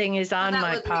trapeze thing is on That my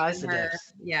wasn't even her.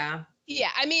 positives. Yeah. Yeah,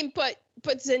 I mean, but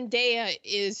Zendaya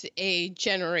is a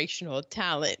generational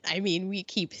talent. I mean, we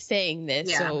keep saying this,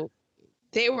 Yeah. so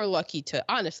they were lucky to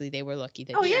Oh,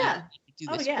 she yeah. do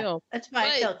Oh, this yeah. film. That's why I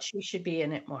But- felt she should be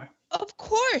in it more. Of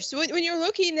course, when you're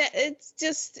looking at it's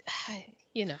just, I'm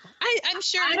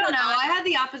sure. I don't know. I had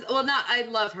the opposite. Well, I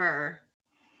love her.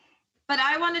 But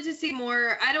I wanted to see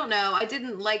more. I don't know. I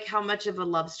didn't like how much of a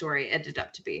love story it ended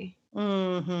up to be.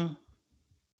 Mm-hmm.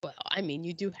 Well, I mean,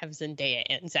 you do have Zendaya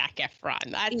and Zac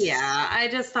Efron. That's, Yeah, I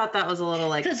just thought that was a little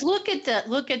like Because look at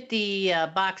the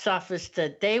box office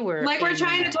that they were. we're aiming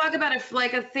trying to at. talk about a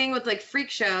thing with like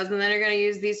freak shows, and then they're gonna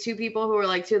use these two people who are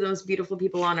like two of the most beautiful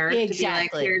people on earth to be like,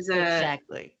 Exactly. here's a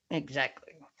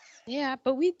Exactly. Yeah,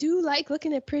 but we do like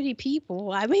looking at pretty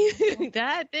people. I mean,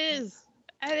 that is.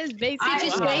 That is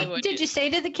basically Did you say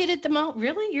to the kid at the mall,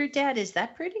 really, your dad is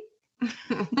that pretty?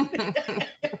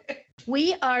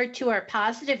 We are to our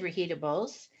positive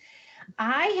reheatables.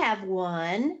 I have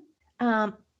one.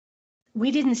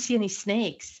 We didn't see any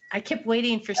snakes. I kept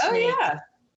waiting for snakes. Oh, yeah.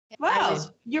 Wow. I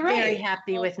was You're right. very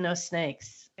happy with no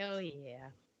snakes. Oh, yeah.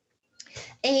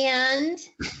 And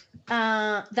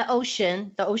the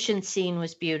ocean scene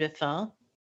was beautiful.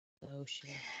 Ocean.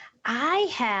 I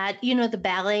had, the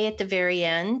ballet at the very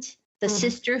end, the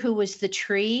sister who was the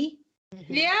tree.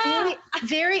 Yeah.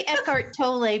 Very Eckhart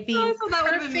Tolle being So that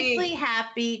would've been me. perfectly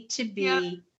happy to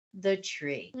be the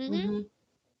tree. Mm-hmm.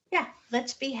 Yeah,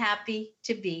 let's be happy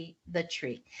to be the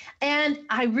tree. And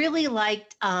I really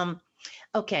liked,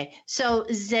 okay, so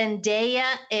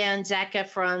Zendaya and Zac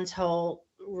Efron's whole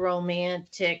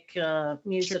romantic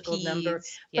musical number.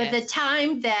 But the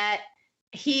time that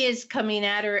he is coming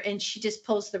at her and she just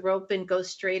pulls the rope and goes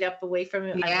straight up away from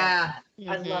him. Yeah.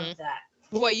 I love that.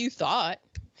 What you thought.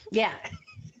 Yeah.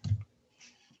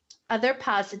 Other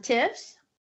positives?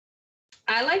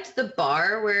 I liked the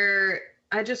bar where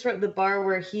I just wrote the bar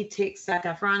where he takes Zac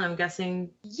Efron. I'm guessing.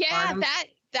 Yeah, Bottom.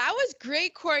 that was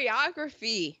great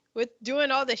choreography with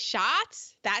doing all the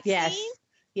shots. That scene.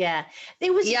 Yeah.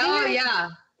 It was Yeah,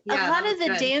 a lot of the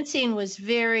good. dancing was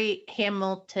very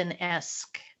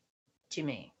Hamilton-esque to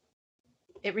me.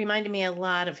 It reminded me a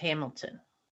lot of Hamilton.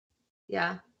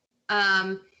 Yeah.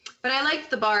 But I liked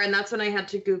the bar, and that's when I had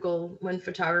to Google when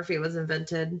photography was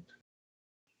invented,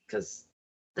 because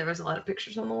there was a lot of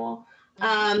pictures on the wall.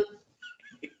 And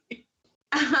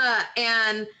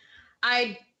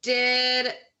I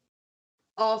did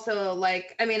also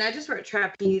I just wrote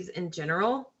trapeze in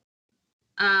general.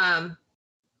 But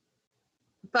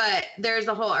there's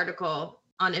a whole article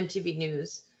on MTV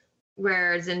News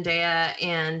where Zendaya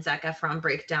and Zac Efron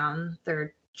break down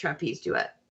their trapeze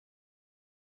duet.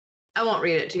 I won't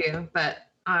read it to you, but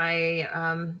I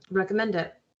recommend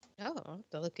it. Oh, I'll have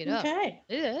to look it up. Okay.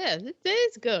 Yeah, it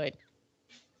is good.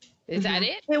 Is that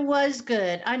it? It was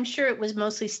good. I'm sure it was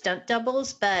mostly stunt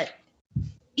doubles, but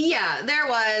Yeah, there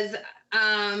was.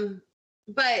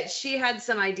 But she had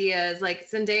some ideas. Like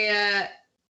Zendaya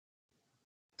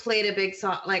played a big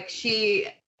song. Like she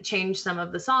changed some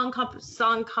of the song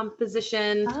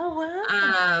composition. oh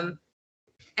wow.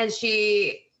 And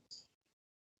she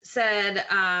said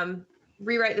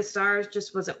Rewrite the Stars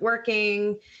just wasn't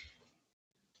working.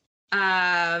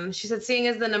 She said, seeing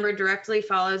as the number directly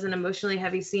follows an emotionally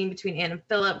heavy scene between Anne and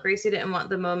Philip, Gracie didn't want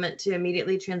the moment to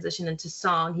immediately transition into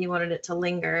song. He wanted it to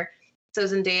linger. So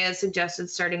Zendaya suggested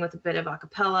starting with a bit of a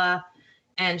cappella.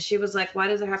 And she was like, why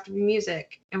does there have to be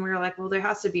music? And we were like, well, there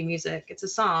has to be music. It's a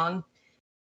song.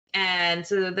 And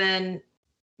so then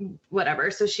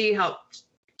whatever. So she helped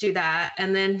do that.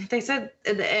 And then they said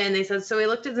at the end, so we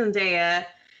looked at Zendaya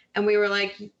and we were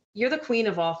like, you're the queen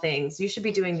of all things. You should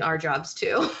be doing our jobs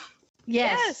too.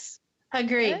 Yes.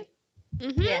 Agree.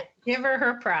 Mm-hmm. Yeah. Give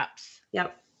her props.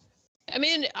 Yep. I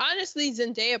mean, honestly,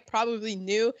 Zendaya probably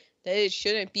knew that it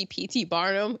shouldn't be P.T.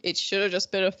 Barnum. It should have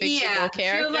just been a fictional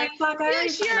character. She was like, fuck,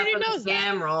 She already knows that.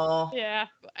 Damn role. Yeah.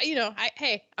 But,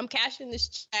 I'm cashing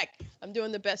this check. I'm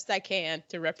doing the best I can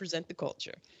to represent the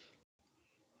culture.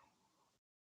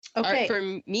 Okay. All right, for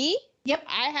me, Yep.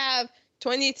 I have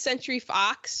 20th Century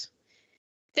Fox.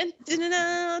 Yeah.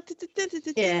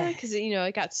 Because,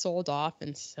 it got sold off,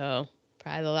 and so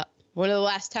probably one of the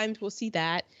last times we'll see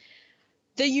that.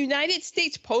 The United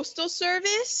States Postal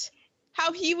Service,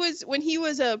 how when he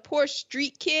was a poor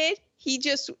street kid,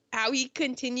 how he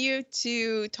continued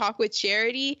to talk with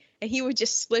Charity, and he would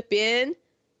just slip in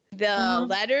the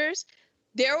letters.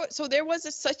 There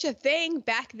was such a thing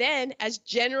back then as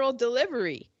general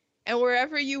delivery, and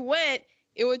wherever you went,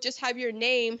 it would just have your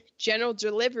name, general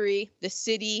delivery, the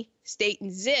city, state,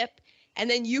 and zip, and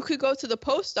then you could go to the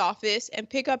post office and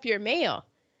pick up your mail.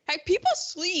 Like, people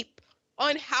sleep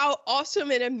on how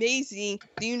awesome and amazing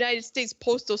the United States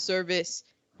Postal Service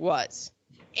was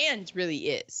and really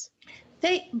is.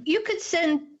 You could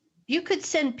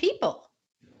send people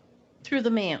through the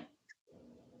mail.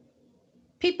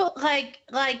 People like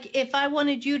if I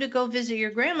wanted you to go visit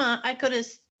your grandma, I could have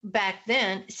back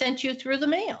then sent you through the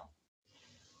mail.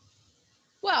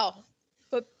 Well,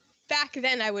 but back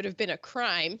then I would have been a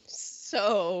crime,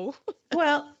 so.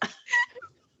 Well,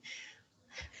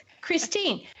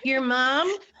 Christine, your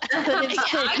mom could have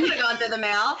I could have gone through the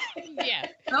mail. Yeah.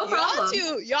 No problem.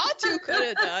 Y'all two could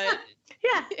have done.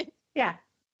 Yeah.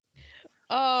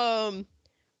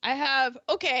 I have,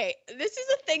 this is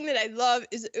a thing that I love,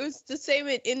 it was the same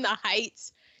in The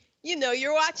Heights.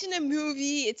 You're watching a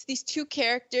movie, it's these two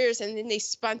characters, and then they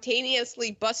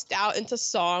spontaneously bust out into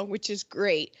song, which is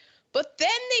great. But then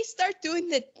they start doing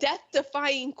the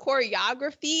death-defying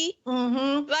choreography,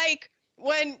 like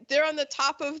when they're on the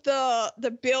top of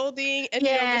the building, and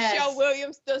Michelle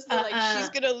Williams does the she's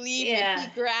gonna leave, and he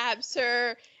grabs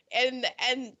her, and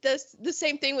the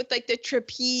same thing with like the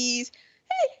trapeze.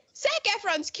 Hey, Zac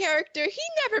Efron's character, he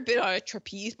never been on a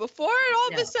trapeze before, and all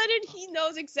of a sudden he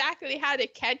knows exactly how to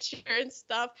catch her and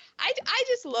stuff. I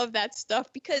just love that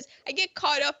stuff because I get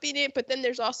caught up in it, but then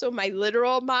there's also my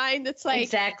literal mind that's like,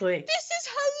 exactly, this is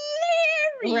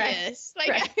hilarious.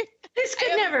 Right. Like this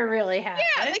could never really happen.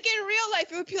 Yeah, like in real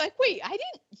life, it would be like, wait,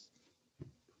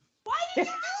 why did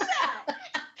you do that?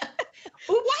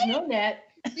 Oops, no net.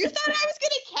 You thought I was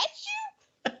gonna catch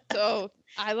you? So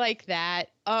I like that.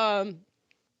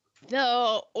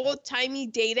 The old-timey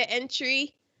data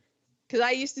entry, because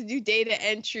I used to do data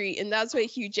entry, and that's what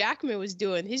Hugh Jackman was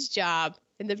doing. His job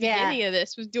in the beginning of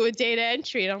this was doing data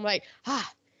entry, and I'm like,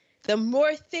 the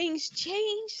more things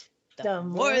change, the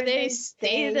more they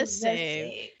stay the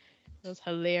same. That was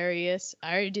hilarious.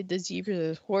 I already did the zebras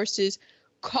and horses.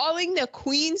 Calling the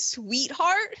queen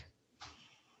sweetheart?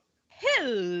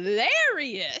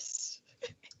 Hilarious.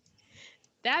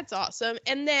 That's awesome.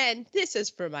 And then this is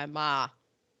for my ma.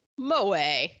 Moe.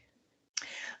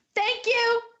 Thank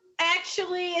you.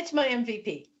 Actually, it's my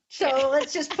MVP. So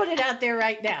let's just put it out there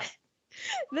right now.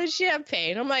 The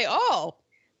champagne. I'm like, oh.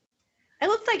 It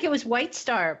looked like it was White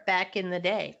Star back in the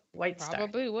day. White Star.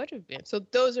 Probably would have been. So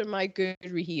those are my good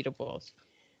reheatables.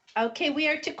 Okay, we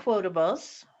are to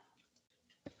quotables.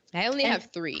 I only have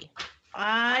 3.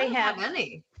 I don't have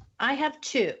any. I have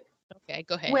 2. Okay,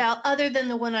 go ahead. Well, other than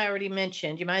the one I already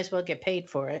mentioned, you might as well get paid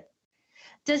for it.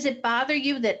 Does it bother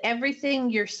you that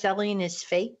everything you're selling is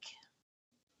fake?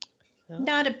 No.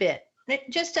 Not a bit.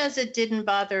 Just as it didn't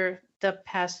bother the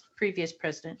previous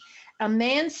president. A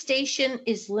man's station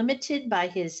is limited by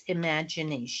his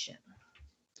imagination.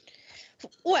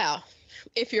 Well,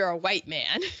 if you're a white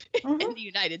man in the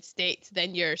United States,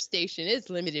 then your station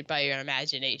is limited by your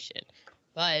imagination.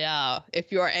 But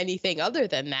if you're anything other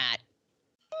than that,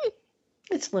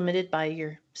 it's limited by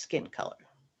your skin color.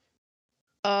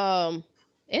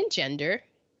 And gender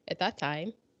at that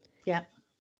time. Yeah.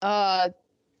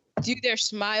 Do their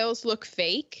smiles look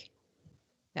fake?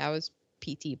 That was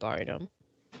P.T. Barnum.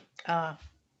 And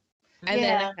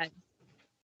then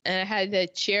I had the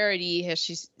Charity, as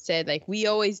she said, like, we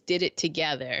always did it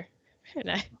together.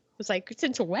 And I was like,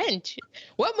 since when?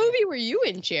 What movie were you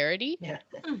in, Charity? Yeah.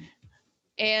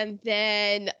 And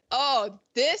then,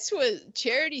 this was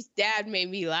Charity's dad made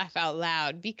me laugh out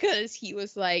loud because he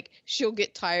was like, she'll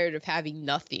get tired of having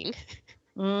nothing.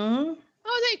 I was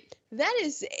like, that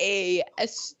is a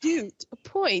astute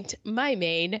point, my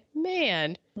main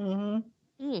man.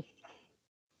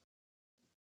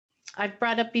 I've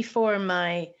brought up before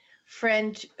my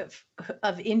friend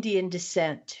of Indian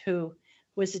descent who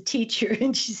was a teacher,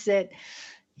 and she said,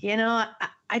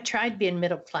 I tried being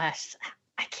middle class.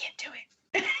 I can't do it.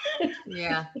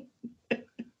 Yeah.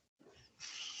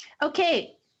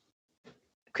 Okay.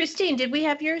 Christine, did we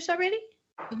have yours already?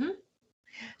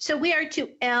 So we are to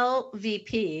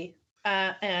LVP,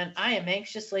 and I am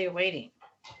anxiously awaiting.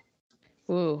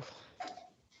 Ooh.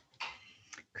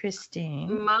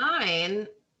 Christine. Mine.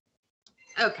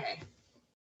 Okay.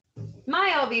 My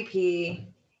LVP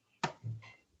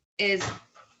is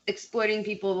exploiting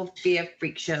people via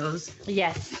freak shows.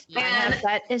 Yes, I have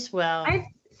that as well. I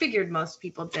figured most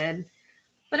people did.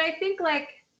 But I think like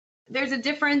there's a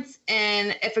difference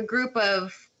in if a group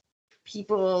of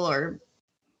people or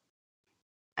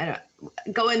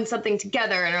go in something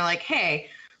together and are like, hey,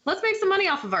 let's make some money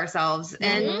off of ourselves.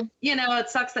 And, it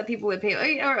sucks that people would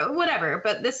pay or whatever.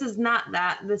 But this is not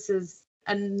that. This is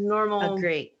a normal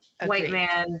white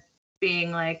man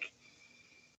being like,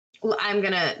 well, I'm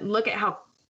going to look at how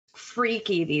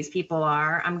freaky these people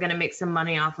are. I'm going to make some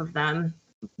money off of them.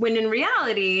 When in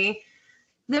reality,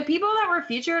 the people that were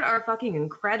featured are fucking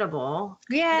incredible.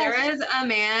 Yes. There is a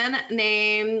man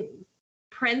named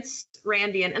Prince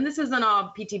Randian, and this isn't all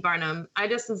P.T. Barnum. I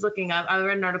just was looking up, I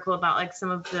read an article about like some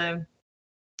of the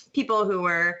people who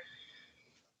were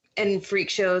in freak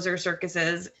shows or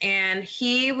circuses, and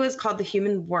he was called the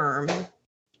human worm.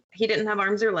 He didn't have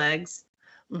arms or legs.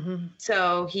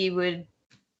 So he would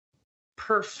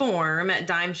perform at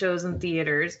dime shows and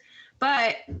theaters.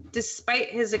 But despite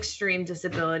his extreme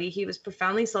disability, he was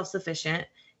profoundly self-sufficient.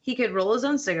 He could roll his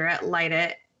own cigarette, light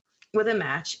it with a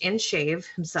match, and shave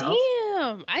himself.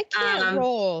 Damn, I can't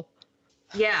roll.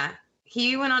 Yeah.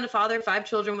 He went on to father 5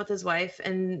 children with his wife,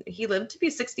 and he lived to be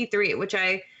 63, which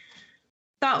I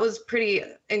thought was pretty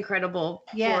incredible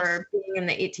for being in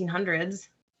the 1800s.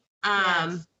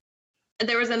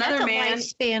 There was another man.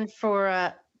 That's a lifespan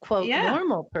for quote, Yeah.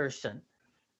 normal person.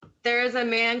 There is a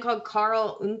man called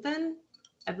Carl Unthan,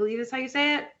 I believe is how you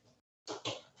say it.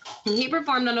 And he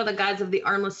performed under the guise of the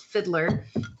armless fiddler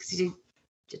because he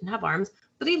didn't have arms,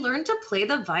 but he learned to play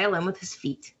the violin with his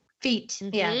feet. Feet.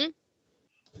 Yeah.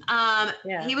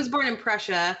 Yeah. He was born in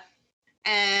Prussia,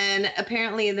 and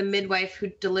apparently the midwife who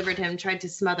delivered him tried to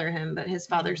smother him, but his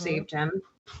father saved him.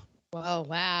 Whoa,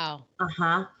 wow.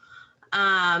 Uh-huh.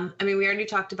 I mean, we already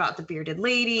talked about the bearded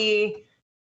lady.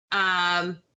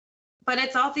 But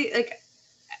it's all the, like,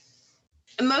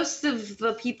 most of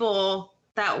the people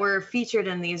that were featured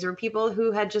in these were people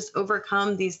who had just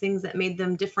overcome these things that made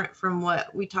them different from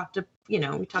what we talked to,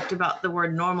 we talked about the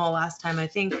word normal last time, I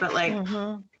think, but like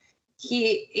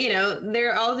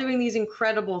they're all doing these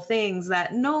incredible things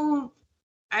that a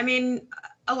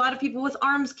lot of people with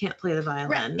arms can't play the violin.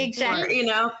 Right, exactly.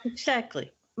 Or,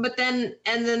 Exactly. But then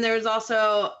there's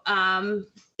also,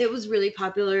 it was really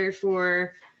popular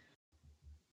for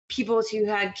people who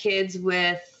had kids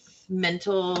with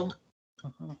mental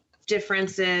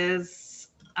differences,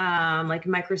 like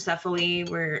microcephaly,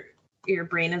 where your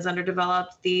brain is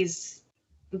underdeveloped. These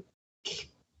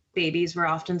babies were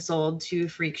often sold to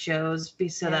freak shows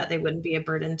so that they wouldn't be a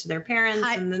burden to their parents.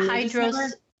 And then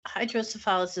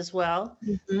hydrocephalus as well,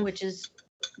 which is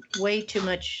way too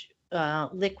much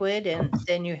liquid, and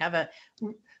then you have a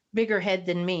bigger head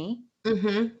than me.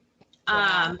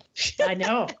 Wow. I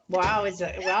know. Wow is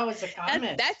a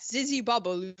comment. That's Zizi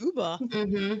Babaluba.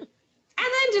 And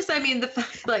then just, the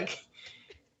fact, like,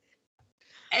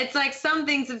 it's like some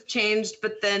things have changed,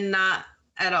 but then not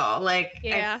at all. Like,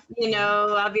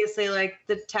 obviously, like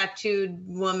the tattooed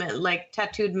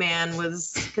man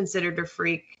was considered a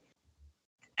freak,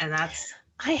 and that's.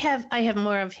 I have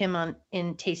more of him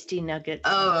in Tasty Nuggets.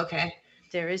 Oh, okay.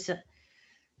 There's a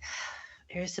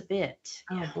bit.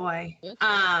 Oh boy.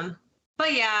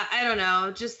 But yeah, I don't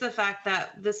know. Just the fact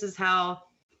that this is how,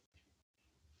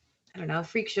 I don't know,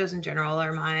 freak shows in general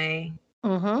are my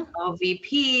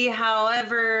LVP.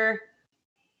 However,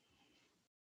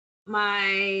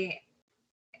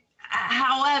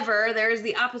 there's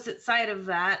the opposite side of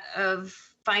that, of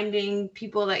finding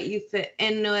people that you fit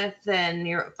in with, and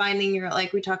you're finding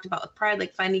like we talked about with Pride,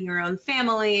 like finding your own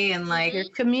family and like your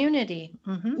community.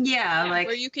 Yeah, like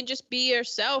where you can just be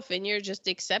yourself and you're just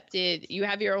accepted. You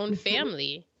have your own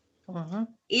family.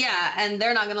 Yeah, and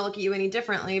they're not going to look at you any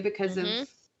differently because of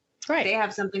they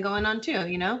have something going on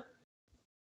too,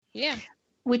 Yeah.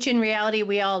 Which in reality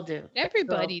we all do.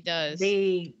 Everybody does.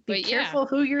 Be careful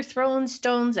who you're throwing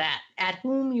stones at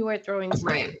whom you are throwing stones.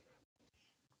 Right.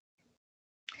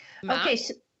 Okay,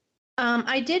 so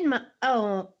I did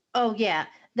the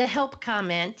help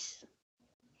comment.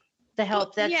 The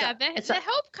help the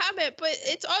help comment, but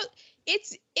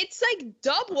it's like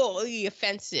doubly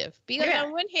offensive, because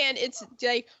on one hand it's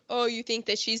like, oh, you think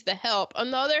that she's the help.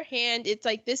 On the other hand, it's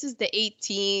like, this is the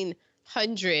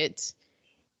 1800s.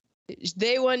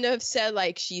 They wouldn't have said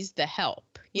like she's the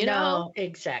help, know? No,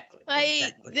 exactly.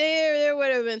 Like there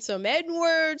would have been some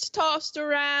N-words tossed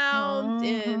around,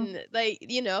 and like,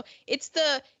 it's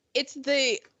the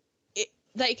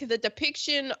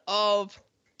depiction of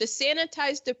the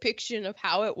sanitized depiction of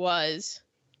how it was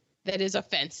that is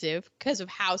offensive because of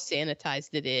how sanitized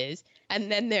it is, and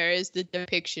then there is the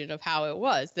depiction of how it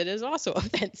was that is also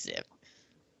offensive.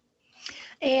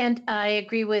 And I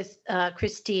agree with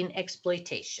Christine,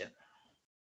 exploitation.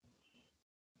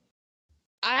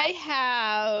 I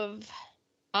have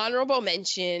honorable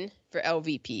mention for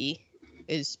LVP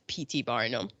is P.T.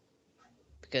 Barnum,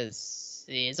 because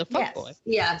he is a fuckboy.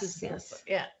 Yes.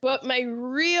 Yeah. But my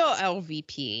real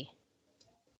LVP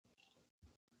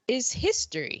is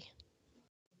history,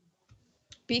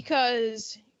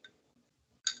 because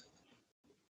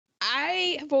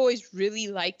I have always really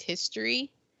liked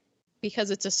history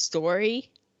because it's a story,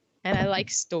 and I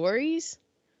like stories.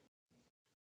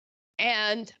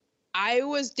 And I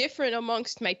was different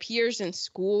amongst my peers in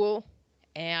school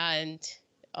and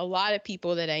a lot of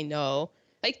people that I know.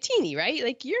 Like Teeny, right?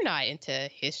 Like, you're not into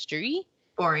history.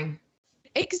 Boring.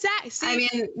 Exactly.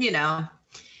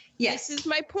 Yes. This is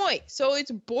my point. So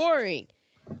it's boring.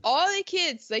 All the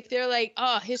kids, like, they're like,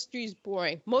 oh, history's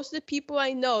boring. Most of the people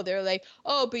I know, they're like,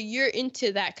 oh, but you're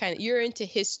into you're into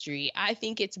history. I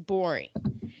think it's boring.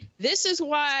 This is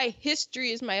why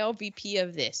history is my LVP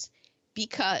of this,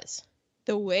 because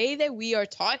the way that we are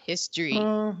taught history,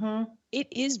 it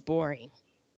is boring.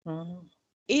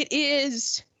 It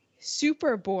is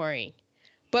super boring.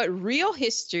 But real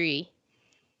history,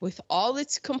 with all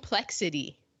its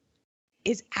complexity,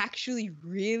 is actually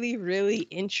really, really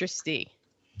interesting.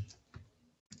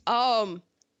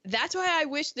 that's why I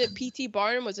wish that P.T.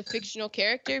 Barnum was a fictional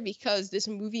character, because this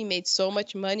movie made so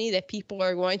much money that people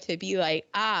are going to be like,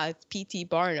 it's P.T.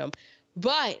 Barnum.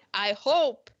 But I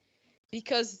hope,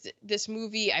 because this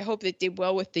movie, I hope it did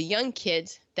well with the young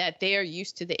kids, that they are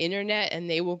used to the internet and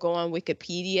they will go on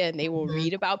Wikipedia and they will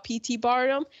read about P.T.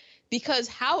 Barnum. Because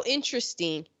how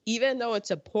interesting, even though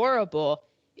it's horrible,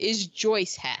 is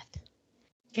Joyce Heth?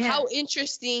 Yeah. How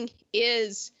interesting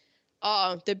is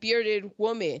the bearded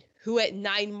woman who at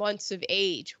 9 months of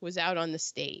age was out on the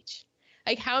stage?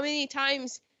 Like, how many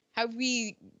times have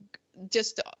we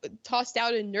just tossed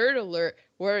out a nerd alert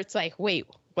where it's like, wait,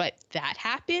 what, that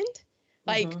happened?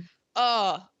 Like,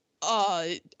 a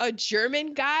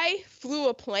German guy flew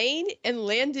a plane and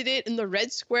landed it in the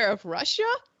Red Square of Russia?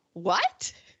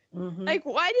 What? Like,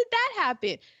 why did that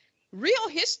happen? Real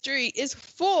history is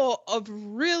full of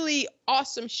really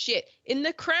awesome shit. In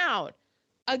The Crown,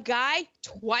 a guy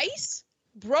twice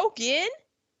broke in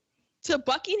to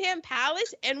Buckingham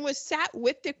Palace and was sat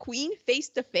with the Queen face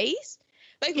to face.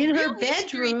 Like, in her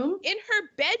bedroom. In her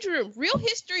bedroom. Real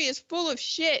history is full of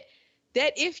shit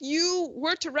that if you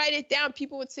were to write it down,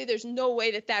 people would say there's no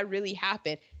way that that really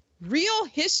happened. Real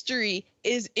history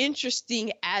is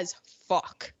interesting as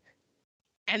fuck.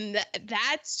 And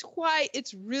that's why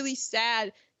it's really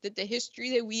sad that the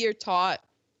history that we are taught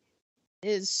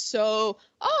is so,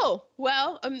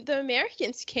 the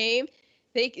Americans came,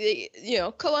 they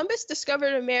Columbus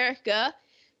discovered America.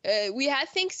 We had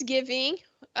Thanksgiving.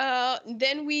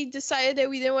 Then we decided that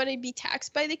we didn't want to be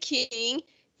taxed by the king.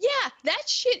 Yeah, that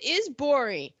shit is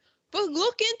boring. But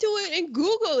look into it and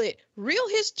Google it. Real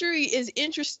history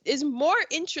is more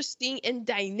interesting and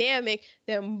dynamic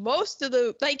than most of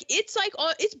the, like,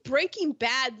 it's Breaking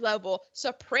Bad level,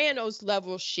 Sopranos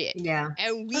level shit. Yeah.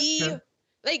 And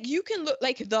you can look,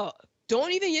 like,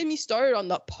 don't even get me started on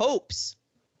the popes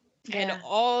and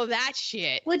all that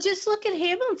shit. Well, just look at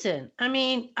Hamilton. I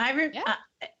mean,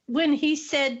 when he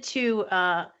said to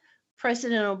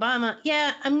President Obama,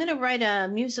 I'm going to write a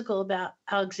musical about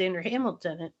Alexander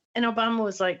Hamilton. And Obama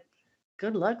was like,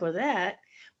 good luck with that.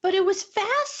 But it was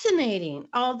fascinating,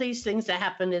 all these things that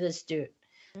happened to this dude.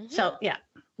 So,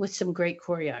 with some great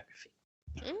choreography.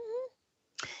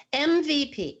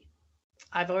 MVP.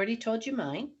 I've already told you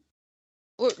mine.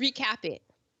 Well, recap it.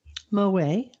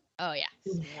 Moe. Oh, yeah.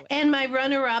 And my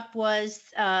runner-up was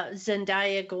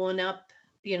Zendaya going up,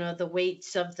 the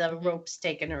weights of the ropes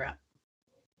taking her up.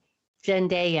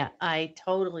 Zendaya, I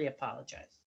totally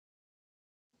apologize.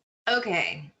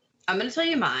 Okay. I'm going to tell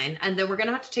you mine, and then we're going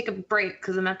to have to take a break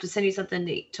because I'm going to have to send you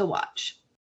something to watch.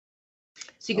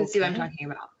 So you can see what I'm talking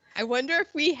about. I wonder if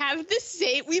we have the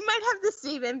same, we might have the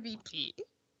same MVP.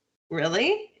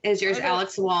 Really? Is yours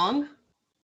Alex Wong?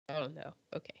 Oh, no.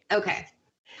 Okay.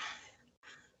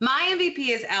 My MVP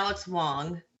is Alex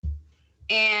Wong.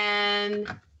 And,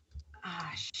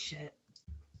 shit.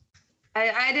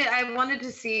 I wanted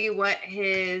to see what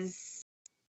his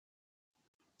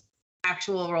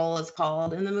actual role is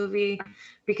called in the movie,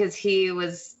 because he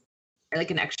was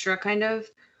like an extra kind of.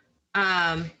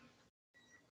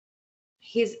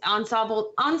 He's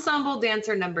ensemble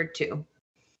dancer number 2.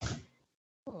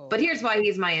 Oh. But here's why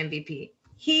he's my MVP.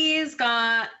 He's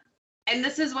got, and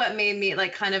this is what made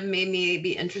me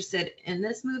be interested in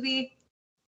this movie.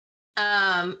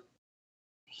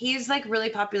 He's like really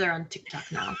popular on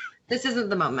TikTok now. This isn't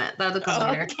the moment. That'll come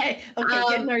later. Okay,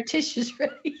 getting our tissues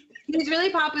ready. He's really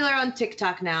popular on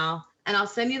TikTok now, and I'll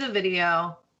send you the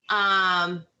video.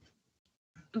 But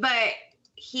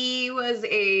he was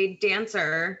a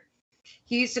dancer.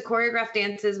 He used to choreograph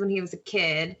dances when he was a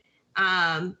kid.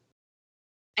 And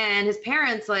his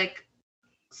parents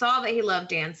saw that he loved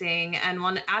dancing and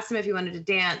asked him if he wanted to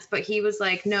dance, but he was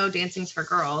like, no, dancing's for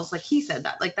girls. Like, he said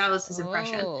that, that was his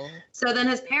impression. So then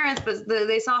his parents,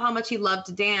 they saw how much he loved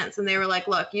to dance, and they were like,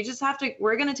 look, you just have to,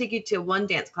 we're going to take you to one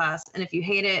dance class, and if you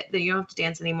hate it, then you don't have to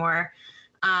dance anymore.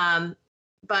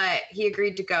 But he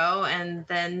agreed to go, and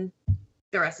then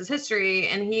the rest is history.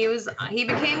 And he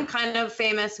became kind of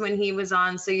famous when he was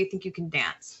on So You Think You Can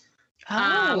Dance.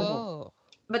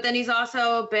 But then he's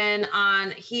also been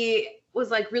on, he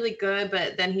was really good,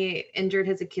 but then he injured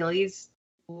his Achilles.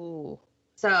 Ooh.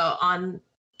 So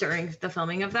during the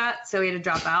filming of that, so he had to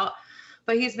drop out.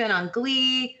 But he's been on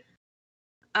Glee.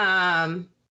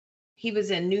 He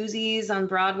was in Newsies on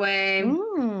Broadway.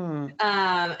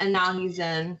 And now he's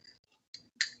in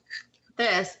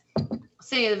this. I'll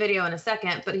send you the video in a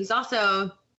second, but he's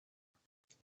also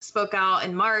spoke out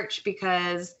in March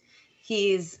because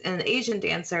he's an Asian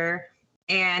dancer,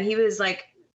 and he was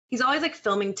he's always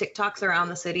filming TikToks around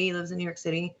the city. He lives in New York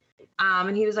City.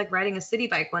 And he was riding a city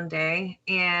bike one day,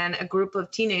 and a group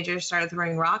of teenagers started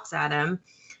throwing rocks at him.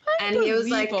 And he was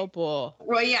like, Unbelievable.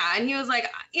 well, yeah. And he was like,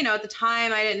 at the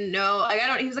time I didn't know, like,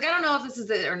 he was like, I don't know if this is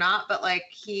it or not, but like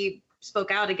he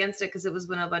spoke out against it because it was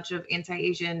when a bunch of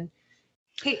anti-Asian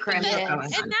hate crimes were going on.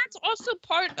 And that's also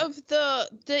part of the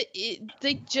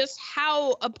just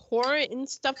how abhorrent and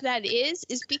stuff that is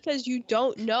because you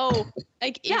don't know,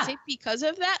 like, is it because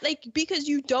of that? Like, because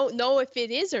you don't know if it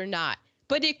is or not,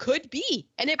 but it could be,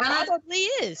 and it probably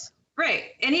is.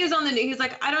 Right. And he was on the news. He's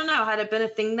like, I don't know. Had it been a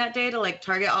thing that day to like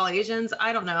target all Asians?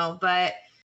 I don't know. But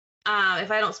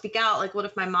if I don't speak out, like, what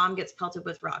if my mom gets pelted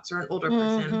with rocks or an older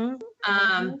person?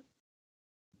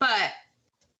 But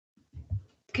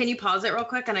can you pause it real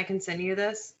quick and I can send you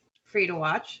this for you to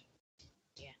watch?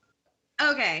 Yeah.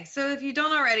 Okay. So if you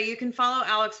don't already, you can follow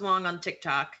Alex Wong on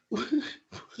TikTok.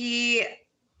 I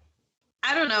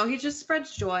don't know. He just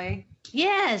spreads joy.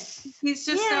 Yes. He's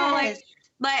just so like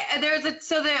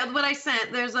what I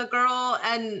sent, there's a girl,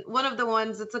 and one of the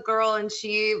ones, it's a girl, and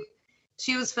she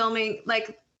was filming,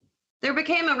 like, there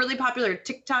became a really popular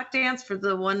TikTok dance for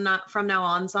the One Not From Now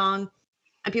On song,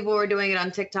 and people were doing it on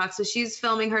TikTok. So she's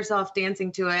filming herself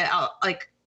dancing to it out,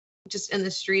 like, just in the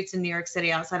streets in New York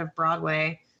City outside of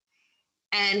Broadway.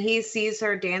 And he sees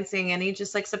her dancing and he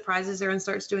just like surprises her and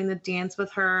starts doing the dance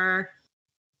with her.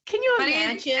 Can you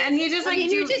imagine? And he just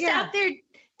you're just out there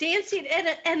dancing,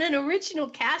 and an original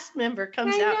cast member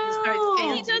comes out and starts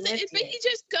dancing. But he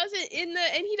just doesn't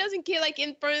and he doesn't get like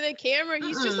in front of the camera.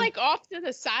 He's just like off to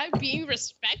the side, being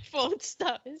respectful and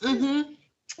stuff. It's just,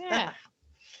 yeah.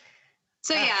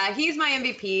 So yeah, he's my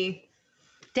MVP.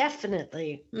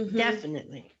 Definitely,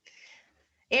 definitely.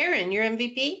 Aaron, your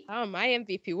MVP? Oh, my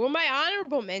MVP. Well, my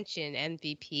honorable mention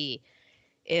MVP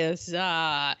is,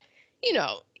 even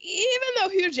though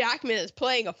Hugh Jackman is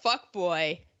playing a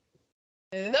fuckboy,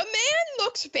 the man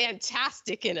looks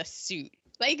fantastic in a suit.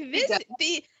 Like this,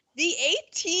 the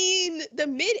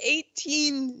mid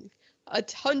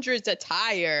 1800s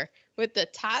attire with the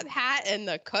top hat and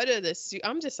the cut of the suit.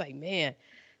 I'm just like, man,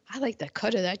 I like the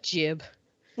cut of that jib.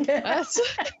 That's,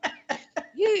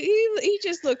 he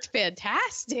just looked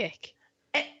fantastic.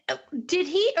 Did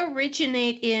he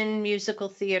originate in musical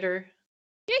theater?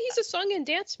 Yeah, he's a song and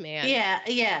dance man.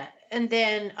 Yeah. And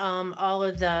then all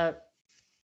of the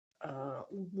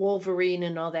Wolverine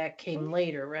and all that came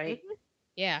later, right? Mm-hmm.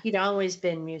 Yeah. He'd always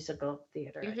been musical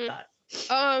theater, I thought.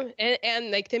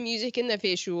 And like the music and the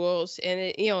visuals, and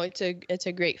it's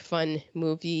a great fun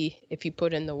movie if you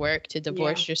put in the work to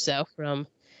divorce yourself from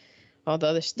all the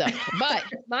other stuff.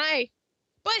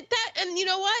 And you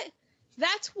know what?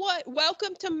 That's what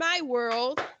welcome to my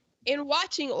world in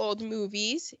watching old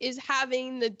movies is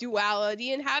having the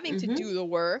duality and having to do the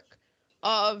work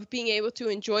of being able to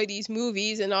enjoy these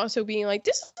movies and also being like,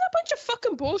 this is a bunch of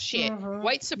fucking bullshit,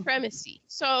 white supremacy.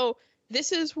 So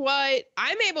this is what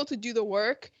I'm able to do the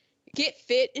work, get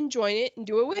fit and join it and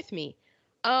do it with me.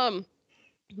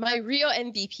 My real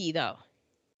MVP though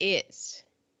is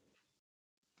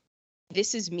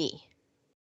This Is Me.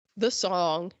 The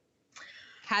song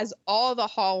has all the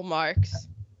hallmarks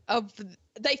of,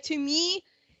 like, to me,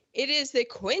 it is the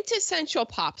quintessential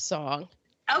pop song.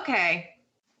 Okay.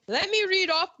 Let me read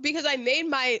off, because I made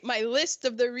my list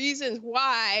of the reasons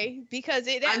why, because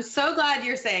I'm so glad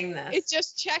you're saying this. It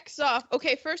just checks off.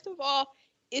 Okay, first of all,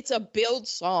 it's a build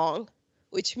song,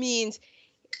 which means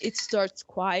it starts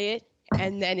quiet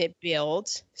and then it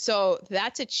builds. So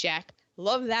that's a check.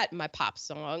 Love that in my pop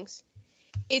songs.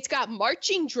 It's got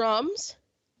marching drums.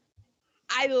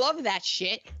 I love that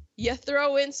shit. You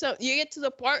throw in you get to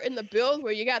the part in the build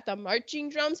where you got the marching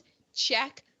drums.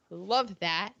 Check. Love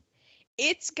that.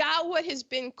 It's got what has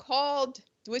been called,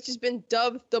 which has been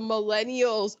dubbed the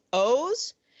millennials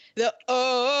O's. The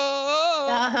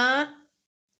O.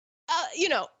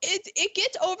 It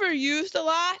gets overused a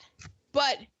lot,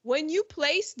 but when you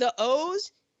place the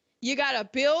O's, you got to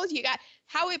build, you got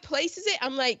how it places it.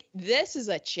 I'm like, this is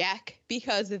a check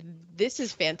because this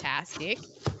is fantastic.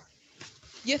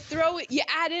 You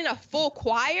add in a full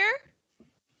choir.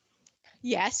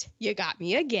 Yes, you got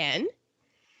me again.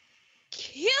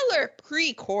 Killer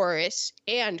pre-chorus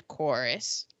and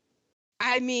chorus.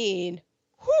 I mean,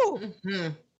 whew.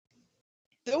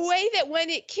 The way that when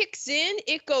it kicks in,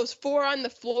 it goes 4 on the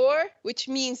floor, which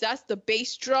means that's the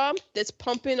bass drum that's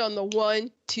pumping on the 1,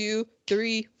 2,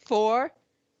 3, 4.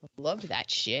 Love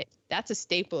that shit. That's a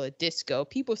staple of disco.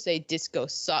 People say disco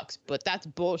sucks, but that's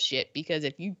bullshit because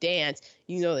if you dance,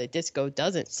 you know that disco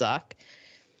doesn't suck.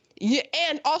 Yeah,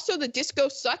 and also the disco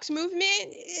sucks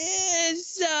movement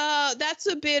is that's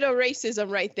a bit of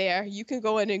racism right there. You can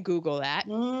go in and Google that.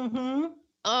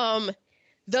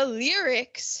 The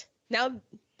lyrics, now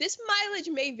this mileage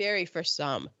may vary for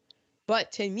some,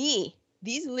 but to me,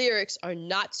 these lyrics are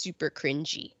not super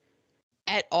cringy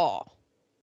at all.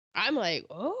 I'm like,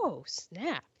 oh,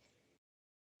 snap.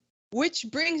 Which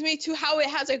brings me to how it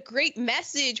has a great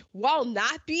message while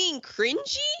not being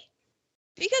cringy.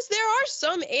 Because there are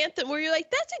some anthem where you're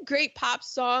like, that's a great pop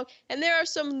song. And there are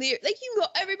some lyrics, like,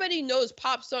 everybody knows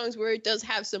pop songs where it does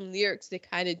have some lyrics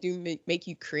that kind of do make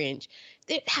you cringe.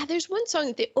 There's one song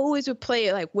that they always would play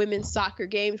at like women's soccer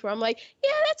games where I'm like,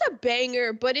 yeah, that's a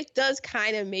banger, but it does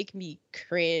kind of make me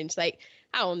cringe. Like,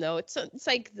 I don't know. It's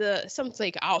like something's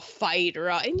like I'll fight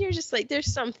and you're just like,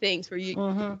 there's some things where you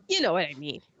know what I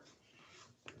mean.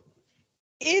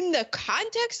 In the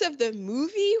context of the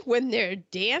movie, when they're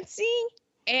dancing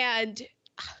and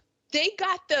they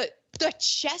got the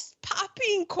chest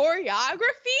popping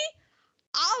choreography,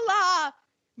 a la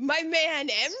my man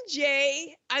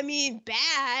MJ. I mean,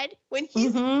 Bad, when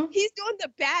he's doing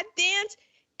the bad dance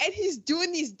and he's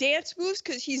doing these dance moves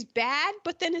because he's bad,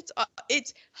 but then it's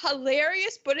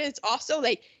hilarious, but it's also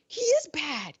like he is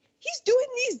bad. He's doing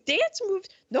these dance moves.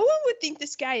 No one would think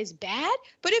this guy is bad.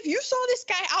 But if you saw this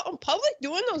guy out in public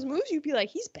doing those moves, you'd be like,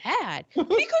 he's bad.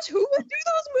 Because who would do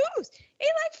those moves?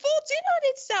 It like folds in on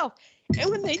itself.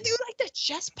 And when they do like the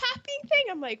chest popping thing,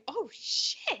 I'm like, oh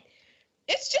shit.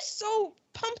 It's just so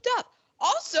pumped up.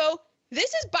 Also,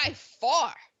 this is by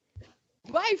far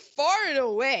and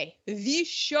away, the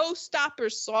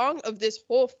showstopper song of this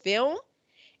whole film.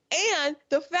 And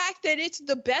the fact that it's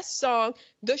the best song,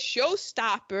 the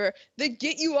showstopper, the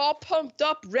get you all pumped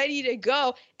up, ready to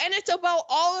go. And it's about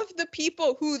all of the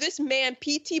people who this man,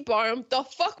 P.T. Barnum, the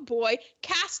fuckboy,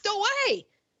 cast away.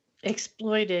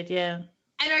 Exploited, yeah.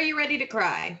 And are you ready to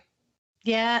cry?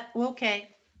 Yeah, okay.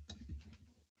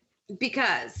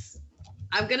 Because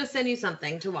I'm going to send you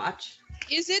something to watch.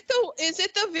 Is it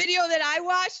the video that I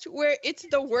watched where it's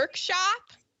the workshop?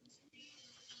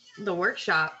 The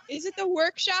workshop. Is it the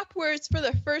workshop where it's for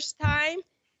the first time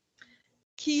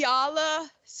Keala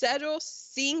Settle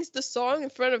sings the song in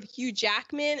front of Hugh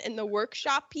Jackman and the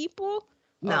workshop people?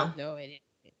 No. Oh, no, it isn't.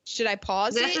 Should I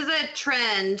pause This is a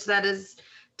trend that is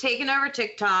taken over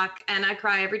TikTok, and I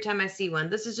cry every time I see one.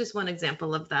 This is just one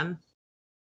example of them.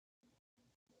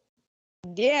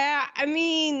 Yeah, I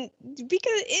mean,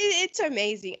 because it's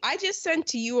amazing. I just sent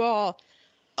to you all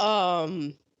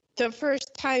the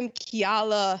first time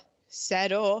Keala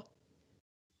Settle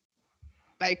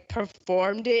like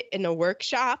performed it in a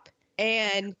workshop,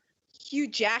 and Hugh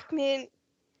Jackman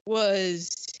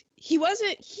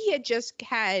he had just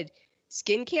had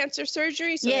skin cancer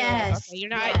surgery, so yes, okay,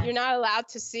 you're not allowed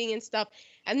to sing and stuff.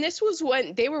 And this was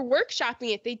when they were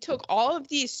workshopping it. They took all of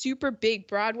these super big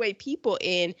Broadway people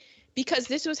in because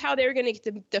this was how they were going to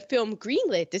get the film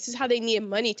greenlit. This is how they needed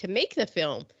money to make the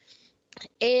film.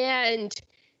 And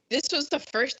this was the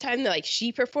first time that like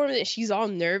she performed it. She's all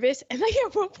nervous. And like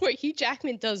at one point, Hugh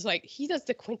Jackman does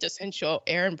the quintessential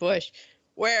Aaron Bush,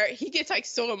 where he gets like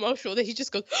so emotional that he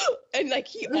just goes, and like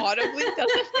he audibly does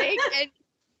the thing. And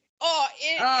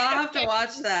I'll have to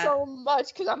watch that so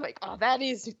much because I'm like, oh, that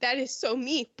is so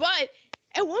me. But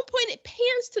at one point it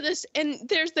pans to this, and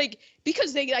there's like,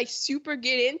 because they like super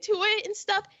get into it and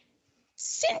stuff,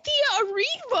 Cynthia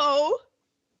Erivo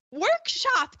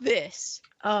workshop this.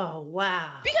 Oh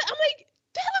wow. Because I'm like,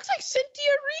 that looks like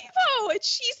Cynthia Erivo, and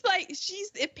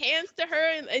it pans to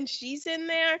her and she's in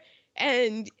there,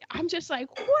 and I'm just like,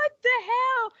 what the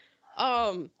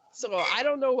hell? So I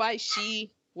don't know why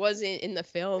she wasn't in the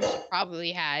film. She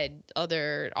probably had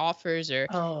other offers or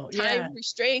time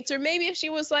restraints, or maybe if she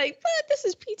was like, but this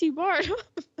is P.T. Barnum.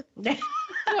 But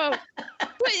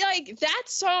like that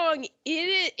song,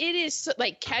 it is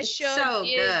like Kesha so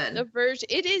is good. The version.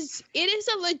 It is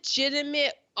a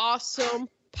legitimate awesome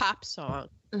pop song.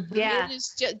 Mm-hmm. Yeah, it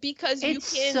is just because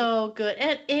it's you can. So good.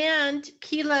 And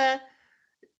Keala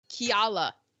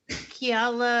Settle.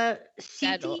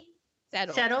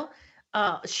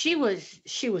 She was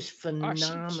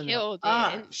phenomenal.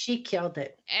 She killed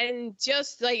it. And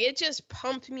just like it just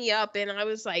pumped me up, and I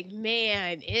was like,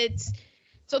 man,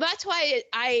 so that's why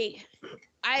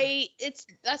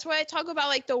that's why I talk about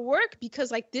like the work,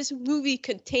 because like this movie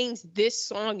contains this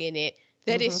song in it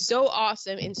that is so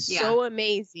awesome and so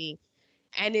amazing,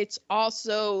 and it's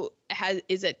also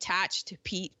is attached to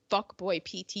fuckboy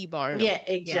P.T. Barnum. Yeah,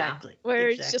 exactly. Where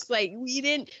it's just like we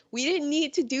didn't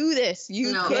need to do this.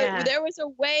 There was a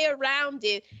way around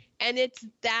it, and it's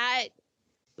that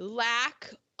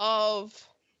lack of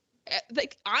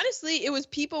like, honestly, it was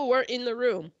people weren't in the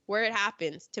room where it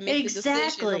happens to make the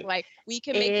decision of like, we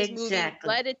can make this movie.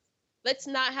 Let's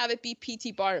not have it be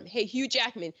P.T. Barnum. Hey, Hugh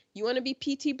Jackman, you want to be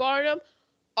P.T. Barnum?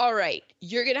 all right,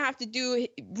 you're going to have to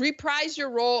reprise your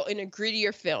role in a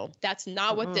grittier film. That's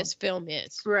not what this film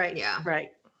is. Right. Yeah.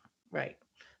 Right.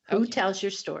 Who Okay. tells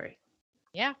your story?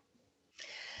 Yeah.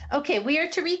 Okay, we are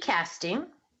to recasting.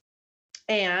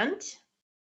 And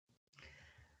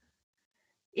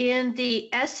in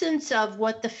the essence of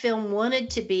what the film wanted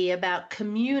to be about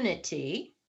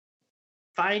community,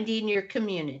 finding your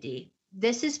community,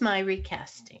 this is my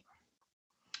recasting.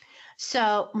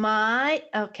 So my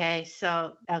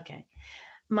Zendaya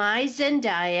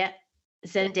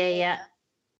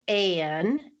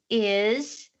Anne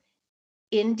is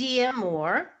India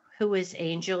Moore, who is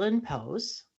Angel in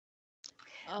Pose.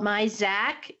 Oh. My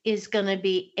Zach is going to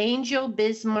be Angel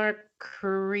Bismarck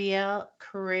Carriel,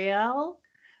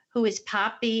 who is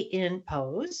Poppy in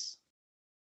Pose.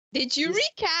 Did you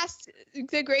recast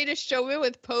The Greatest Showman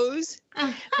with Pose?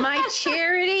 My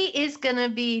Charity is going to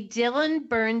be Dylan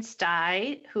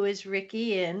Bernstein, who is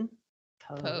Ricky in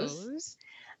Pose.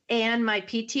 And my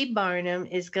P.T. Barnum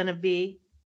is going to be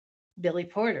Billy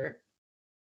Porter,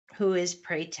 who is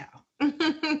Pray Tell.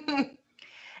 And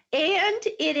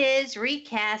it is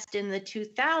recast in the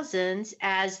 2000s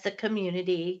as the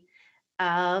community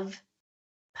of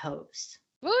Pose.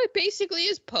 Well, it basically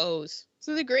is Pose.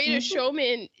 So The Greatest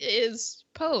Showman is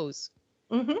Pose.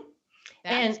 Mm-hmm.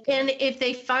 And if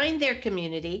they find their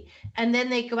community and then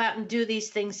they go out and do these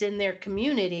things in their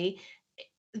community,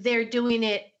 they're doing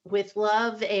it with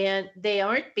love and they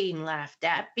aren't being laughed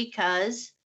at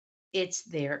because it's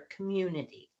their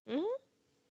community. Mm-hmm.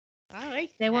 All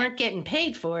right. They weren't getting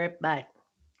paid for it, but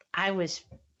I was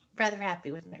rather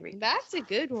happy with my recast. That's a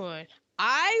good one.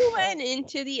 I went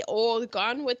into the old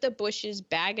Gone with the Bushes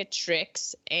bag of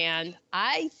tricks, and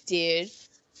I did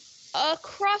a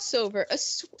crossover.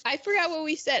 I forgot what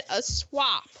we said. A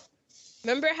swap.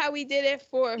 Remember how we did it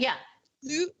for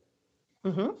Flute?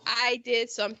 Mm-hmm. I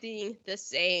did something the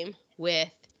same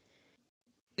with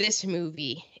this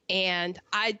movie, and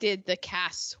I did the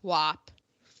cast swap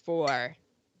for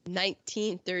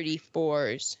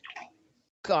 1934's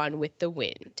Gone with the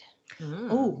Wind.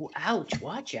 Oh, ouch.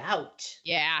 Watch out.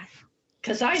 Yeah.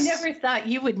 Because I never thought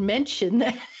you would mention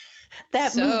that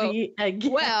movie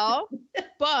again. Well,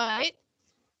 but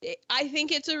I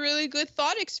think it's a really good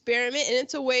thought experiment, and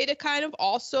it's a way to kind of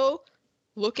also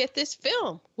look at this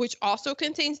film, which also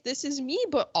contains This Is Me,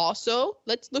 but also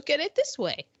let's look at it this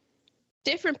way.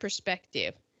 Different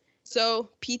perspective.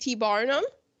 So P.T. Barnum,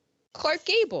 Clark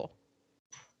Gable.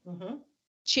 Mm-hmm.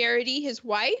 Charity, his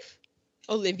wife,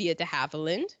 Olivia de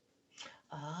Havilland.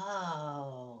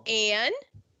 Oh. Anne,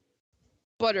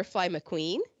 Butterfly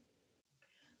McQueen.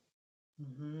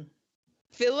 Mm-hmm.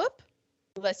 Philip,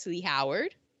 Leslie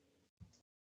Howard.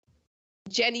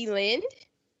 Jenny Lind,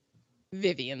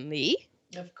 Vivian Lee.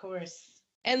 Of course.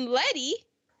 And Letty,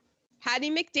 Hattie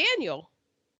McDaniel.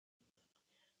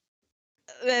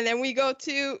 And then we go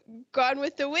to Gone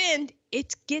with the Wind.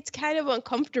 It gets kind of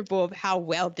uncomfortable of how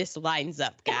well this lines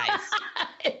up, guys.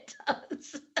 It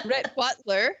does. Rhett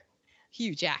Butler,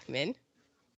 Hugh Jackman.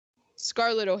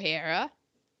 Scarlett O'Hara,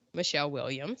 Michelle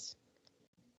Williams.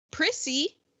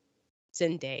 Prissy,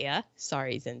 Zendaya.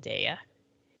 Sorry, Zendaya.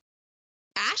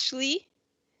 Ashley,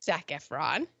 Zac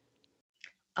Efron.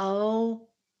 Oh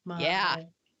my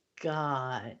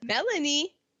God.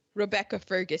 Melanie, Rebecca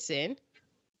Ferguson.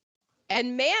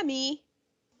 And Mammy,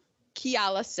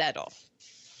 Keala Settle.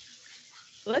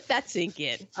 Let that sink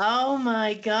in. Oh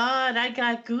my God. I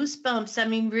got goosebumps. I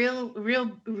mean,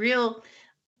 real.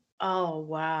 Oh,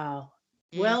 wow.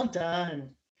 Well done.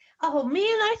 Oh man,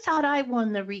 I thought I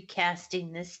won the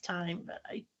recasting this time, but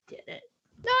I didn't.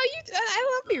 No,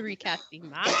 I love your recasting,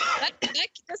 Mom. That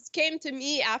just came to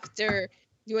me after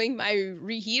doing my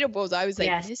reheatables. I was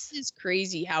like, This is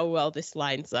crazy how well this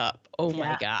lines up. Oh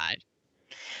my God.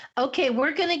 Okay,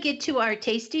 we're going to get to our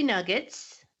tasty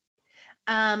nuggets.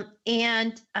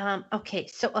 Okay,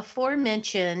 so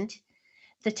aforementioned,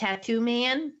 the tattoo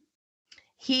man,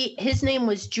 his name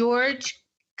was George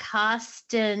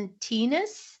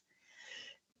Costantinos.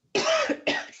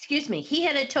 Excuse me. He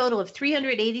had a total of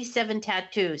 387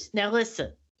 tattoos. Now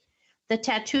listen, the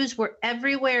tattoos were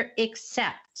everywhere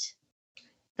except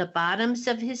the bottoms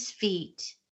of his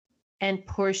feet and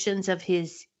portions of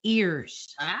his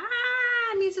ears.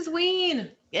 It means his ween.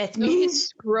 It means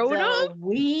scrotum, the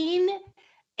ween,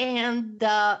 and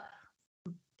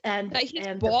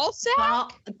his ball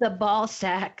sack. The ball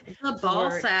sack. The ball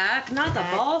sack, not the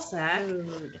ball sack.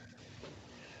 Dude.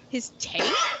 His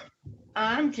tape.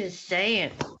 I'm just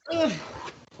saying. Ugh.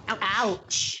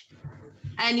 Ouch.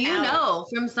 And you know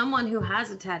from someone who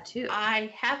has a tattoo.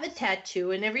 I have a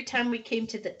tattoo, and every time we came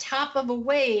to the top of a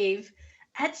wave,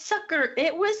 That sucker,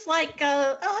 it was like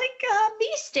a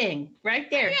bee sting right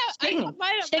there. Yeah, Stinging, I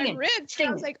might have stinging, my ribs. stinging.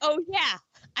 I was like, oh yeah,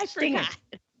 I Stinging. forgot.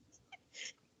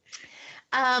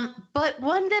 But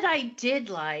one that I did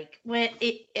like when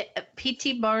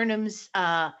P.T. Barnum's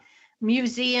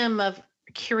Museum of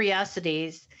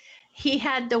Curiosities, he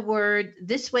had the word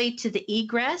 "this way to the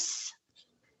egress,"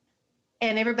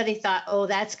 and everybody thought, "Oh,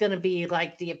 that's going to be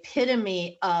like the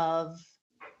epitome of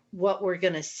what we're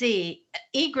going to see."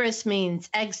 Egress means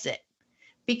exit.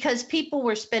 Because people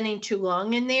were spending too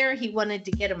long in there, he wanted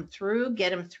to get them through.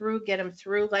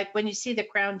 Like when you see the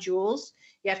crown jewels,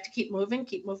 you have to keep moving.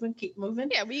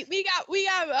 Yeah, we got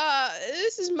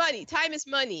this is money. Time is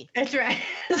money. That's right.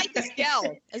 Like the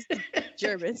scale, as the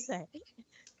Germans say.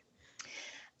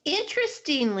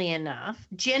 Interestingly enough,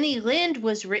 Jenny Lind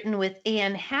was written with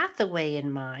Anne Hathaway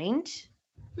in mind,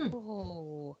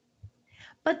 Oh.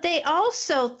 but they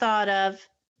also thought of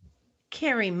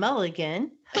Carey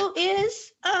Mulligan, who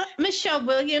is Michelle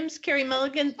Williams. Carey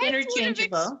Mulligan,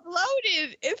 interchangeable. Would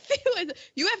have exploded if it was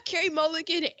you have Carey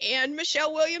Mulligan and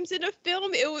Michelle Williams in a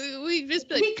film. We just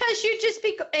be like, Because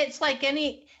it's like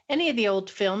any of the old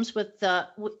films with the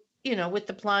with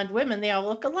the blonde women, they all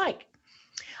look alike.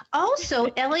 Also,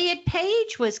 Elliot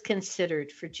Page was considered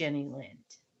for Jenny Lind.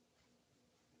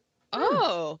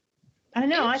 oh. I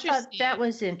know. I thought Interesting. that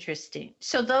was interesting.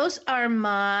 So those are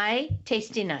my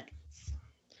tasty nuggets.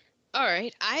 All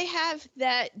right, I have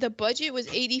that the budget was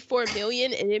 84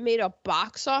 million and it made a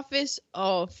box office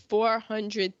of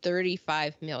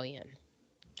 435 million.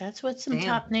 That's what some Damn.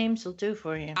 top names will do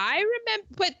for you. I remember,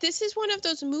 but this is one of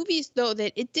those movies though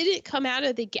that it didn't come out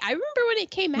of the. I remember when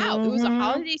it came out. It was a Mhm.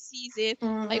 holiday season.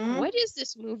 Like, Mhm. what is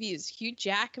this movie? Is Hugh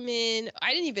Jackman?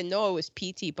 I didn't even know it was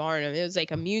P.T. Barnum. It was like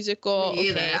a musical. Me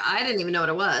either. Okay. I didn't even know what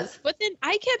it was. But then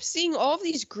I kept seeing all of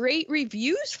these great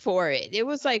reviews for it. It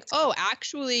was like, oh,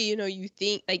 actually, you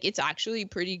think like it's actually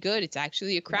pretty good. It's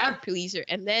actually a crowd pleaser.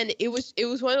 And then it was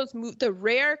one of those the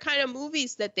rare kind of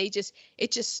movies that it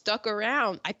just stuck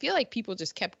around. I feel like people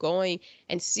just kept going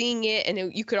and seeing it,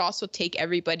 and you could also take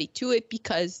everybody to it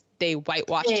because they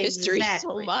whitewashed history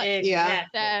so much Yeah.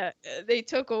 that they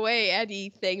took away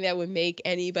anything that would make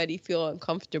anybody feel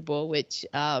uncomfortable. Which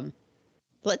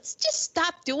let's just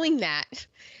stop doing that.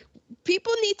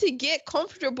 People need to get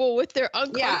comfortable with their Yeah,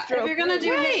 uncomfortable. if you're gonna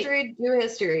do Right. history, do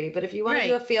history. But if you want to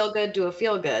do a feel good, do a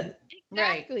feel good.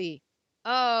 Exactly.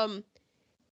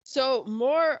 So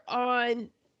more on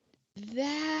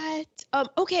that.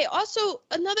 Okay. Also,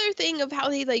 another thing of how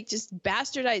they like just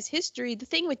bastardize history. The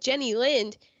thing with Jenny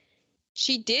Lind,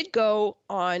 she did go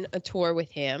on a tour with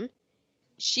him.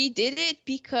 She did it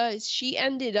because she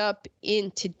ended up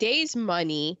in today's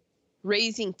money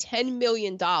raising $10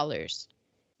 million.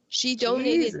 She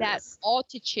donated that Jesus. all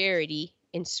to charity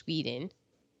in Sweden.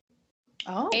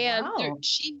 Oh, And wow.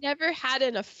 she never had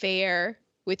an affair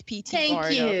with P.T. Thank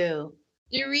Barnum. you.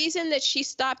 The reason that she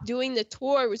stopped doing the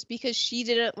tour was because she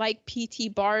didn't like P.T.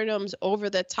 Barnum's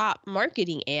over-the-top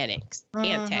marketing antics.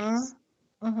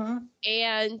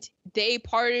 And they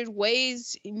parted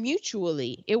ways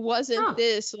mutually. It wasn't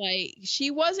this like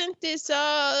she wasn't this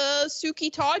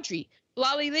Suki Tawdry,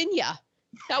 Lali Linya.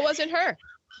 That wasn't her.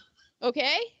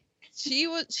 Okay? She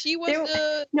was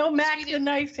the No Mac Swedish- the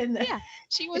knife in there. Yeah,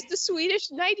 she was the Swedish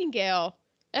Nightingale.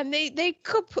 And they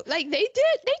could put they did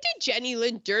Jenny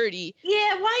Lind dirty.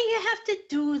 Yeah, why you have to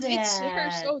do that? It's her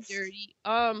so dirty.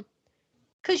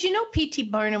 Because P.T.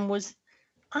 Barnum was,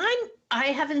 I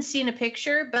haven't seen a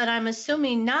picture, but I'm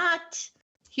assuming not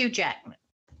Hugh Jackman.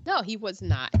 No, he was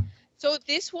not. So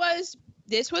this was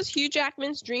Hugh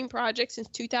Jackman's dream project since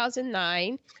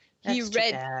 2009. He That's too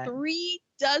read bad.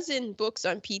 36 books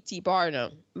on P.T.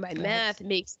 Barnum. My math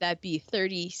makes that be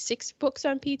 36 books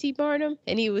on P.T. Barnum,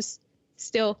 and he was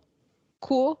still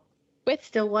cool with.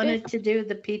 Still wanted to do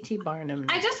the P.T. Barnum.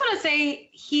 I just want to say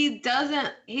he's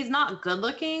not good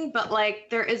looking, but like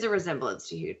there is a resemblance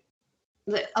to you.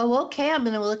 Oh, okay. I'm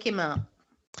gonna look him up.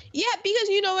 Yeah, because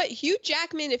you know what, Hugh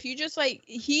Jackman, if you just like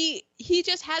he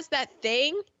just has that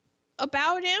thing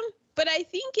about him. But I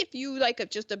think if you like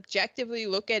just objectively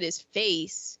look at his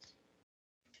face,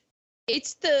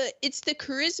 it's the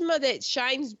charisma that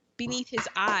shines beneath his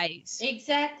eyes,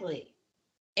 Exactly.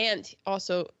 and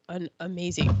also an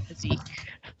amazing physique,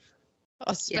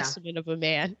 a specimen of a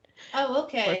man Oh, or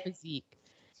okay. physique.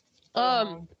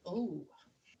 Ooh.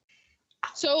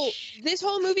 So this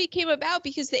whole movie came about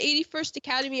because the 81st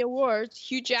Academy Awards,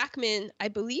 Hugh Jackman, I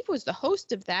believe, was the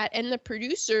host of that, and the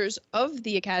producers of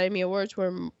the Academy Awards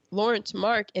were Lawrence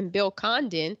Mark and Bill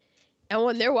Condon. And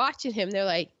when they're watching him, they're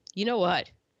like, you know what?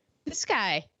 This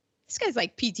guy's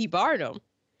like P.T. Barnum.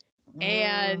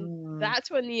 And that's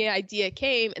when the idea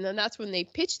came, and then that's when they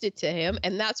pitched it to him,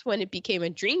 and that's when it became a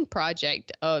dream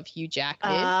project of Hugh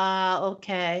Jackman.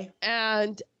 Okay.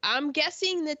 And I'm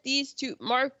guessing that these two,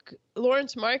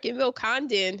 Lawrence Mark and Bill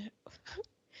Condon,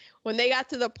 when they got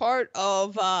to the part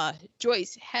of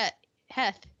Joyce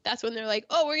Heth, that's when they're like,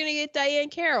 oh, we're going to get Diane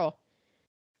Carroll.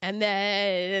 And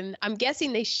then I'm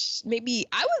guessing they maybe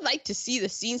I would like to see the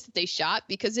scenes that they shot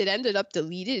because it ended up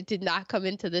deleted. It did not come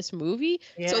into this movie.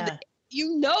 Yeah. So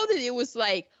you know that it was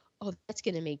like, oh, that's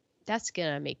gonna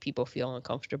make people feel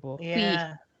uncomfortable.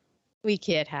 Yeah. We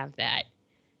can't have that.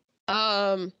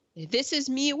 This Is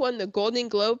Me won the Golden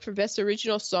Globe for Best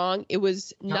Original Song. It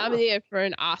was nominated for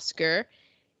an Oscar.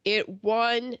 It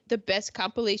won the Best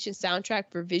Compilation Soundtrack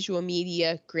for Visual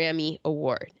Media Grammy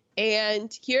Award.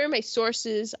 And here are my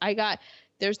sources.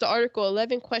 There's the article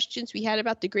 11 Questions We Had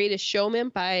About the Greatest Showman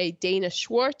by Dana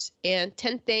Schwartz, and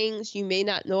 10 Things You May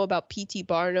Not Know About P.T.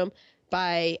 Barnum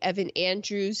by Evan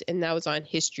Andrews, and that was on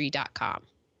history.com.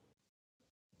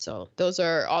 So those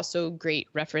are also great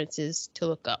references to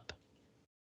look up.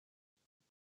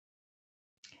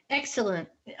 Excellent.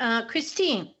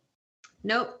 Christine.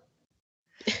 Nope.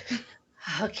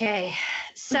 Okay.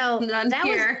 So None that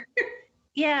here.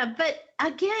 Yeah, but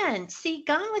again, see,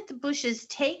 Gone with the Bushes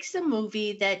takes a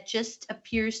movie that just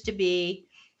appears to be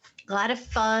a lot of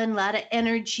fun, a lot of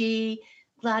energy,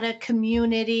 a lot of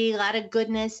community, a lot of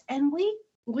goodness, and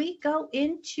we go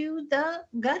into the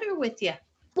gutter with you.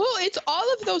 Well, it's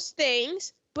all of those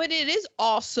things, but it is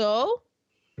also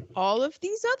all of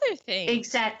these other things.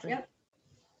 Exactly. Yep.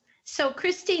 So,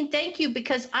 Christine, thank you,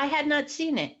 because I had not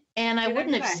seen it, and I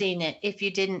wouldn't have seen it if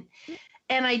you didn't.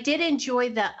 And I did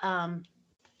enjoy the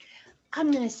I'm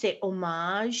going to say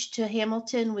homage to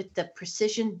Hamilton with the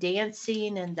precision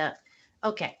dancing and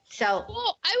okay. So,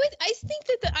 well, I think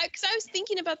that because I was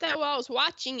thinking about that while I was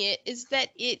watching it, is that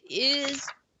it is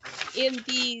in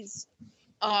these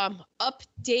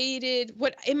updated,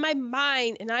 what in my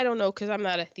mind, and I don't know because I'm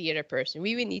not a theater person,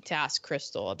 we would need to ask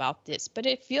Crystal about this, but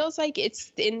it feels like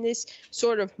it's in this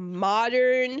sort of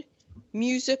modern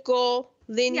musical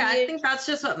lineage. Yeah, I think that's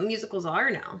just what musicals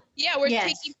are now. Yeah, we're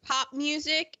taking pop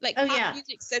music, like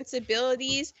music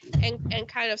sensibilities, and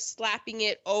kind of slapping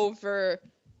it over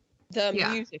the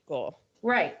musical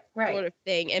right sort of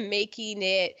thing, and making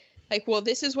it like, well,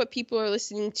 this is what people are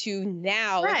listening to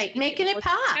now. Right, making it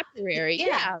pop. Contemporary,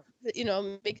 yeah. You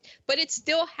know, but it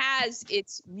still has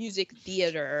its music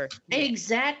theater.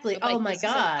 Exactly. So, like, oh my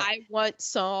God. I Want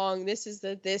song. This is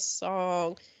this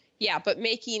song. Yeah, but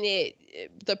making it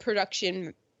the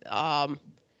production,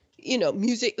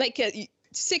 music, like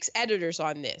 6 editors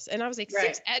on this. And I was like,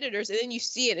 6 editors. And then you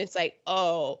see it, and it's like,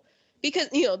 oh, because,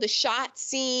 the shot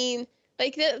scene,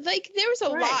 like there was a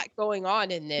lot going on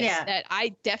in this that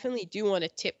I definitely do want to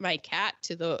tip my cap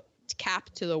to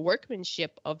the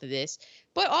workmanship of this.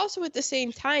 But also at the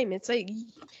same time, it's like,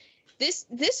 this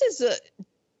is a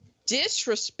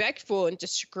disrespectful and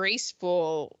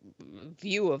disgraceful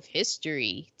view of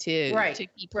history to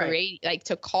keep parading, like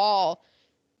to call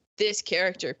this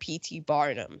character P.T.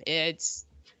 Barnum. It's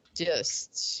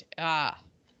just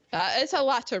it's a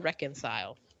lot to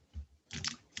reconcile.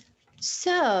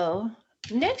 So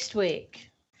next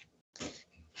week,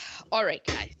 all right,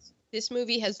 guys, this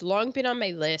movie has long been on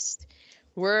my list.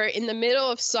 We're in the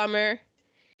middle of summer.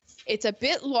 It's a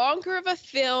bit longer of a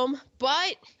film,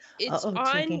 but it's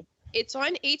on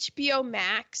HBO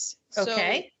Max. So,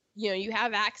 you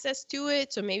have access to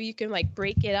it. So maybe you can like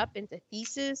break it up into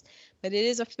pieces. But it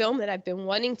is a film that I've been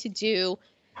wanting to do.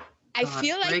 I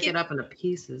feel like break it up into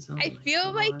pieces. Oh, I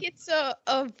feel like it's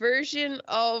a version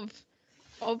of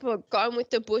a Gone with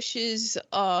the Bushes,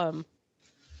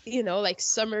 like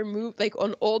summer move, like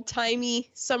an old timey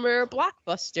summer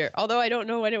blockbuster. Although I don't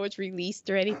know when it was released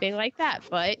or anything like that,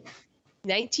 but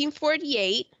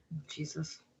 1948.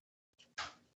 Jesus.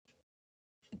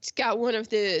 It's got one of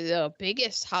the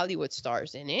biggest Hollywood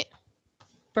stars in it.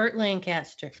 Burt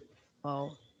Lancaster.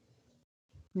 Oh.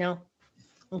 No.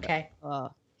 Okay.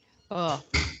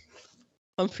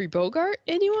 Humphrey Bogart,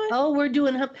 anyone? Oh, we're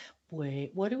doing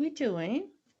wait, what are we doing?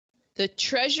 The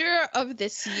Treasure of the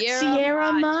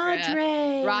Sierra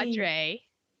Madre.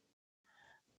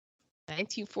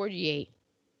 1948.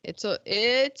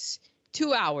 It's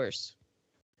 2 hours.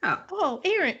 Oh,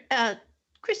 Aaron,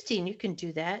 Christine, you can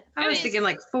do that. I was thinking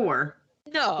like 4.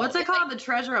 No. What's it called? The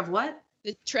Treasure of what?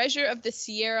 The Treasure of the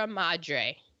Sierra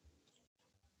Madre.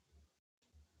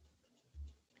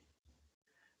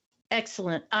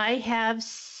 Excellent. I have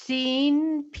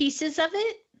seen pieces of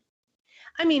it.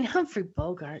 I mean, Humphrey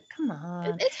Bogart, come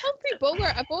on. It's Humphrey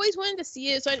Bogart. I've always wanted to see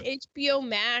it. It's on HBO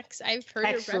Max. I've heard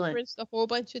Excellent. it referenced a whole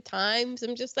bunch of times.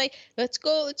 I'm just like, let's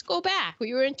go back.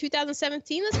 We were in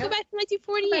 2017. Let's go back to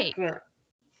 1948.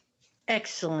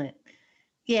 Excellent.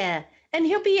 Yeah. And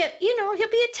he'll be a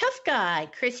tough guy.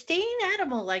 Christine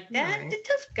Adamo like that, Right. the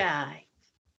tough guy.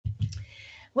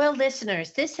 Well,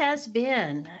 listeners, this has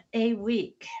been a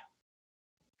week.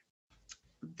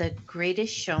 The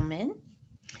Greatest Showman.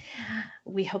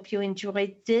 We hope you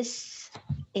enjoyed this.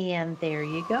 And there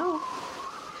you go.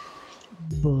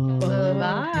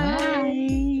 Bye.